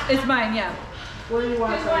 It's mine, yeah. What do you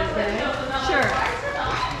want? Sure.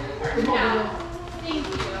 Thank you.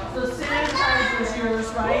 The sanitizer is yours,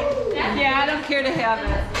 right? Yeah, I don't care to have it.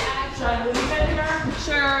 Should I leave it here?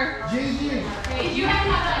 Sure. Gigi. Hey, you have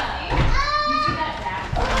that. You see that back?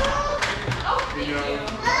 Oh, thank you.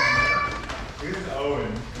 This is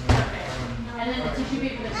Owen. And then the tissue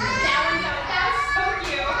paper that's so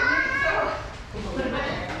cute. Put it back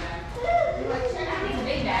there. It's a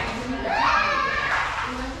big bag.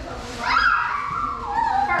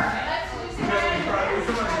 Perfect. Let's do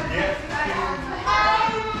some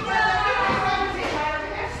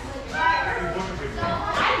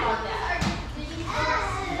I love that.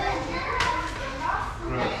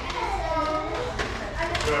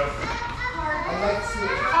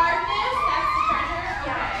 Hardness, that's the treasure?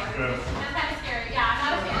 Okay. That's kind of scary. Yeah, I'm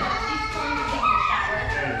not a fan of these going to take your shower.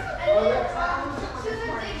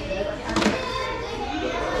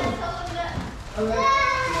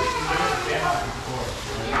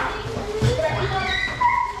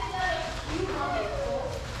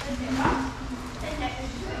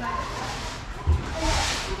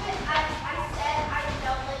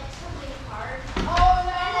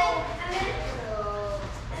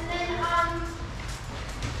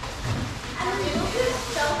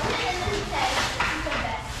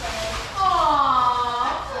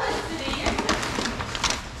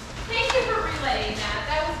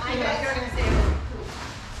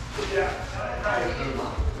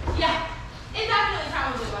 Yeah, it definitely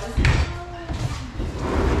probably was.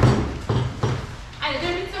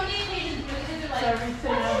 There's been so many occasions where the kids are like,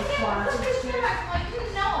 Everything on the closet. I'm like,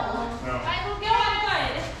 no. I will go on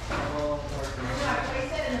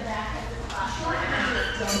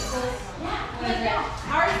good. Yeah, like, no.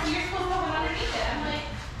 Ours, you're supposed to hold it underneath it. I'm like,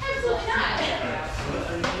 absolutely not.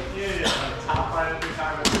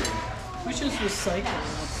 We should recycle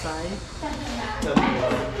outside.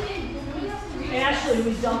 Ashley,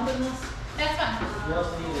 we dumping this? That's fine. You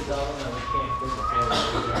also need a double and we can't clear the floor.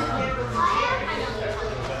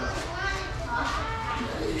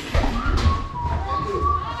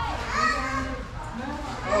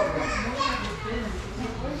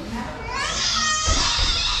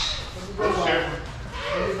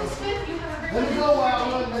 Let me go, Wild.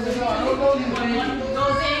 Let me go. I don't know you. One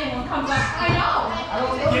goes in, one comes up. I know. I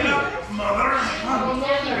don't know you. Get up, mother. I don't know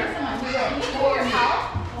you. Your help?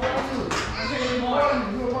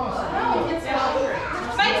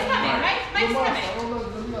 Mike's coming. Mike's coming.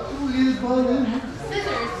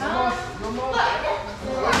 Scissors. Look.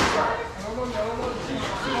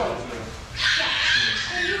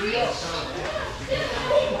 Can you reach?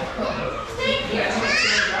 Thank you.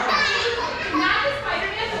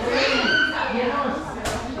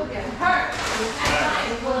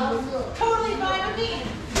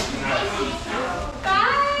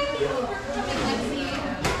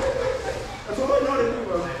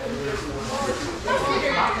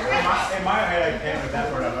 In my head, I can, but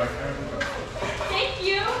that's where I'm like, Thank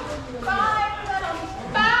you. Bye.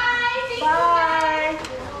 Bye. Bye.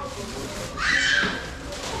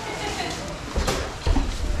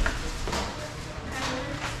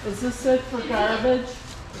 Is this it for garbage?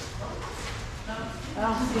 I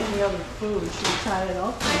don't see any other food. Should we tie it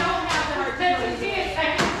up? I don't have the heart. But we did. I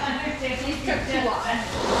can understand. These took too long.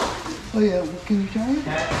 Oh yeah, can you try it?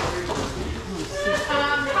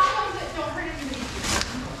 Problems that don't hurt anybody.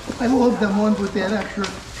 I love them ones with that extra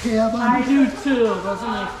tab on I it. do too. Those are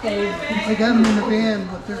my favorite. I got them in the van,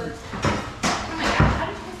 but they're...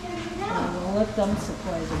 We'll let them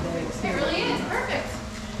supply the bags. It really is perfect.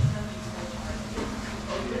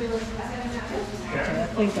 Okay, I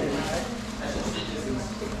think I got it.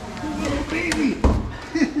 Oh, baby!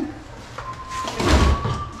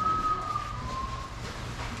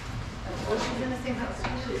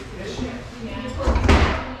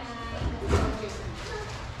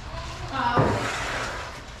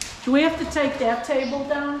 Do we have to take that table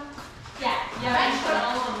down? Yeah,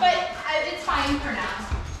 but it's fine for now.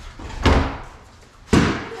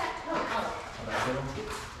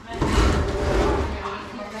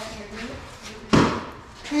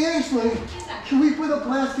 Hey Ashley, should we put a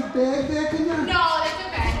plastic bag back in there? No, that's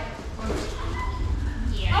okay.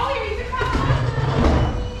 Yeah. Oh, here, you can come.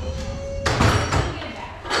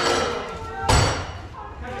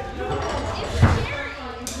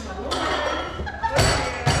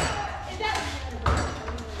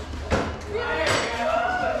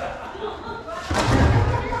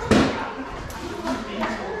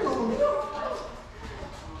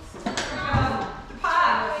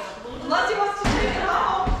 Unless he wants to take it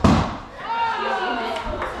home.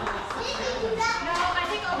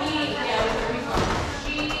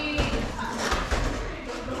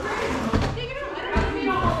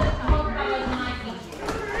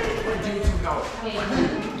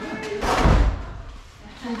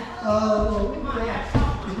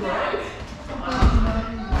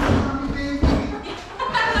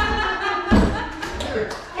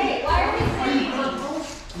 Hey, why are we saying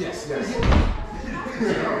yes, yes. Is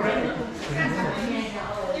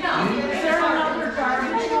there another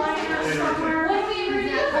garbage liner somewhere? What did we ever do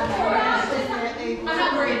before? I'm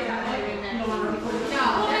not worried about it. No,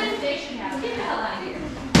 they should have. Get the hell out of here. You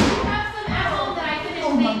have some apple that I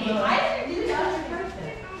finished making. I didn't do that.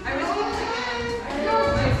 I was going to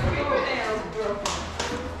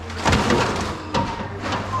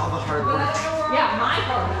All the hard work. Yeah, my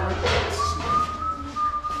hard work.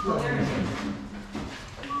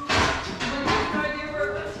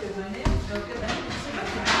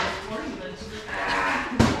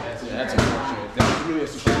 That's unfortunate. That's really a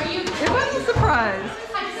surprise. It was a surprise.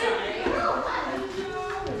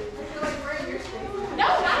 No,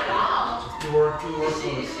 not at all. You work on this to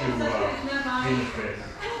Venus Face.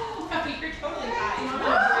 You're totally fine.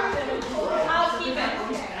 I'll keep it.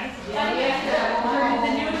 The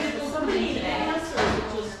new somebody today.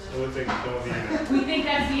 It looks like it's going to be. We think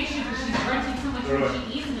that's the issue because she's renting so much when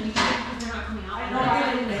she eats and then you can't because they're not coming out.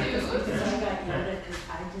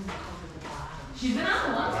 She's been on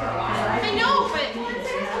the lunch for a while. I know, but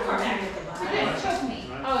choke me.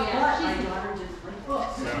 Oh yeah, she's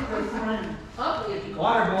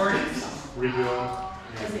Waterboard. Redoing.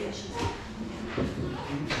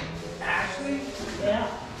 Ashley? Yeah.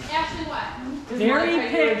 Ashley, what? Very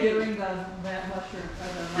picky. Doing that mushroom.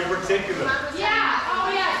 You're particular. Yeah. Oh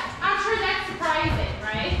yeah. I'm sure that's surprising,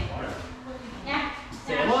 right? Yeah.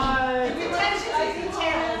 What? We went to see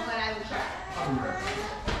Tara, but I was sure.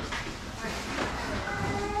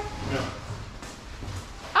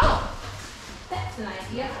 Oh, that's an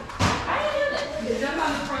idea. I did it. Is that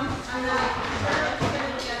on the front? On the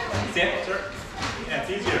Sit, sir. Yeah, it's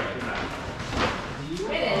easier.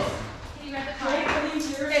 It is. Can you grab the card? It's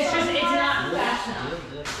just, it's not fast enough.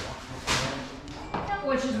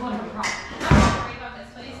 Which is one of the problems. I'm not worried about this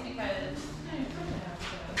place because.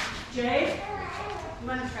 Jay? You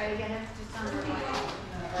want to try to get him to sound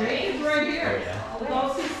like Jake is right here. With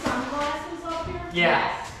those his sunglasses up here?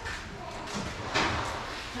 Yeah.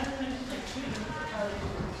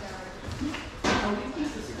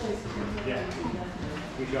 Yeah.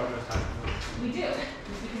 We go this time. We do.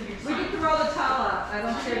 We can throw the towel out. I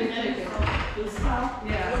don't care to take it. This towel?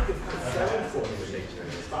 Yeah.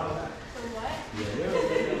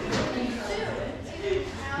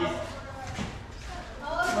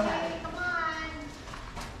 Okay, come on.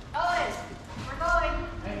 Owen, we're going.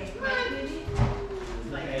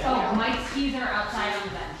 Oh, Mike's keys are outside on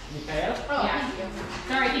the bench. Oh, yeah.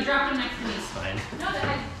 Sorry, he dropped them next to me. It's fine. No, that I.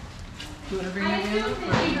 Do you want to bring I it assumed in?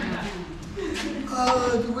 that he bring them.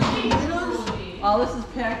 Do we need those? All this is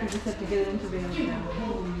packed, we just have to get it into the.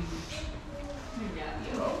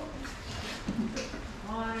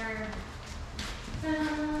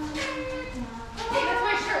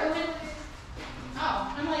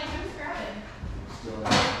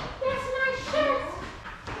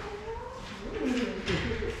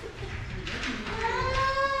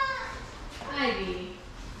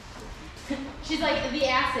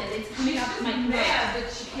 acid. It's coming up to my throat. Mad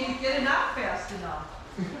that she can't get it out fast enough.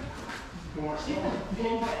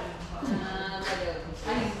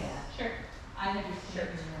 Sure. I never sure.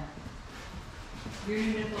 Your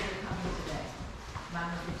new nipples are coming today.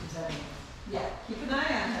 Mama will get you better. Yeah, keep an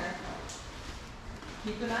eye on her.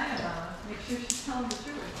 Keep an eye on Mama. Make sure she's telling the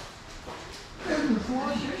truth. I'm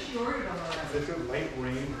sure she ordered them already. It's a light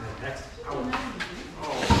rain in the next hour.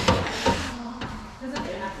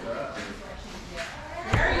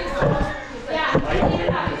 Yeah. Light rain